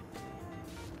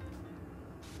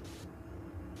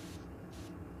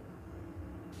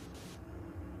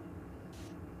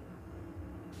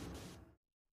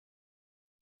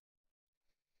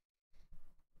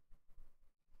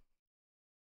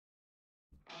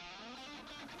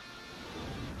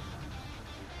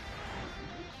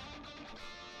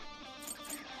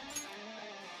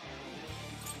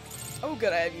 Oh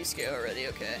good, I have Yusuke already,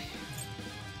 okay.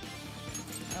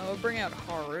 We'll bring out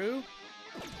Haru.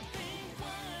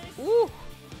 Woo!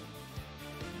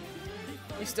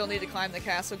 We still need to climb the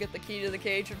castle, get the key to the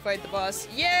cage, and fight the boss.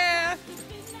 Yeah!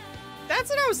 That's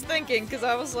what I was thinking, because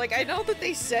I was like, I know that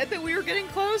they said that we were getting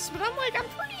close, but I'm like, I'm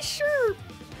pretty sure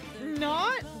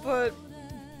not, but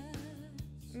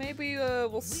maybe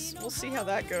we'll see how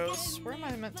that goes. Where am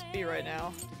I meant to be right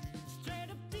now?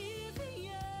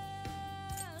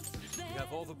 We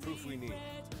have all the proof we need.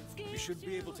 We should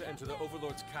be able to enter the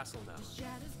Overlord's castle now.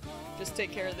 Just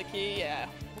take care of the key, yeah.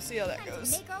 We'll see how that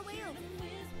goes. Make our way over.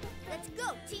 Let's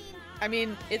go, team. I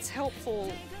mean, it's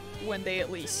helpful when they at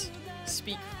least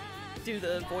speak, do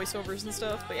the voiceovers and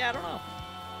stuff, but yeah, I don't know.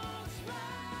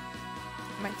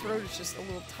 My throat is just a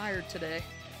little tired today.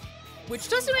 Which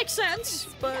doesn't make sense,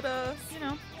 but, you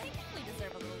know. I think we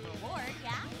deserve a little reward,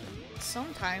 yeah?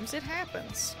 Sometimes it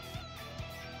happens.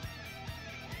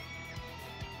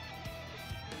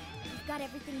 got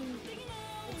everything we need.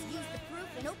 Let's use the proof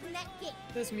and open that gate.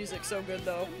 This music's so good,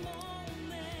 though.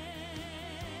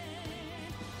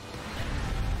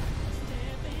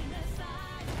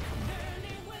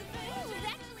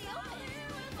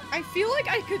 I feel like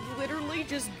I could literally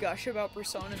just gush about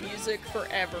Persona music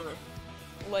forever.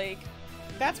 Like,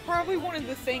 that's probably one of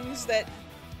the things that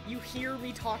you hear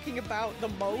me talking about the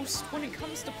most when it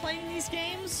comes to playing these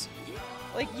games.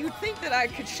 Like, you'd think that I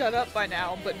could shut up by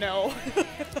now, but no.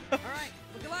 Alright,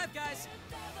 look alive, guys!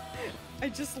 I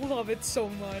just love it so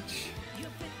much.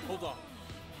 Hold on.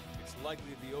 It's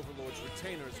likely the Overlord's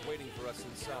retainer is waiting for us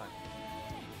inside.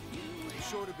 It's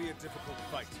sure to be a difficult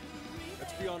fight.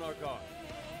 Let's be on our guard.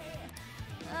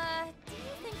 Do you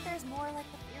think there's more like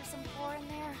the Fearsome Four in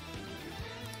there?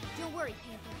 Don't worry,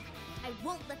 Panther. I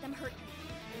won't let them hurt you.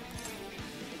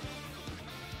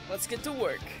 Let's get to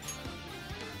work.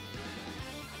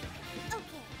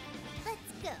 Okay,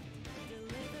 let's go.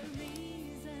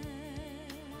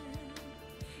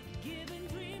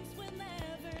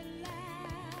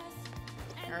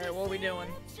 Alright, what are we doing?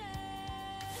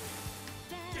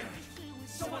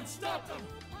 Someone stop them!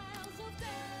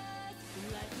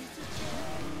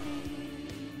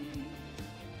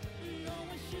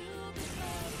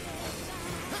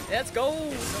 Let's go!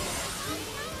 There's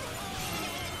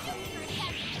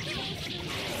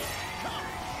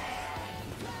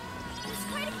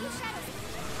quite a few shadows.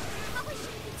 Probably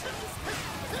shouldn't continue this.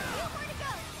 There's nowhere to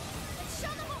go. Let's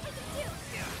show them what we can do.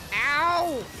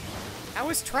 Ow! I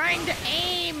was trying to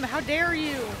aim! How dare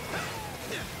you!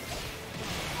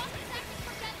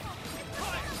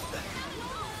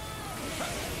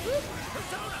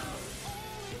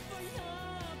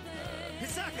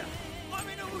 Hisaka!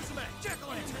 Army no Uzume!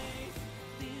 Jack-o'-lantern!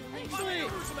 Actually,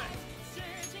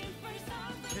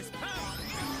 His power!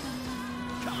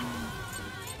 Come!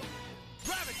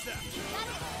 Ravage them!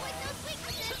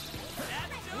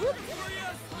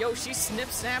 yo, she's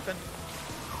snip-snapping.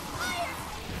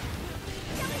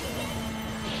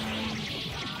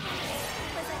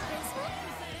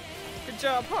 Good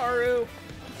job, Haru.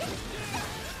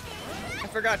 I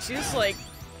forgot she's like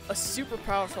a super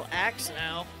powerful axe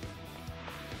now.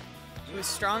 She was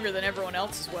stronger than everyone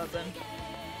else's weapon.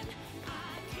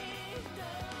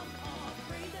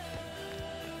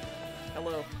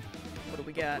 Hello. What do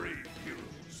we got? Brave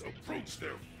heroes approach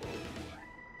their foe.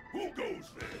 Who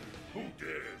goes there? Who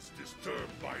dares disturb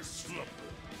my slumber?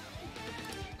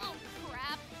 Oh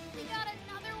crap! We got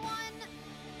another one!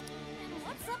 And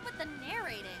what's up with the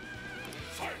narrating?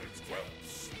 Silence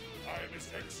dwells. I am His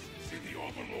Excellency the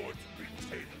Overlord's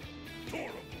retainer,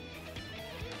 Torable.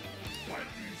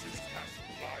 Wylee's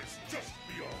castle lies just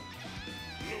beyond.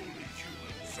 Lowly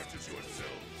humans such as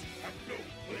yourselves have no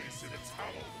place in its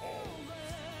hallowed halls.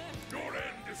 Your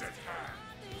end is at hand.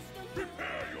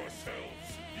 Prepare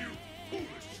yourselves, you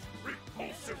foolish,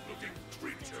 repulsive-looking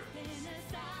creatures.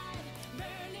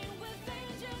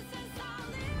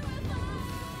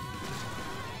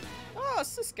 Oh,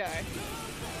 it's this guy.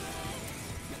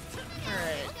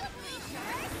 Alright.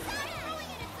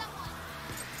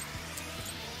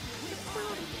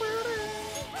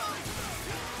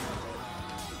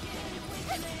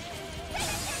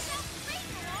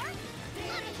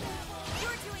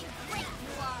 You're doing great,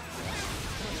 Noir!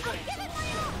 I'll give it my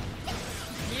all!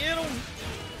 Get him!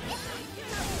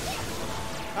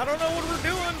 I don't know what we're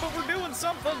doing, but we're doing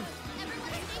something.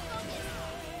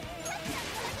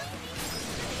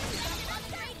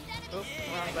 Oh,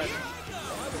 wrong button.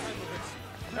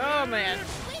 Oh man.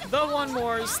 The one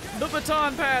mores. The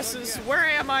baton passes. Where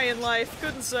am I in life?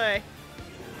 Couldn't say.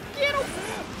 Get him!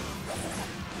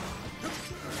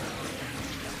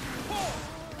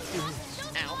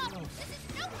 Ow.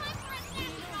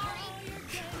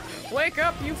 Wake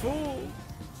up, you fool!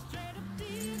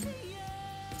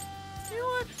 You know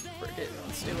what?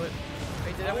 Let's do it.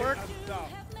 Wait, did that work?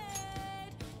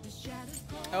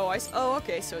 Oh, oh,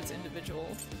 okay, so it's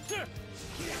individual.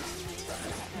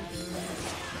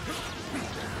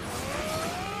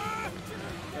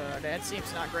 That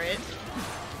seems not great.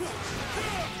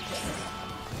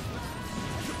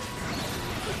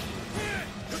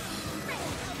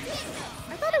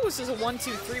 I thought it was just a 1,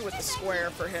 2, 3 with the square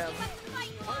for him.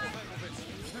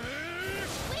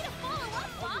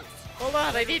 Hold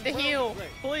on, I need to heal,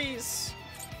 please.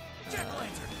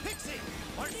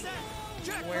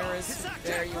 Where is?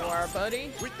 There you are,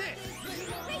 buddy.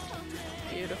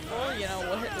 Beautiful. You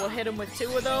know, we'll hit him with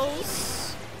 2 of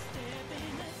those.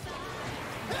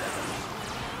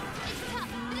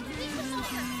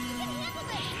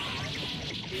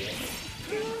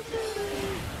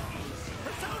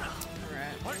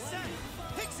 Alright. Arsene!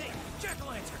 Pixie!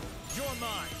 Jack-o'-lantern! You're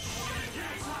mine!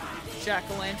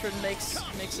 Jack-o'-lantern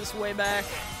makes his way back.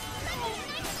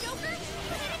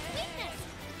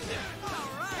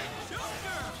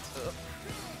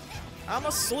 I'm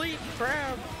asleep,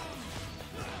 crab.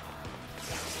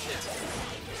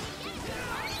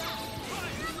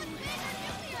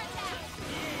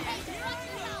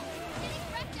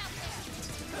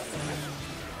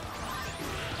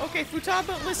 Okay,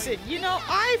 Futaba, listen, you know,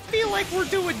 I feel like we're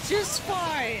doing just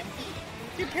fine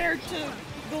compared to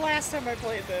the last time I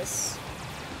played this.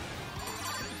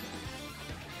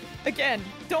 Again,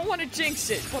 don't want to jinx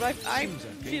it, but I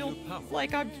feel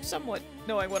like I'm somewhat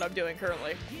knowing what I'm doing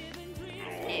currently.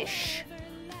 Ish.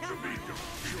 To be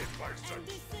defeated by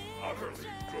such utterly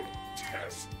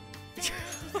grotesque.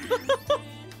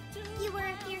 You were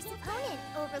a fierce opponent,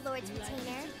 Overlord's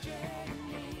retainer.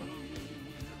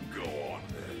 Go on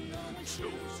then,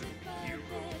 chosen hero.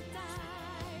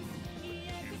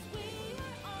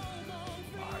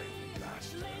 My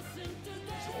master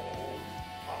is all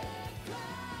powerful.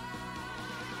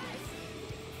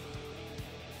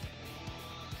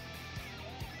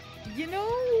 You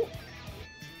know,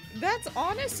 that's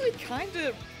honestly kind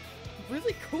of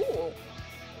really cool.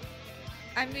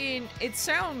 I mean, it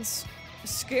sounds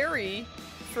scary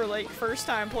for like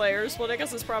first-time players, but I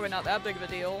guess it's probably not that big of a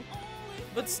deal.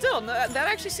 But still, that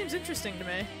actually seems interesting to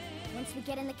me. Once we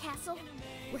get in the castle,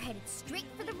 we're headed straight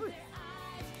for the roof.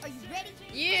 Are you ready?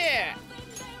 Yeah!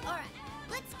 Alright,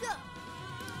 let's go!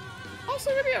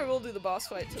 Also, maybe I will do the boss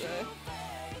fight today.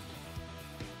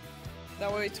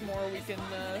 That way tomorrow we can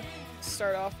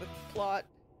start off with plot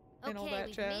and all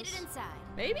that jazz. Made it inside.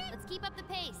 Maybe? Let's keep up the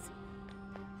pace.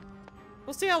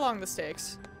 We'll see how long this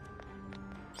takes.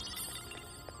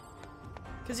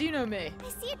 Cause you know me. I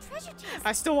see a treasure chest.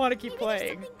 I still want to keep Maybe there's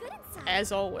playing. something good inside.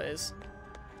 As always.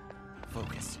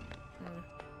 Focus.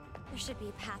 There should be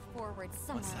a path forward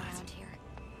somewhere around here.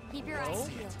 Keep your eyes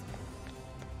peeled.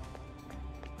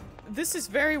 This is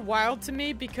very wild to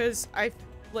me because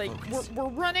we're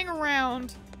running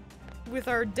around with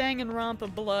our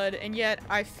Danganronpa blood, and yet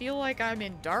I feel like I'm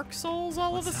in Dark Souls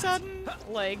all of a sudden.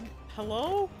 Like,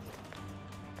 hello?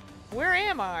 Where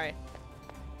am I?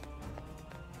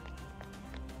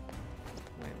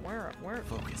 Wait, where?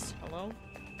 Focus. Hello?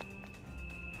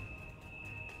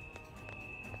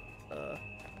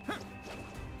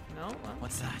 No?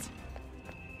 What's that?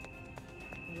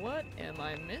 What am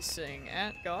I missing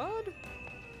at God?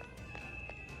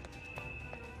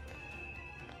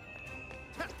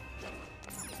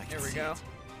 Here we go.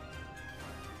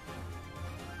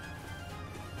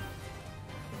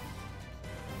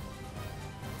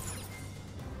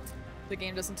 The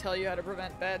game doesn't tell you how to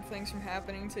prevent bad things from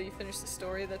happening until you finish the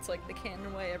story. That's like the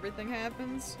canon way everything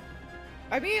happens.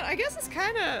 I mean, I guess it's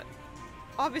kind of...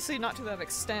 Obviously not to that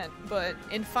extent, but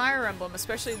in Fire Emblem,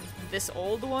 especially this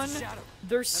old one,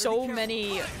 there's so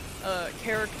many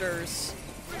characters,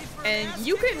 and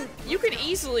you can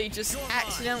easily just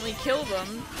accidentally kill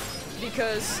them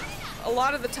because a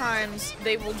lot of the times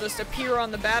they will just appear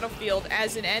on the battlefield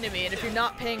as an enemy, and if you're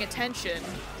not paying attention,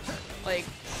 like,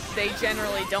 they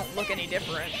generally don't look any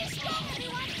different.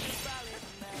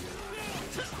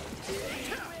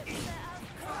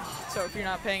 So if you're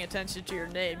not paying attention to your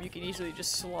name, you can easily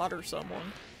just slaughter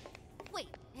someone. Wait,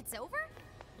 it's over?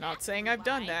 Not saying I've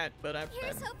done that, but I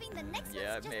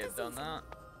may have done that.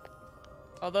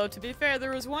 Although, to be fair,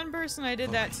 there was one person I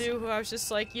did that to who I was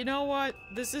just like, you know what?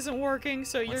 This isn't working,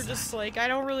 so you're just like, I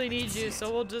don't really need you, so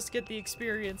we'll just get the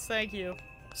experience. Thank you.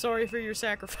 Sorry for your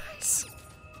sacrifice.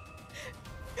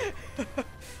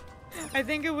 I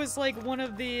think it was like one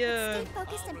of the, Stay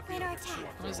focused and plan our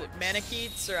attack. what is it,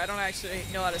 Manicheets? Or I don't actually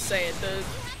know how to say it.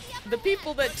 The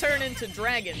people that turn into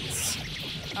dragons.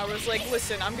 I was like,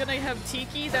 listen, I'm gonna have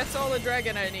Tiki, that's all the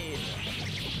dragon I need.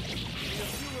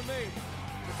 Few remain.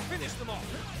 Let's finish them off.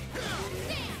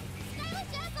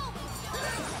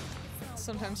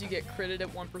 Sometimes you get critted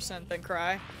at 1%, then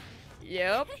cry.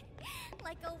 Yep.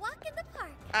 Like a walk in the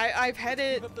park. I've had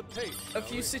it a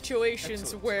few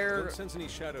situations where Don't sense any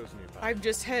shadows nearby. I've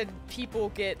just had people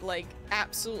get like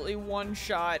absolutely one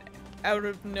shot out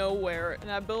of nowhere, and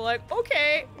I'd be like,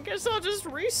 okay, I guess I'll just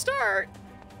restart.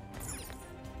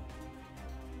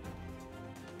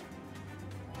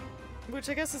 Which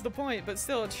I guess is the point, but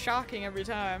still, it's shocking every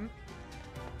time.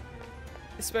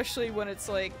 Especially when it's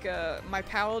like, my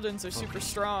paladins are super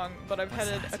strong, but I've had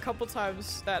it a couple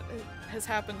times that has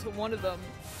happened to one of them.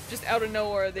 Just out of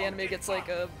nowhere, the enemy gets like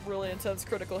a really intense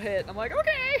critical hit, and I'm like,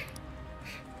 okay!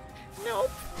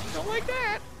 Nope, don't like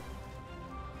that.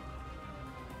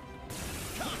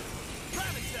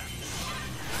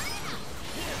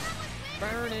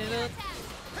 Burn it up.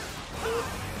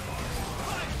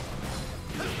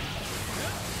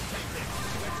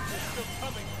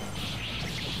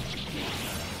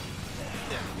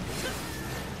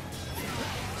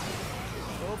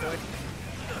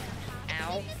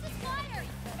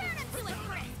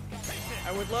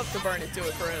 love to burn it to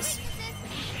a crisp.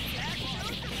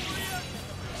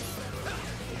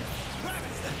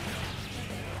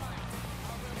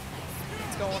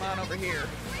 What's going on over here?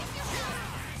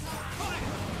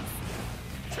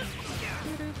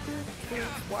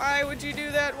 Why would you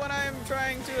do that when I'm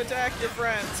trying to attack your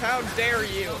friends? How dare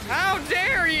you? How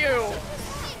dare you?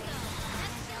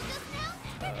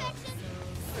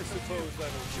 I suppose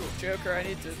that'll show. Joker, I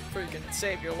need to freaking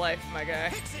save your life, my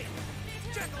guy.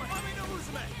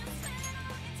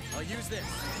 I'll use this.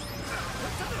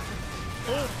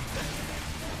 Oh.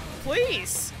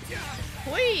 Please!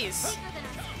 Please!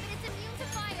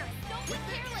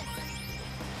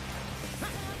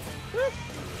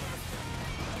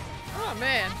 Oh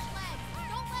man.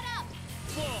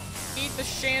 Eat the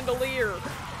chandelier.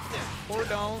 Or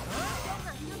don't.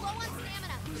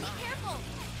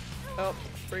 Oh,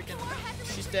 freaking.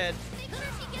 She's dead.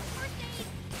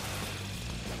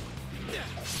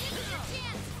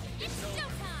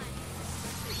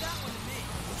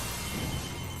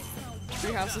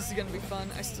 Treehouse, this is gonna be fun.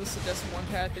 I still suggest one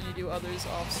path and you do others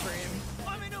off stream.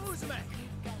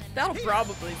 That'll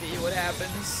probably be what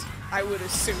happens, I would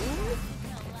assume.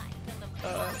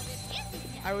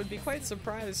 I would be quite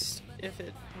surprised if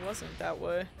it wasn't that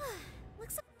way.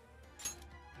 Looks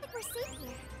like we're safe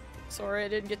here. Sorry I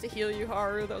didn't get to heal you,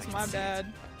 Haru. That was my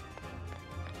bad.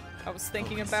 I was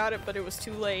thinking about it, but it was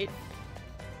too late.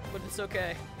 But it's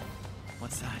okay.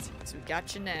 What's that? So we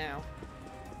got you now.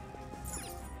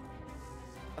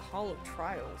 The Hall of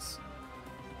Trials.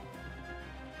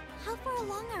 How far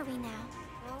along are we now?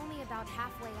 We're only about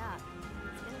halfway up.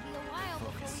 It's gonna be a while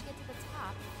before we get to the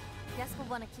top. Guess we'll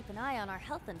want to keep an eye on our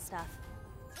health and stuff.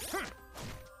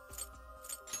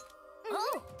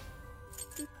 Oh!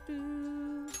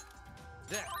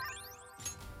 There.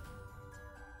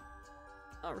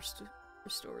 Oh,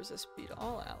 restores SP to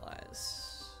all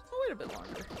allies. Oh, wait a bit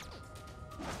longer.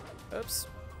 Oops.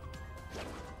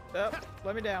 Oh,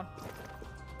 let me down.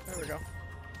 There we go.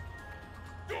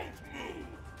 Don't move!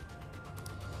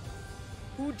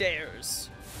 Who dares?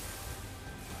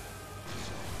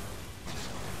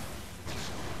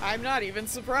 I'm not even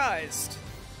surprised.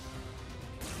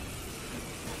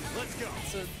 Let's go.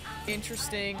 It's an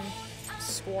interesting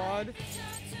squad.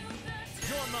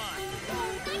 You're mine.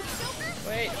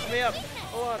 Wait, let me up.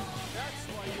 Hold on. That's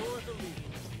why you're the leader.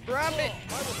 Drop it.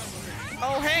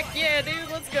 Oh, heck yeah,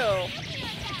 dude. Let's go.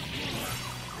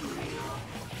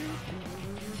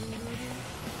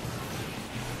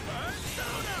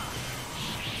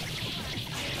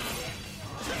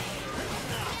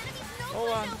 Hold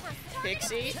on.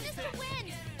 Pixie.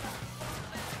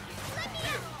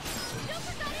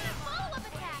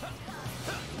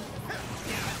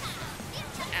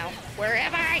 Ow. Where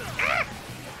am I? Ah!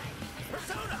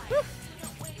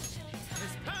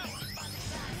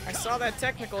 I saw that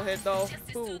technical hit though.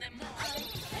 Ooh.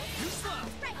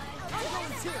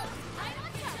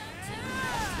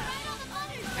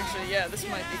 Actually, yeah, this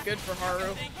might be good for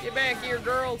Haru. Get back here,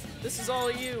 girl. This is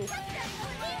all you.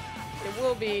 It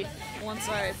will be once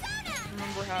I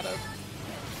remember how to.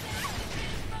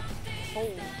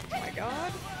 Oh my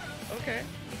god. Okay.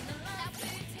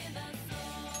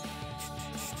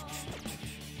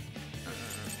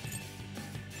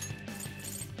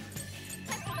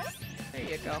 There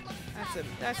you go.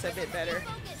 That's a bit better.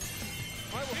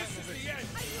 This is the end!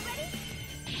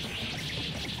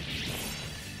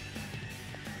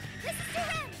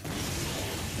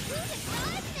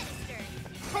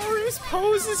 Haru's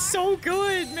pose is so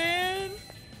good, man.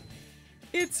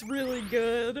 It's really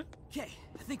good. Okay,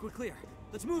 I think we're clear.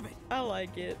 Let's move it. I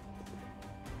like it.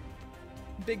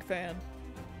 Big fan.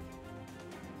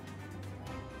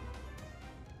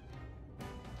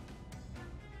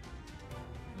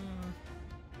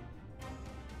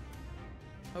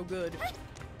 Oh, good.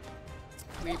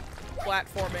 We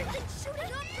platforming.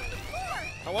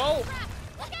 Hello?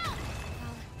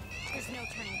 There's no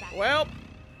turning back. Well,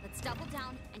 Let's double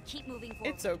down and keep moving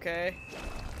forward. it's okay.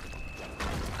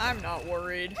 I'm not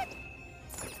worried.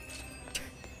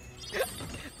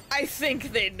 I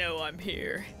think they know I'm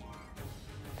here.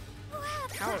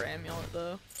 Power amulet,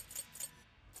 though.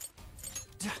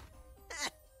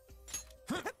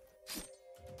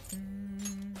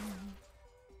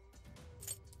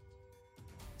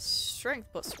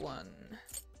 Strength +1.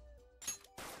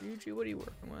 Ryuji, what are you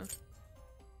working with?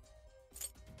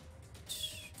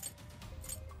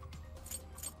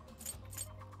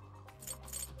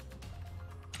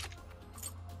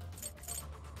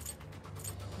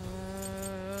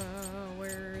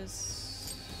 Where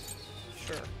is...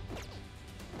 Sure.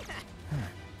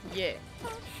 Yeah.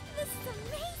 Oh, this is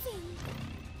amazing!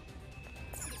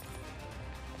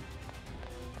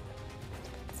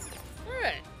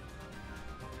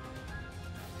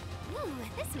 Ooh,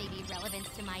 this may be relevant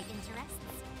to my interests.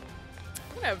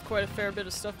 I'm gonna have quite a fair bit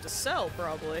of stuff to sell,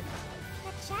 probably.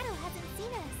 That shadow hasn't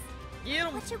seen us. Get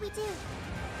 'em. What should we do?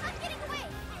 I'm getting away!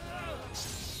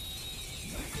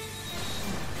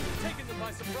 Taking them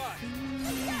by surprise.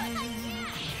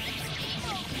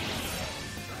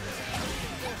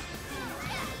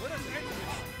 Let us end this.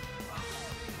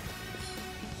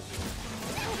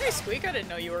 Oh, hey, Squeak, I didn't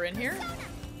know you were in here.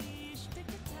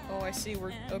 Oh, I see.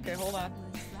 We're okay. Hold on.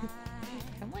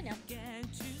 Come on now.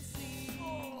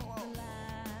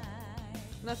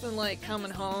 Nothing like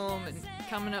coming home and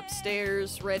coming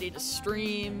upstairs, ready to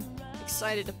stream,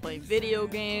 excited to play video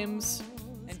games,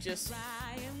 and just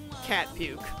cat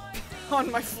puke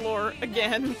on my floor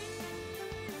again.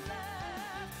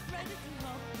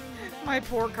 My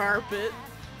poor carpet.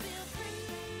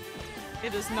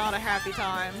 It is not a happy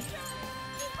time.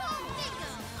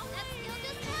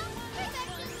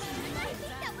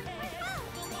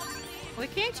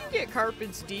 Like, can't you get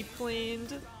carpets deep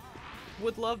cleaned?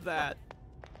 Would love that.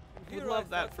 Would love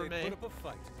that for me. Put up a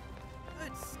fight.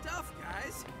 Good stuff,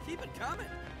 guys. Keep it coming.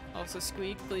 Also,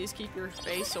 Squeak, please keep your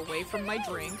face away from my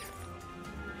drink.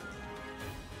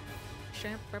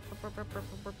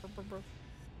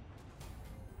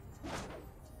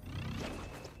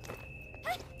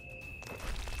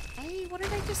 Hey, what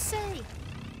did I just say?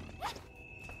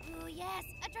 Ooh, yes,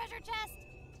 a treasure chest!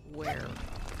 Where?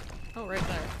 Oh, right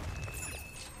there.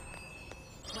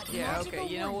 Yeah, okay,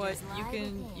 you know what?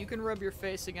 You can rub your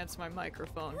face against my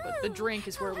microphone, but the drink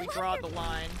is where we draw the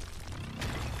line.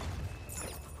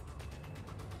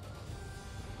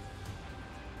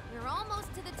 We're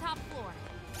almost to the top floor.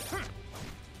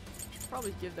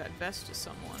 Probably give that vest to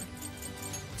someone.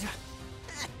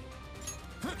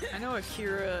 I know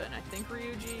Akira and I think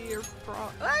Ryuji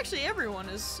are actually everyone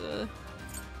is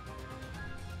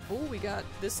Oh, we got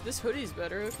this hoodie's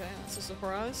better. Okay, that's a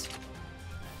surprise.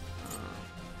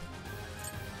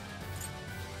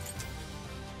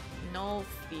 No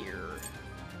fear.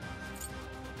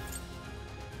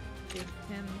 Give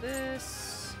him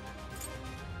this.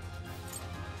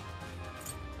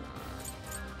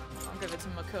 I'll give it to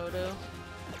Makoto.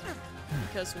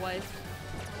 Because wife.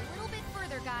 A little bit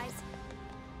further, guys.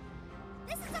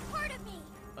 This is a part of me!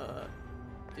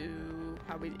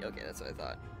 Okay, that's what I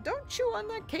thought. Don't chew on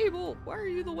that cable! Why are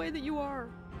you the way that you are?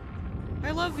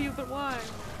 I love you, but why?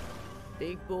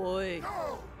 Big boy.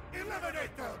 Go!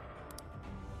 Eliminate them!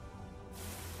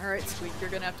 Alright, Squeak, you're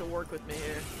gonna have to work with me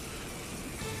here.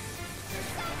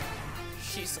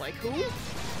 She's like, who?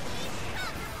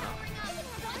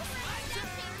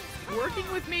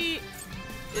 Working with me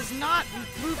is not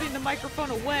moving the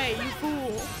microphone away, you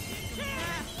fool.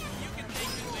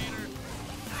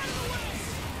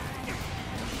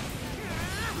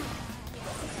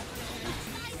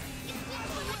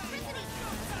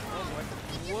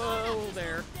 Whoa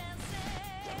there.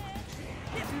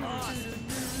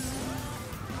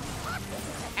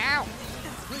 Ow!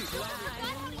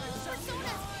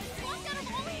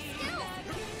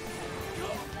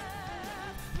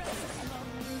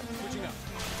 Switching up.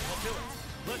 I'll do it.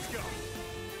 Let's go.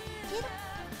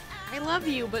 I love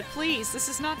you, but please, this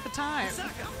is not the time.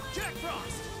 Saka, Jack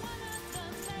Frost.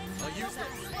 I'll use this.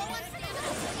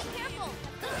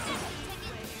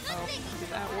 Oh, did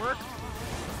that work?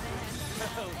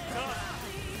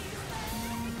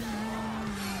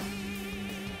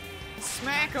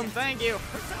 Smack him, thank you.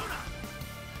 Persona.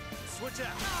 Switch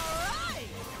out.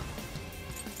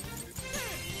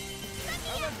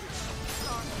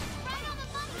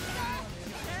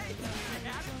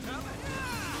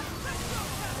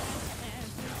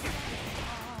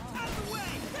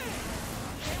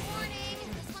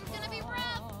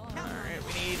 Alright,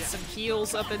 we need some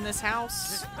heals up in this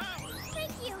house.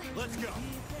 Thank you. Let's go.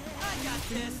 I got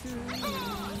this.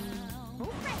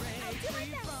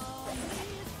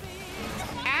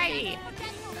 Hey!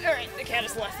 Alright, the cat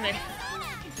has left me.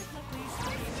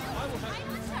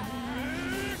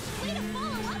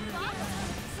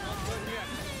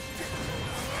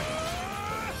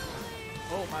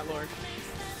 Oh my lord.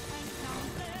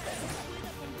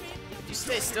 Could you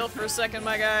stay still for a second,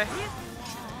 my guy?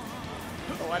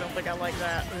 Oh, I don't think I like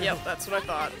that. Yep, that's what I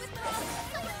thought.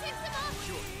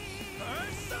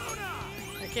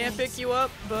 I can't pick you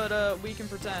up, but we can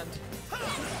pretend.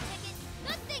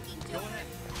 Go ahead.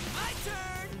 My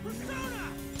turn.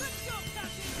 Persona. Let's go,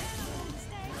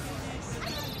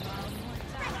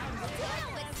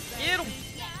 Get him!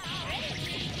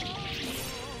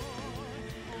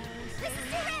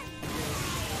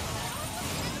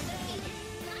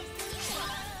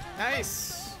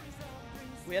 Nice!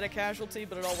 We had a casualty,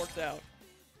 but it all worked out.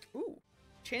 Ooh.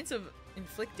 Chance of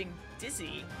inflicting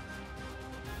dizzy.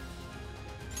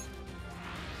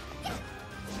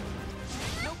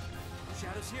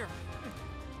 here.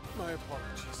 My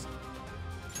apologies.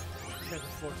 Can't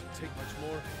afford to take much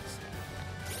more of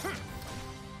this.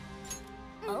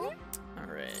 Oh?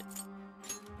 Alright.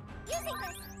 Using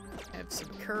this. Have some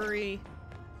curry.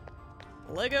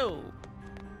 Lego!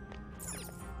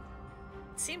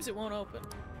 Seems it won't open.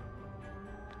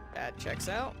 That checks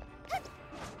out.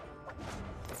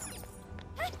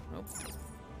 Nope.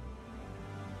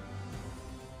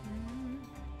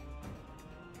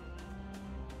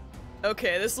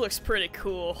 Okay, this looks pretty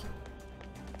cool.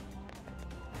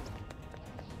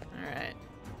 Alright.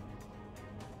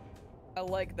 I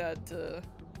like that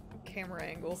camera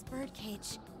angle. This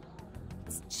birdcage.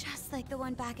 It's just like the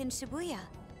one back in Shibuya.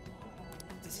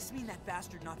 Does this mean that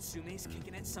bastard Natsume's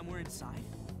kicking it somewhere inside?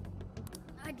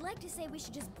 I'd like to say we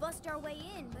should just bust our way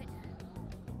in,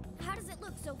 but how does it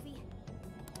look, Sophie?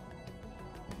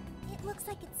 It looks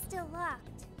like it's still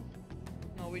locked.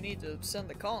 Well, we need to send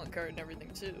the calling card and everything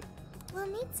too. We'll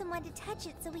need someone to touch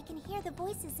it so we can hear the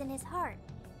voices in his heart.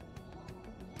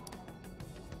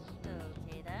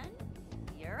 Okay then.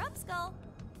 You're up, Skull.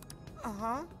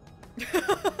 Uh-huh.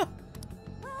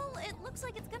 Well, it looks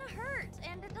like it's gonna hurt,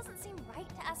 and it doesn't seem right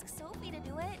to ask Sophie to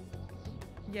do it.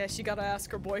 Yeah, she gotta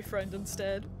ask her boyfriend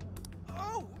instead.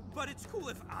 Oh, but it's cool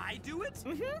if I do it?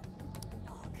 Mm-hmm.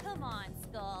 Oh, come on,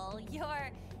 Skull. You're,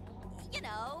 you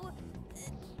know,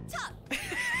 tough.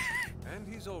 And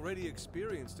he's already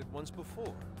experienced it once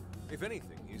before. If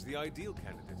anything, he's the ideal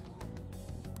candidate.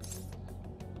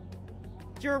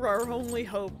 You're our only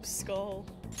hope, Skull.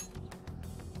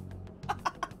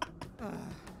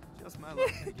 Just my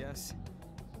luck, I guess.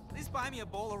 At least buy me a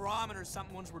bowl of ramen or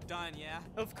something once we're done, yeah?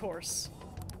 Of course.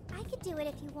 I could do it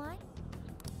if you want.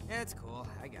 Yeah, it's cool.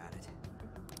 I got it.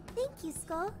 Thank you,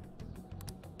 Skull.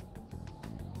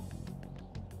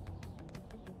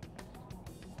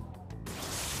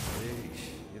 Sheesh,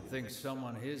 you'd think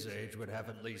someone his age would have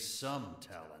at least some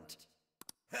talent.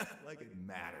 Like it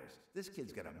matters. This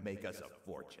kid's gonna make us a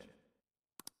fortune.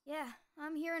 Yeah,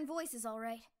 I'm hearing voices all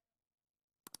right.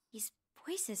 These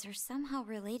voices are somehow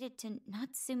related to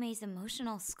Natsume's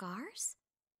emotional scars?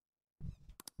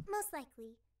 Most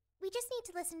likely. We just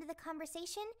need to listen to the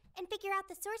conversation and figure out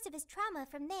the source of his trauma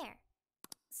from there.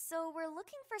 So we're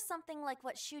looking for something like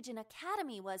what Shujin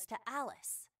Academy was to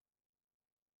Alice.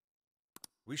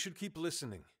 We should keep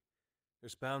listening.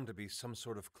 There's bound to be some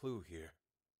sort of clue here.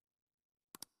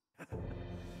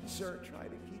 Sir, try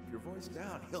to keep your voice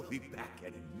down. He'll be back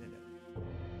any minute.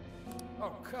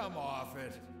 Oh, come off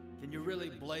it. Can you really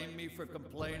blame me for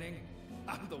complaining?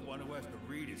 I'm the one who has to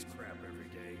read his crap every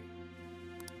day.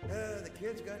 The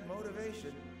kid's got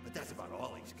motivation, but that's about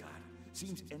all he's got.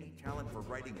 Seems any talent for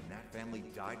writing in that family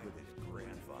died with his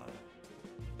grandfather.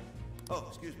 Oh,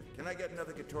 excuse me. Can I get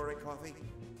another Gatorade coffee?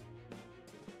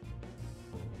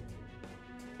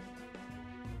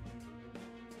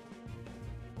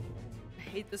 I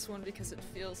hate this one because it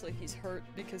feels like he's hurt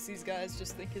because these guys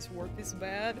just think his work is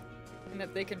bad and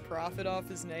that they can profit off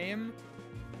his name.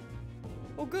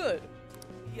 Oh, good.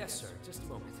 Yes, sir. Just a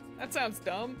moment. That sounds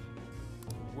dumb.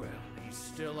 Well, he's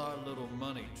still our little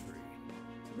money tree.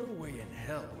 No way in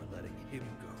hell we're letting him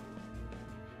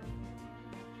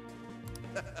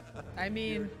go. I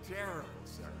mean... You're terrible,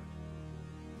 sir.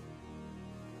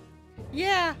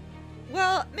 Yeah.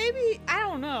 Well, maybe... I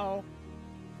don't know.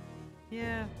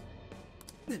 Yeah.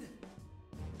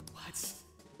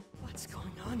 What's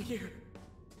going on here?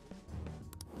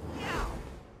 Ow!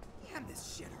 Damn,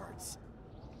 this shit hurts.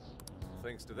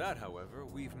 Thanks to that, however,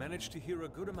 we've managed to hear a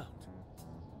good amount.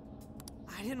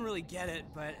 I didn't really get it,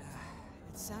 but it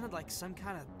sounded like some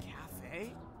kind of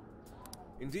cafe.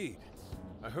 Indeed.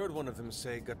 I heard one of them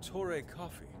say Gatore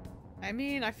Coffee. I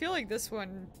mean, I feel like this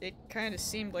one, it kind of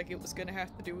seemed like it was gonna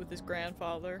have to do with his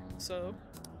grandfather, so...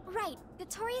 Right,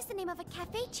 Gattori is the name of a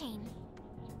cafe chain.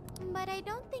 But I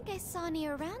don't think I saw any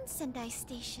around Sendai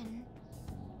Station.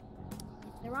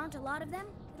 If there aren't a lot of them,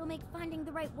 it'll make finding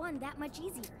the right one that much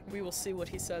easier. We will see what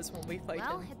he says when we fight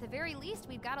Well, him. at the very least,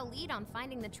 we've got a lead on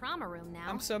finding the trauma room now.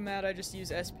 I'm so mad I just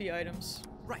use SP items.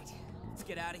 Right. Let's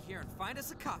get out of here and find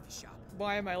us a coffee shop.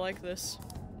 Why am I like this?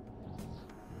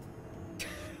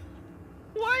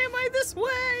 Why am I this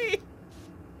way?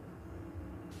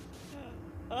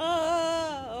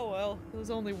 Oh well,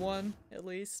 there's only one, at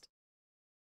least.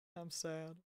 I'm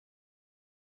sad.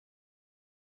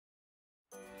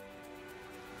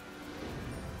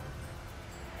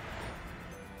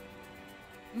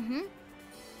 Mm-hmm.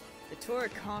 Gatore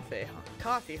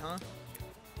Coffee, huh?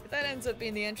 If that ends up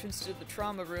being the entrance to the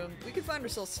trauma room, we could find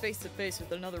ourselves face to face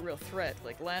with another real threat,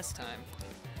 like last time.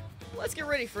 Let's get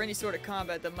ready for any sort of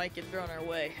combat that might get thrown our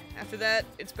way. After that,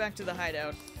 it's back to the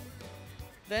hideout.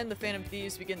 Then the Phantom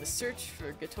Thieves begin the search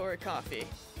for Gatori coffee.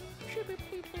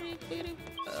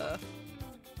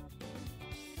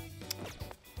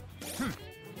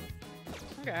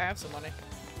 Okay, I have some money.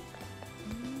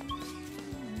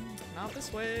 Not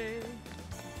this way.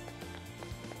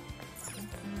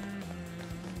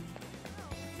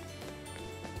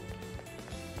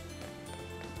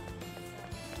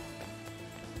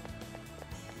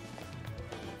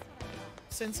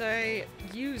 Since I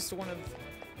used one of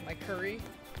my curry,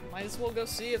 might as well go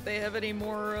see if they have any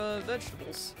more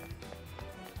vegetables.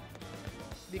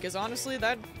 Because honestly,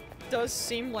 that does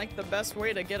seem like the best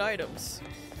way to get items.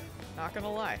 Not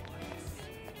gonna lie.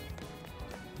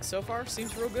 So far,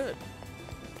 seems real good.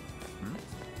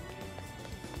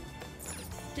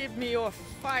 Give me your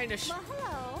finest,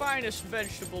 finest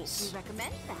vegetables. We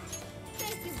recommend that.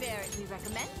 Thank you very. We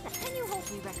recommend that. Can you hold?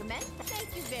 We recommend that.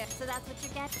 Thank you very. So that's what you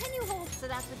get. Can you hold? So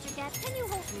that's what you get. Can you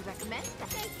hold? We recommend that.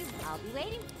 Thank you. I'll be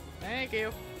waiting. Thank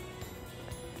you.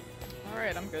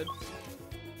 Alright, I'm good.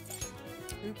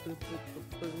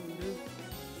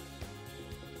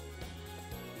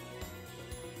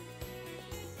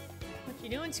 What you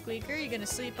doing, Squeaker? You gonna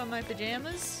sleep on my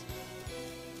pajamas?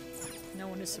 No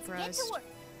one is surprised.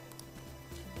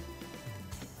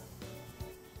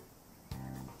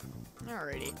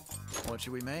 Alrighty. What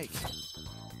should we make?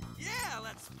 Yeah,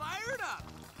 let's fire it up.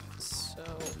 So.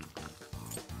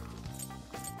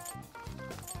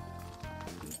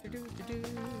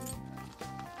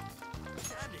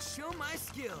 Time to show my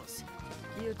skills.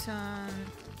 Guillotine.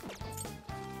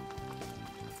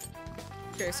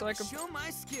 Okay, so I can show my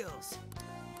skills.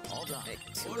 All done. Make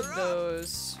two of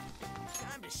those.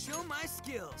 Time to show my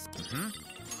skills.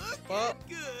 Well,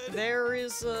 there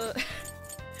is a.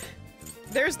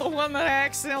 There's the one that I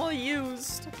accidentally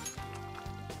used.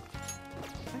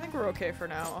 I think we're okay for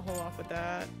now. I'll hold off with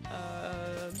that.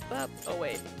 Oh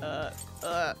wait.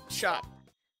 Shop.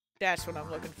 That's what I'm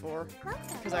looking for.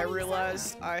 Because I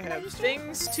realized I have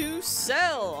things to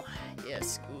sell.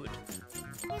 Yes, good.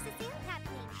 There's a sale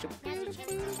happening. Now's your chance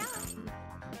to shop.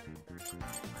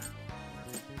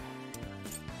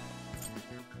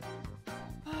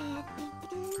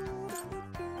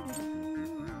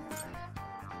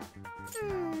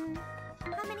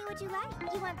 How many would you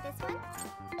like? You want this one?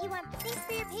 You want thanks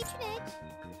for your patronage.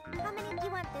 How many do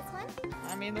you want this one?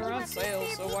 I mean, they're on sale,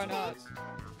 so why not?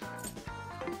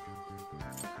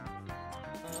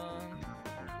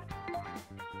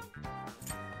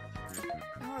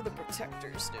 How are the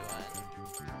protectors doing?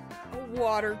 A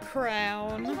water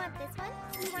crown. You want this one?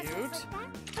 You want Cute. this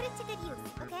one? Put it to good use,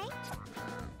 okay?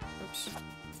 Oops.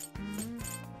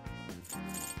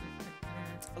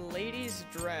 A lady's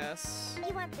dress.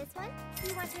 You want this one?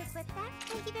 You want to equip that?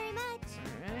 Thank you very much.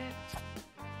 Alright.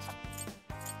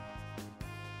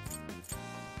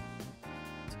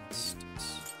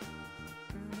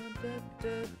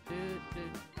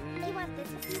 You want this?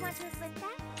 You want to equip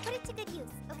that? Put it to good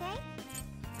use, okay?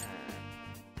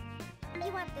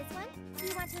 You want this one?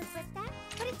 You want to equip that?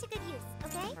 Put it to good use,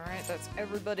 okay? Alright, that's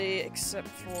everybody except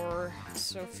for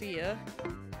Sophia.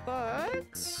 But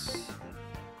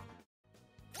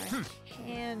I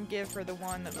can give her the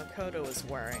one that Makoto is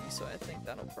wearing, so I think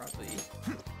that'll probably,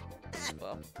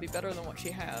 well, be better than what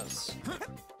she has.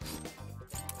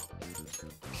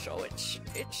 So it's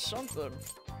something.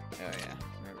 Oh yeah,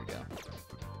 there we go.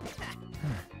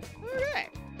 Okay.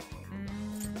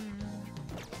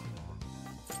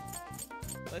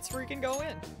 Let's freaking go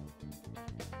in.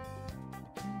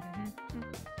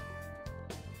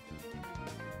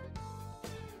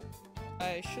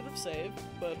 I should have saved,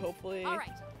 but hopefully. All right,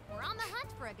 we're on the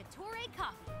hunt for a Gatorade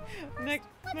coffee. Next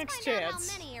find out chance.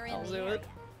 how many are in I'll the do area. it.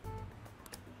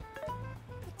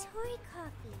 Gatori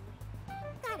coffee.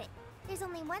 Got it. There's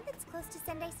only one that's close to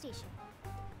Sendai Station.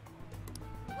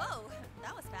 Whoa,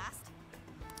 that was fast.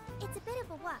 It's a bit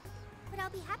of a walk, but I'll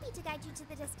be happy to guide you to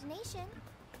the destination.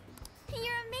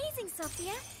 You're amazing,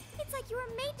 Sophia. It's like you were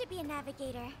made to be a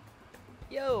navigator.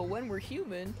 Yo, when we're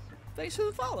human, thanks for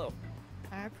the follow.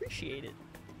 I appreciate it.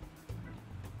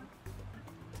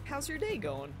 How's your day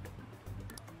going?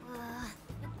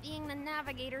 But being the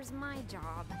navigator's my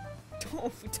job. Oh,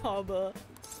 Futaba.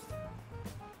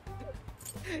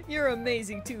 You're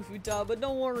amazing too, Futaba.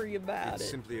 Don't worry about It's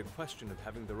it. simply a question of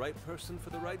having the right person for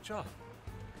the right job.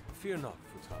 Fear not,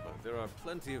 Futaba. There are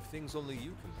plenty of things only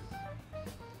you can do.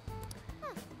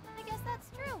 Huh, I guess that's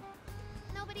true.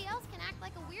 Nobody else can act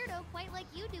like a weirdo quite like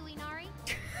you do, Inari.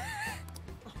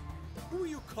 Who are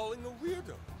you calling a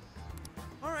weirdo?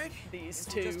 All right. These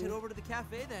Guess we'll just two. head over to the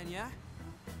cafe then, yeah?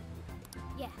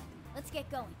 Yeah, let's get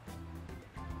going.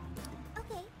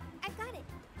 Okay, I've got it.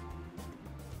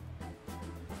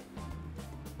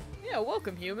 Yeah,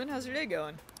 welcome, human. How's your day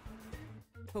going?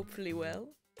 Hopefully well.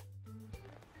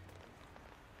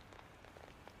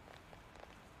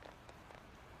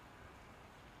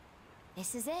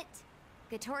 This is it.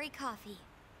 Gatori coffee.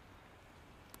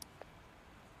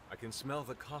 I can smell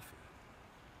the coffee.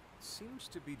 Seems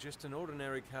to be just an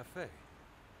ordinary cafe.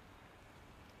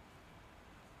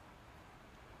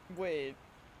 Wait.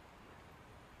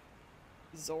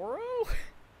 Zoro?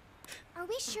 Are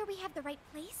we sure we have the right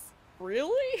place?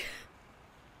 Really?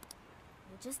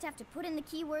 We'll just have to put in the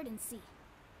keyword and see.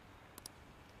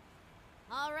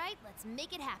 Alright, let's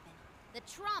make it happen. The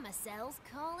trauma cell's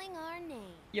calling our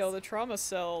name. Yo, the trauma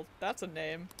cell, that's a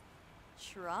name.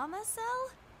 Trauma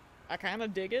cell? I kinda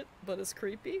dig it, but it's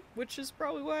creepy, which is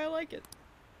probably why I like it.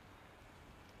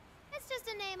 It's just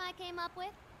a name I came up with.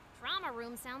 Trauma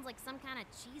room sounds like some kind of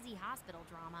cheesy hospital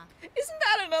drama. Isn't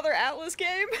that another Atlas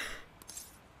game?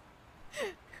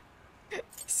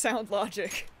 Sound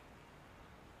logic.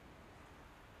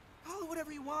 Call it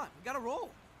whatever you want. We gotta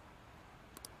roll.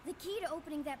 The key to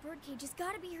opening that birdcage has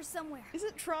got to be here somewhere.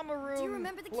 Isn't Trauma Room, Do you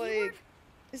remember the like, keyword?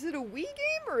 is it a Wii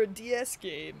game or a DS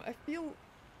game? I feel...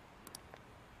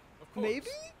 Of course. Maybe?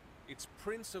 It's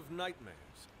Prince of Nightmares.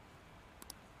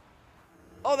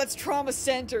 Oh, that's Trauma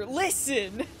Center.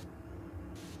 Listen!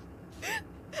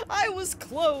 I was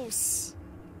close!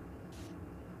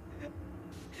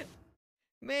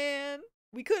 Man,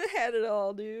 we could have had it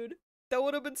all, dude. That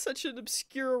would have been such an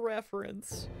obscure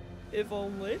reference. If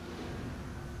only.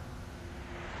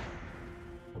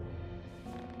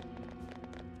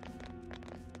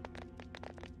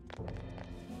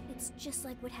 It's just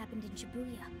like what happened in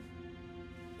Shibuya.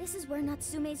 This is where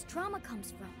Natsume's trauma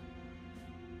comes from.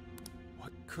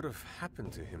 What could have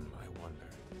happened to him, I wonder?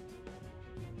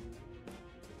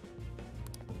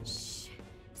 Shh.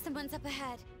 Someone's up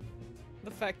ahead. The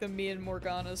fact that me and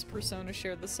Morgana's persona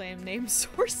share the same name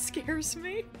source scares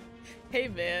me. Hey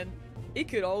man, it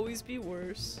could always be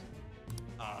worse.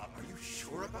 Are you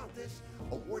sure about this?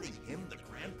 Awarding him the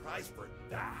grand prize for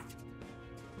that?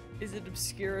 Is it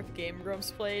obscure if Game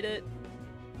Grumps played it?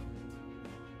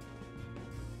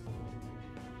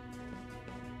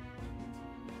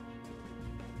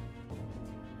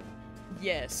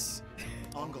 Yes.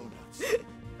 Ongo nuts.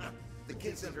 The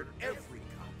kid's entered every contest.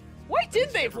 Why did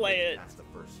they play it? Past the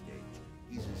first stage.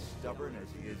 He's as stubborn as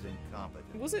he is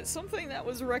incompetent. Was it something that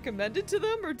was recommended to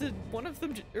them, or did one of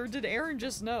them, or did Aaron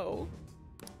just know?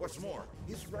 What's more,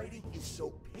 his writing is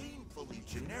so painfully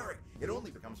generic, it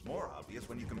only becomes more obvious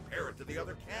when you compare it to the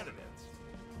other candidates.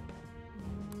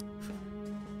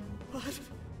 What?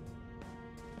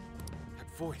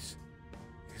 That voice.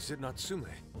 Is it Natsume?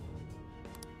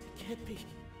 It can't be.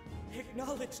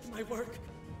 Acknowledged my work.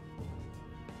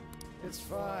 It's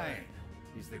fine.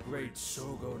 He's the great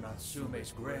Sogo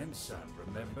Natsume's grandson,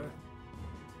 remember?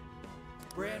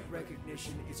 Brand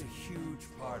recognition is a huge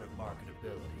part of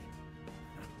marketability.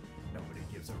 Nobody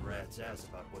gives a rat's ass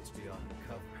about what's beyond the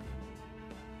cover.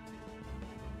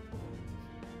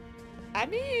 I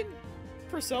mean,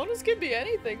 personas can be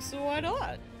anything, so why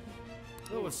not?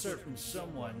 Though a certain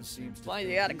someone seems to Why, think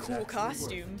they got a he's cool actually worth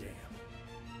costume. a damn.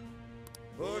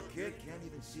 Poor kid can't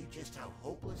even see just how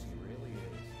hopeless he really is.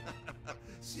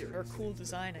 Seriously. Or cool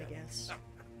design, I guess.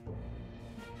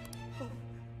 Oh,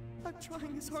 I'm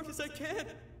trying as hard as I can.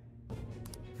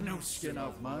 No skin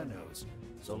off my nose,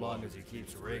 so long as he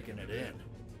keeps raking it in.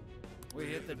 We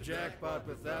hit the jackpot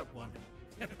with that one,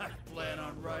 and I plan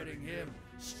on riding him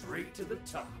straight to the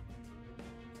top.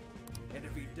 And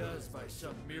if he does by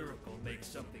some miracle make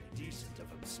something decent of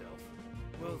himself,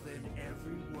 well then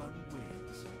everyone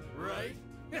wins, right?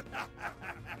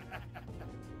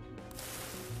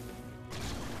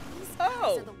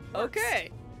 Oh, okay.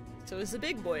 So it's the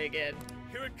big boy again.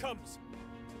 Here it comes.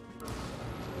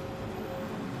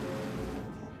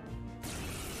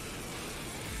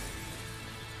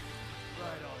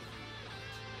 Right on.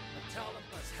 A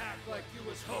talentless hack like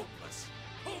you is hopeless.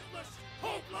 Hopeless!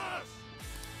 Hopeless!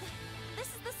 This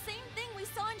is the same thing we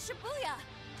saw in Shibuya.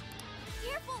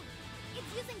 Careful!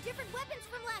 It's using different weapons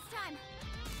from last time.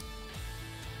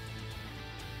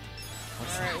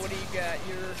 Alright, what do you got?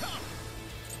 You're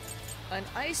an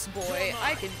ice boy.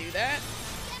 I can do that.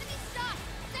 Enemy stop!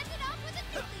 Send it off with a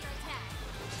nuclear attack!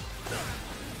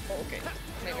 Okay,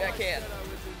 maybe I can.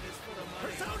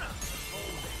 Persona!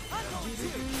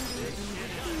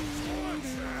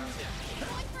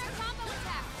 Going for a combo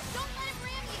attack! Don't let him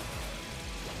ram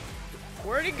you!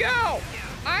 Where'd he go?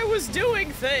 I was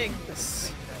doing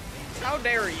things. How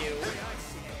dare you?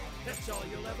 That's all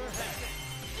you'll ever have.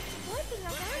 Working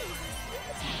around using sneak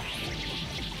attack.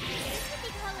 This would be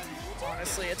called a ninja?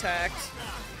 Honestly attacked.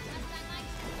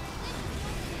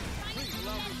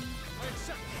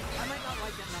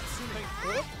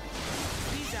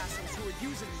 These assholes who were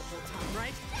using him the whole time,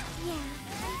 right? Yeah, I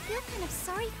feel kind of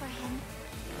sorry for him. They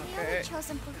Okay. only chose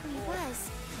him for who he was,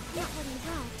 not what he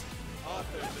wrote.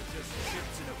 Authors are just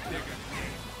chips in a bigger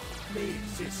game. They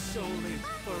exist solely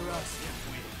for us to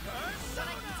win. But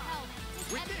I can tell,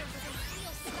 his editors are some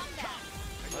real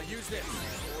scumbags. I'll use this.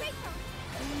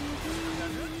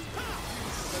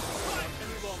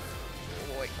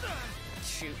 Boy.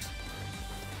 Shoot.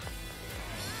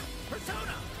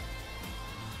 Persona!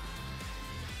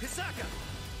 Hisaka!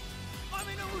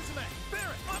 Ami no Uzume!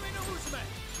 Barret! Ami no Uzume!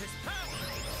 His power!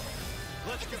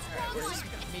 Let's go! Where's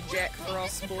me Jack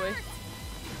Frost boy?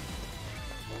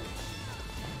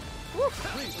 Woo.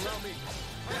 Please allow me.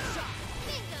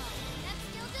 Bingo! That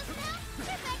skill just now?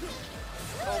 Perfect!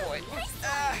 Oh boy.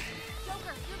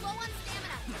 Joker, you're low on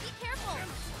stamina. Be careful!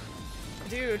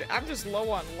 Dude, I'm just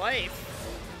low on life.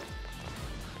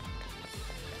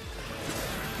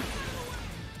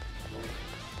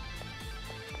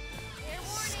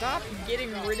 Stop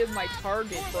getting rid of my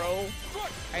target, bro.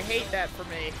 I hate that for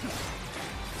me.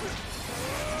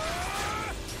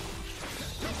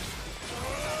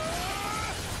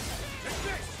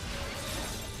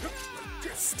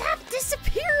 Stop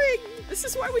disappearing! This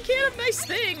is why we can't have nice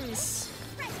things.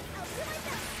 I'm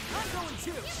going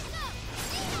too.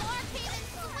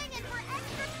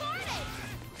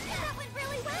 That went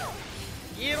really well.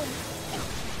 Get him.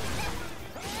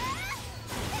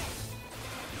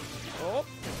 Oh.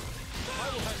 I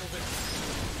will handle this.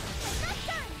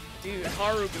 Dude,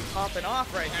 Haru be popping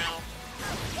off right now.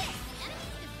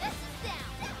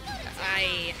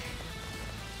 I.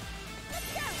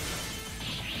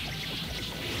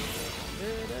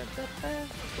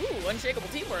 Ooh, unshakable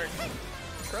teamwork.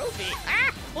 Trophy.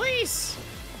 Ah, please.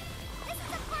 This is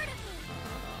a part of me.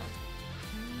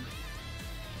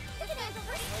 This guy's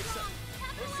pretty strong.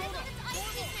 Capitalize on its ice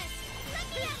weakness. Let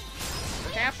me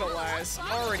Capitalize.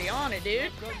 Already on it,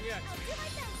 dude.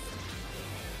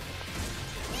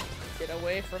 Get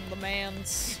away from the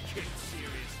mans.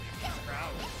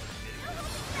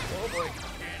 Oh boy.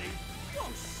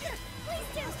 Oh shit! Please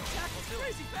do. Jack's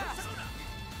crazy fast.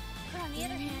 But on the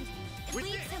other hand, it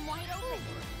leaves him wide open.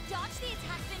 Dodge the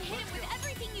attack, then hit him with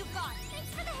everything you've got. Thanks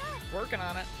for the help. Working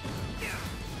on it.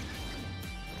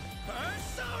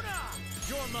 Persona!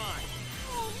 You're mine!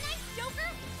 Oh, nice,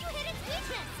 Joker. You hit its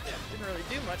weakness. Didn't really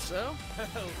do much though.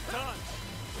 Well done!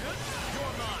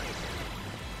 You're mine!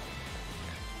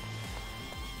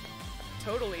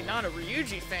 Totally not a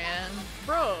Ryuji fan.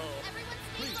 Bro.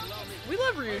 We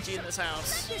love Ryuji in this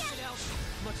house.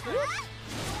 Much better.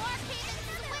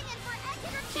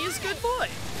 He's a good boy.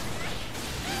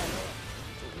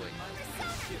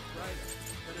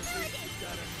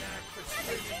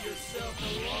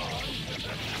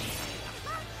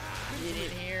 Get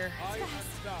in here.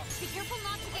 Be careful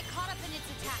not to get caught up in its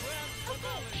attack.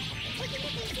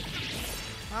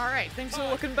 Alright, things are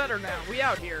looking better now. We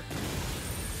out here.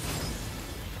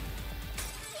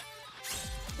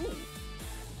 Ooh.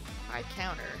 High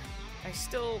counter. I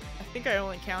think I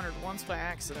only countered once by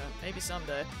accident. Maybe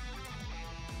someday.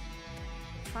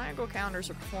 Triangle counters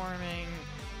are performing.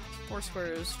 4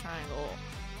 squares, triangle.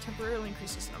 Temporarily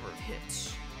increases the number of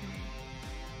hits.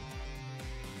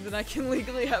 Then I can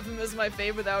legally have him as my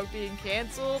fave without being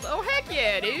cancelled. Oh heck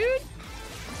yeah, dude!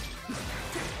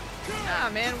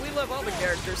 Ah man, we love all the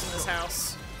characters in this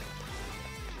house.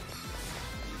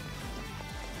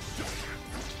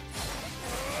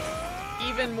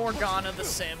 Even Morgana the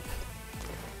simp.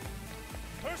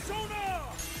 Persona!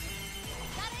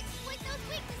 Gotta exploit those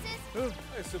weaknesses. Ooh.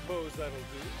 I suppose that'll do.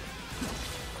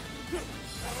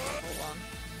 Hold on.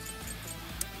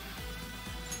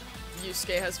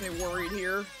 Yusuke has me worried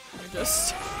here. I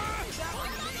just.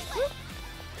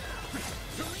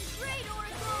 Doing great,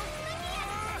 Oracle.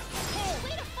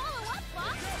 Way to follow up,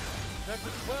 Fox. That's a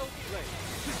 12 play.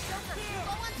 Joker,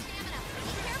 low on stamina.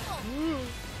 Be careful.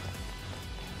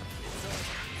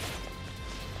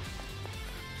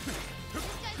 This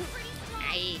guy's pretty strong.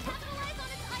 Aye. Capitalize on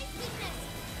its ice weakness.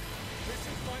 This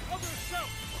is my other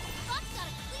self! Fox got a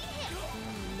clean hit.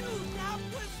 Dude, that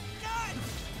was nuts!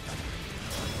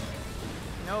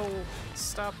 No,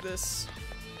 stop this.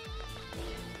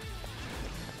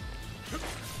 Leave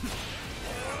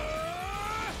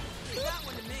that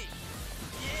one to me.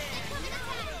 Incoming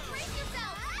attack. Brace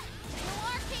yourself. No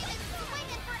arcade is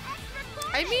swinging for extra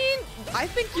I mean, I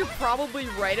think you're probably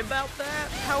right about that.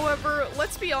 However,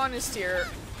 let's be honest here.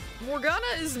 Morgana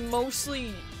is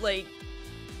mostly, like...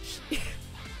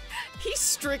 he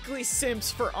strictly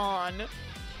simps for On.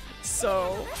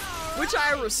 So, which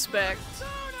I respect.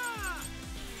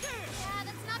 Yeah,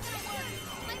 that's not gonna work.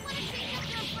 You might want to change up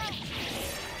your approach.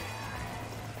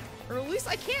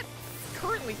 I can't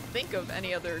currently think of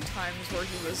any other times where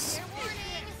he was. Fair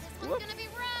warning, this one's gonna be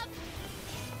rough.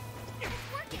 It's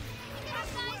working. Pick it up,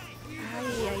 guys. Ay,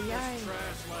 ay, ay.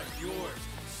 Trash like yours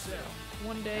can sell.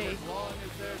 One day. As long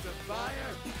as there's a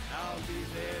fire, I'll be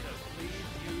there to bleed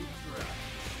you dry.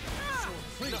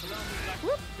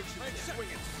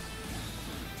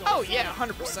 Oh yeah,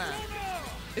 100%.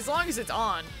 As long as it's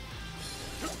on.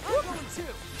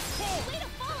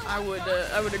 I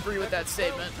would agree with that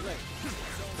statement.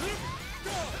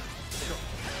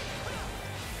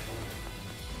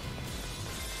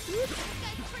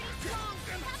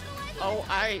 Oh,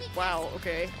 wow,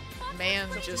 okay. Man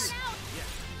just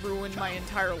ruined my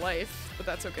entire life, but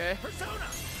that's okay.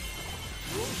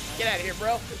 Get out of here,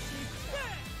 bro.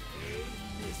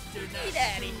 Get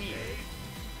out of here.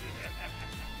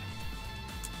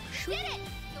 Did it!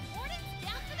 The warden's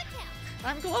down for the count.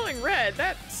 I'm glowing red.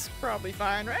 That's probably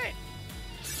fine, right?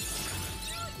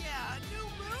 Oh yeah, a new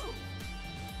move.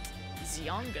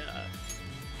 Zionga.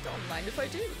 Don't mind if I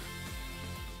do.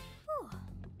 Whew.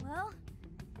 Well,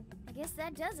 I guess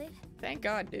that does it. Thank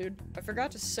God, dude. I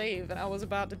forgot to save, and I was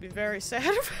about to be very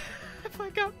sad if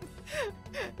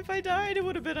I died. It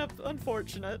would have been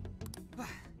unfortunate.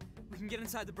 We can get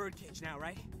inside the birdcage now,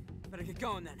 right? Better get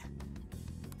going then.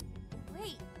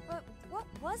 Wait, but what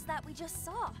was that we just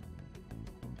saw?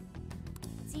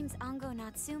 Seems Ango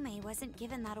Natsume wasn't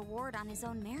given that award on his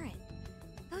own merit.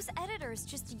 Those editors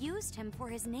just used him for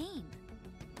his name.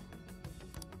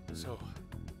 So,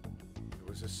 there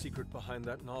was a secret behind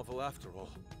that novel after all.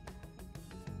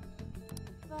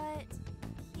 But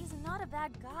he's not a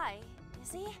bad guy,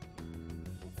 is he?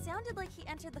 It sounded like he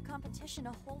entered the competition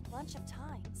a whole bunch of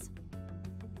times.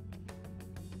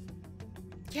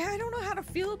 Yeah, I don't know how to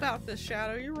feel about this,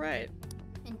 Shadow. You're right.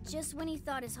 And just when he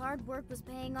thought his hard work was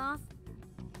paying off,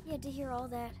 he had to hear all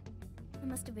that. It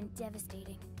must have been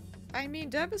devastating. I mean,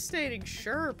 devastating,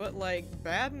 sure, but like,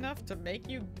 bad enough to make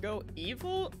you go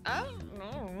evil? I don't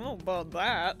know about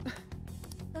that.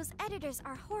 Those editors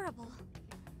are horrible.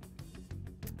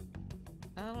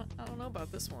 I don't know about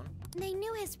this one. They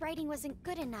knew his writing wasn't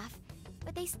good enough,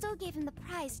 but they still gave him the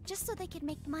prize just so they could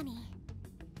make money.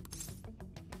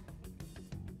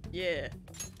 Yeah,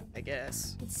 I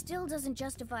guess. It still doesn't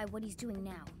justify what he's doing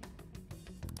now.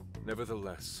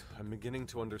 Nevertheless, I'm beginning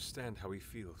to understand how he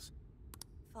feels.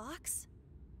 Fox?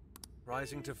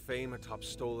 Rising to fame atop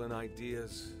stolen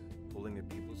ideas, pulling at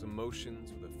people's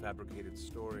emotions with a fabricated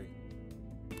story.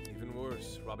 Even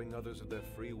worse, robbing others of their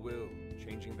free will,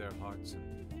 changing their hearts,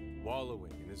 and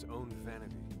wallowing in his own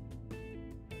vanity.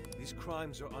 These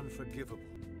crimes are unforgivable.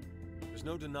 There's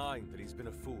no denying that he's been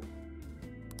a fool.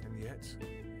 And yet,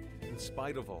 in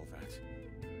spite of all that,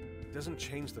 it doesn't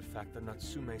change the fact that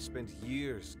Natsume spent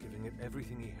years giving it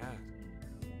everything he had.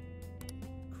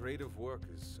 Creative work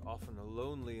is often a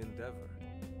lonely endeavor,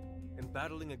 and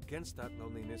battling against that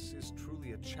loneliness is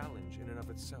truly a challenge in and of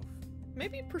itself.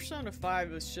 Maybe Persona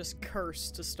 5 was just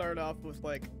cursed to start off with,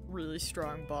 like, really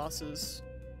strong bosses,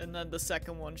 and then the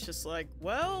second one's just like,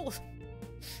 well...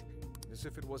 As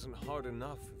if it wasn't hard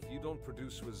enough, if you don't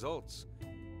produce results,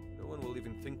 no one will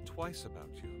even think twice about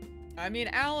you. I mean,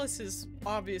 Alice is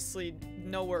obviously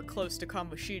nowhere close to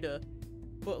Kamoshida,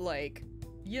 but like,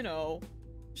 you know,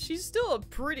 she's still a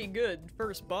pretty good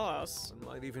first boss.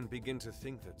 One might even begin to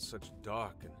think that such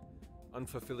dark and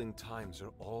unfulfilling times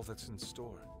are all that's in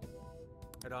store.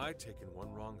 Had I taken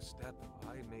one wrong step,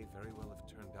 I may very well have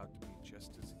turned out to be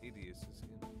just as hideous as him.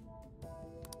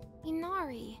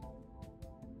 Inari.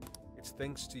 It's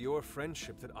thanks to your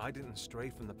friendship that I didn't stray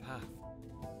from the path.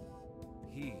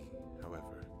 He,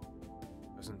 however,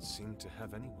 doesn't seem to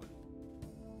have anyone.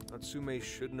 Natsume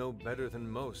should know better than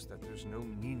most that there's no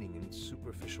meaning in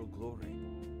superficial glory.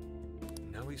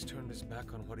 Now he's turned his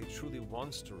back on what he truly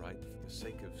wants to write for the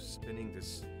sake of spinning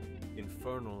this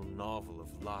infernal novel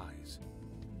of lies.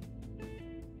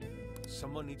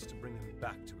 Someone needs to bring him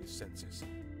back to his senses.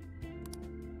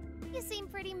 You seem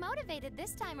pretty motivated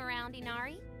this time around,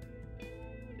 Inari.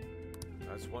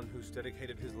 As one who's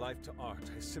dedicated his life to art,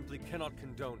 I simply cannot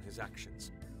condone his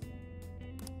actions.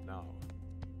 Now,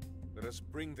 let us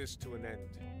bring this to an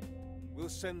end. We'll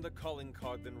send the calling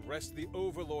card, then wrest the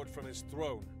Overlord from his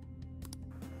throne.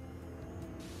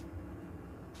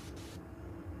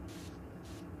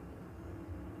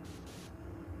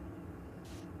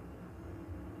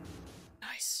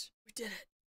 Nice. We did it.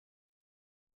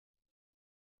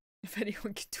 If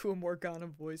anyone can do a Morgana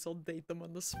voice, I'll date them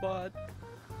on the spot.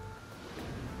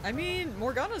 I mean,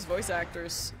 Morgana's voice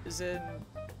actress is in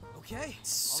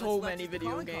so many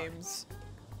video games.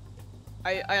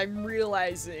 I'm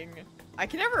realizing I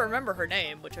can never remember her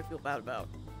name, which I feel bad about,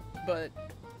 but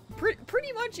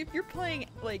pretty much if you're playing,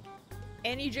 like,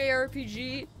 any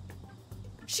JRPG,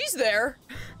 she's there.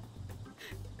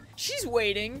 She's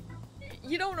waiting.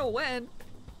 You don't know when,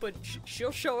 but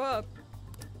she'll show up.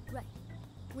 Right.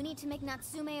 We need to make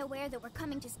Natsume aware that we're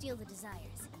coming to steal the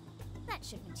desires. That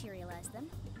should materialize them.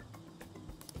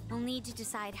 We'll need to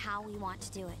decide how we want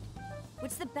to do it.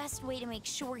 What's the best way to make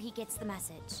sure he gets the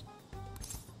message?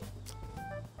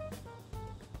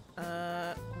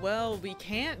 Well, we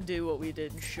can't do what we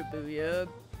did in Shibuya.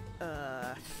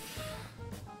 At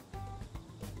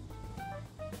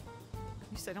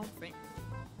least I don't think.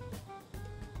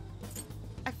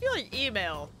 I feel like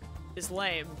email is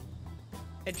lame.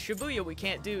 And Shibuya we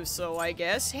can't do, so I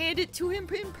guess hand it to him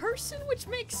in person, which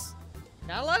makes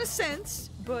not a lot of sense,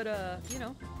 but, you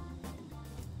know.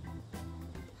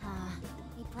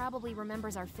 He probably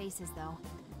remembers our faces, though.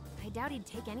 I doubt he'd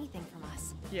take anything from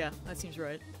us. Yeah, that seems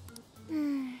right.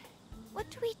 What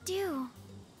do we do?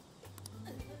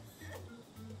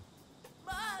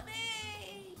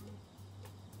 Mommy!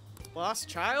 Lost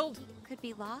child? Could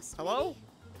be lost. Hello? Maybe?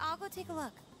 I'll go take a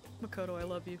look. Makoto, I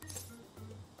love you.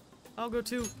 I'll go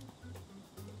too.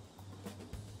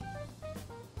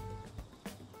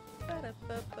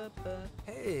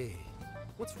 Hey,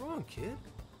 what's wrong, kid?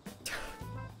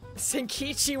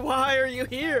 Senkichi, why are you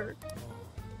here? Oh,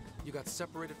 you got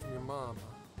separated from your mom,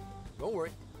 huh? Don't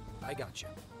worry, I got you.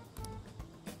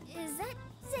 Is that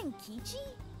Zenkichi?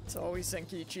 It's always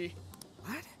Senkichi.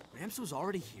 What? Gramps was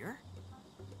already here?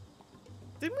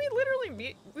 Didn't we literally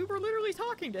meet? We were literally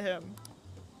talking to him.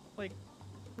 Like,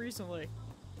 recently.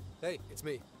 Hey, it's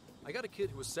me. I got a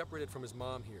kid who was separated from his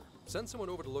mom here. Send someone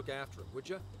over to look after him, would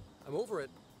ya? I'm over it.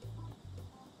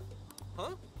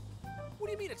 Huh? What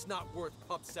do you mean it's not worth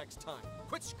pup sex time?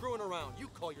 Quit screwing around. You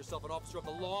call yourself an officer of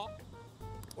the law?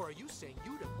 Or are you saying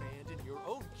you'd abandon your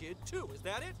own kid too? Is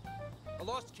that it? A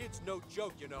lost kid's no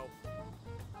joke, you know.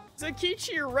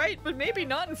 Zenkichi, you're right, but maybe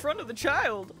not in front of the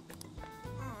child.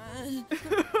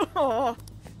 Oh,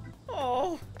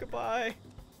 oh, goodbye.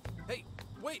 Hey,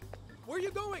 wait. Where are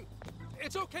you going?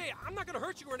 It's okay. I'm not gonna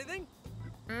hurt you or anything.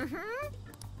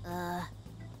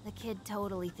 The kid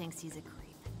totally thinks he's a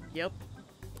creep. Yep.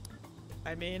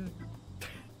 I mean,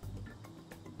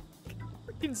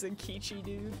 freaking Zenkichi,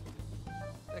 dude.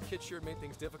 That kid sure made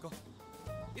things difficult.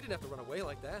 He didn't have to run away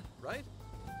like that, right?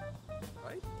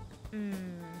 Right?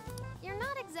 You're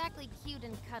not exactly cute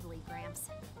and cuddly, Gramps.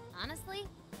 Honestly,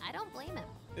 I don't blame him.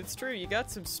 It's true, you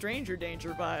got some stranger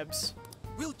danger vibes.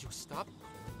 Will you stop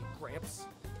calling me Gramps?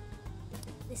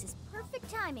 This is perfect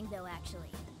timing, though, actually.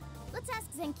 Let's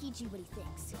ask Zenkichi what he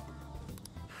thinks.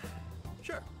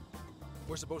 Sure.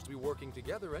 We're supposed to be working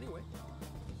together anyway.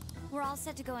 We're all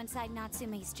set to go inside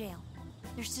Natsume's jail.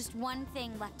 There's just one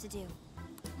thing left to do.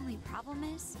 Only problem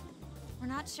is, we're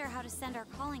not sure how to send our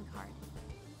calling card.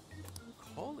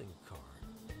 Calling card?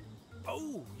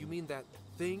 Oh, you mean that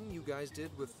thing you guys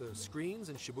did with the screens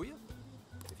in Shibuya?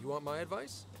 If you want my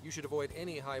advice, you should avoid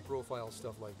any high-profile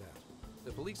stuff like that.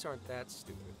 The police aren't that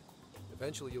stupid.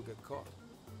 Eventually you'll get caught.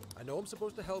 I know I'm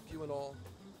supposed to help you and all,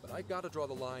 but I gotta draw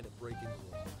the line at breaking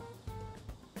the law.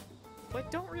 But I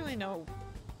don't really know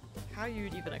how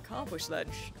you'd even accomplish that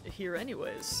here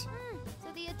anyways.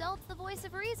 So the adult's the voice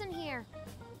of reason here.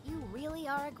 You really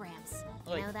are a Gramps.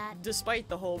 You Like, know that? despite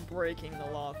the whole breaking the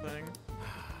law thing.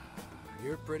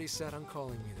 You're pretty set on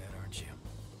calling me that, aren't you?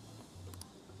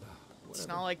 It's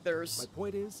not like there's My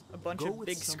point is, a bunch go of with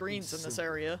big something screens in this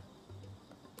simple. area.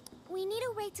 We need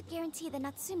a way to guarantee that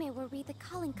Natsume will read the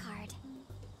calling card.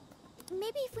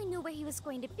 Maybe if we knew where he was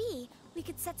going to be, we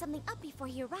could set something up before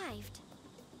he arrived.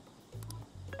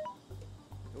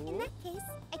 In that case,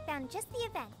 I found just the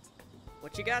event.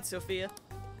 What you got, Sophia?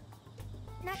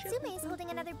 Natsume is holding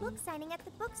another book signing at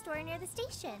the bookstore near the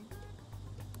station.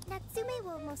 Natsume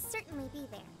will most certainly be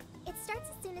there. It starts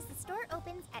as soon as the store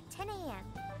opens at 10 a.m.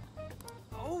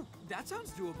 Oh, that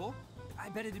sounds doable. I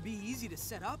bet it'd be easy to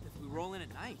set up if we roll in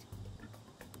at night.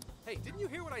 Hey, didn't you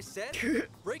hear what I said?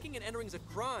 Breaking and entering's a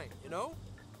crime, you know?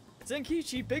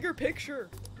 Zenkichi, bigger picture.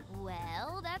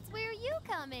 Well, that's where you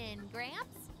come in,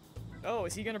 Gramps. Oh,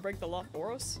 is he gonna break the law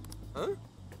for us? Huh?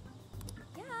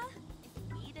 Yeah,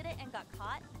 if we did it and got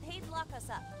caught, they'd lock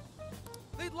us up.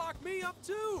 They'd lock me up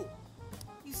too!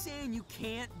 You saying you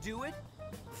can't do it?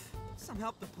 Some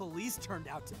help the police turned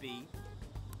out to be.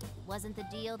 Wasn't the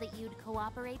deal that you'd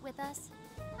cooperate with us?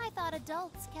 I thought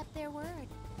adults kept their word.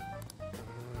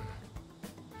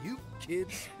 You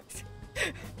kids.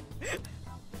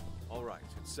 All right,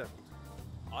 it's settled.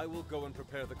 I will go and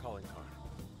prepare the calling card.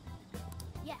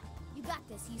 Yeah, you got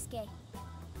this, Yusuke.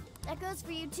 That goes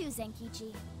for you too,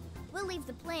 Zenkichi. We'll leave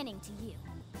the planning to you.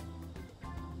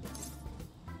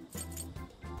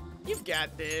 You've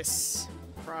got this.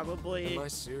 Probably. Am I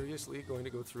seriously going to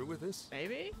go through with this?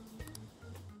 Maybe?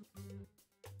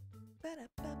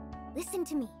 Listen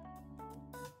to me.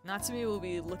 Natsumi will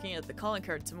be looking at the calling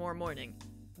card tomorrow morning.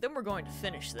 Then we're going to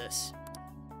finish this.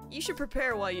 You should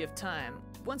prepare while you have time.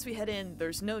 Once we head in,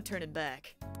 there's no turning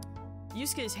back.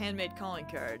 Yusuke's handmade calling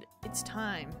card. It's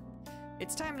time.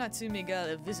 It's time Natsumi got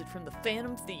a visit from the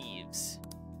Phantom Thieves.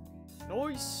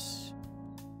 Nice.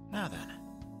 Now then.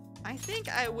 I think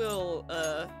I will,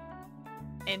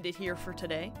 end it here for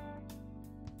today.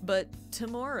 But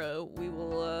tomorrow we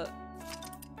will,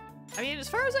 I mean, as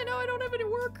far as I know, I don't have any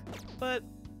work, but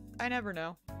I never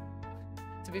know.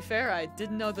 To be fair, I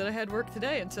didn't know that I had work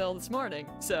today until this morning,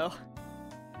 so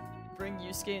bring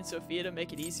Yusuke and Sophia to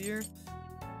make it easier.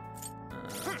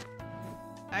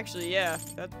 Actually, yeah,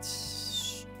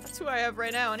 that's who I have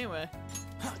right now anyway.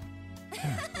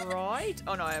 Right?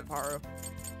 Oh no, I have Haru.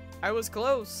 I was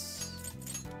close.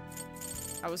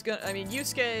 I mean,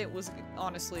 Yusuke was,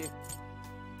 honestly,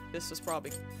 this was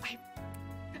probably,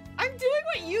 I'm doing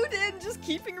what you did, just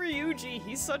keeping Ryuji.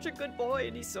 He's such a good boy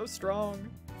and he's so strong.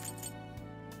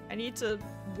 I need to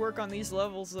work on these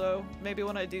levels though. Maybe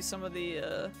when I do some of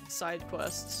the side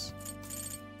quests.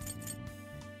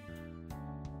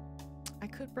 I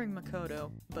could bring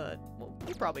Makoto, but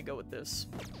we'll probably go with this.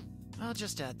 I'll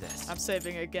just add this. I'm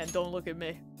saving again, don't look at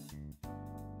me.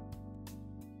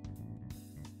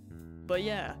 But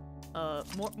yeah,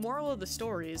 moral of the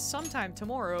story is sometime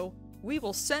tomorrow, we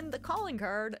will send the calling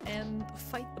card and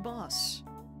fight the boss.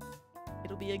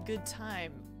 It'll be a good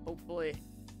time, hopefully.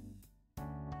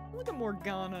 Look at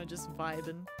Morgana just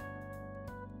vibing.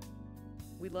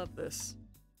 We love this.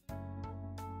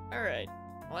 Alright,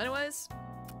 well anyways,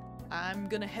 I'm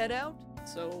gonna head out,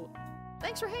 so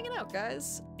thanks for hanging out,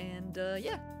 guys, and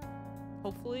yeah,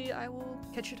 hopefully I will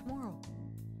catch you tomorrow.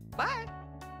 Bye!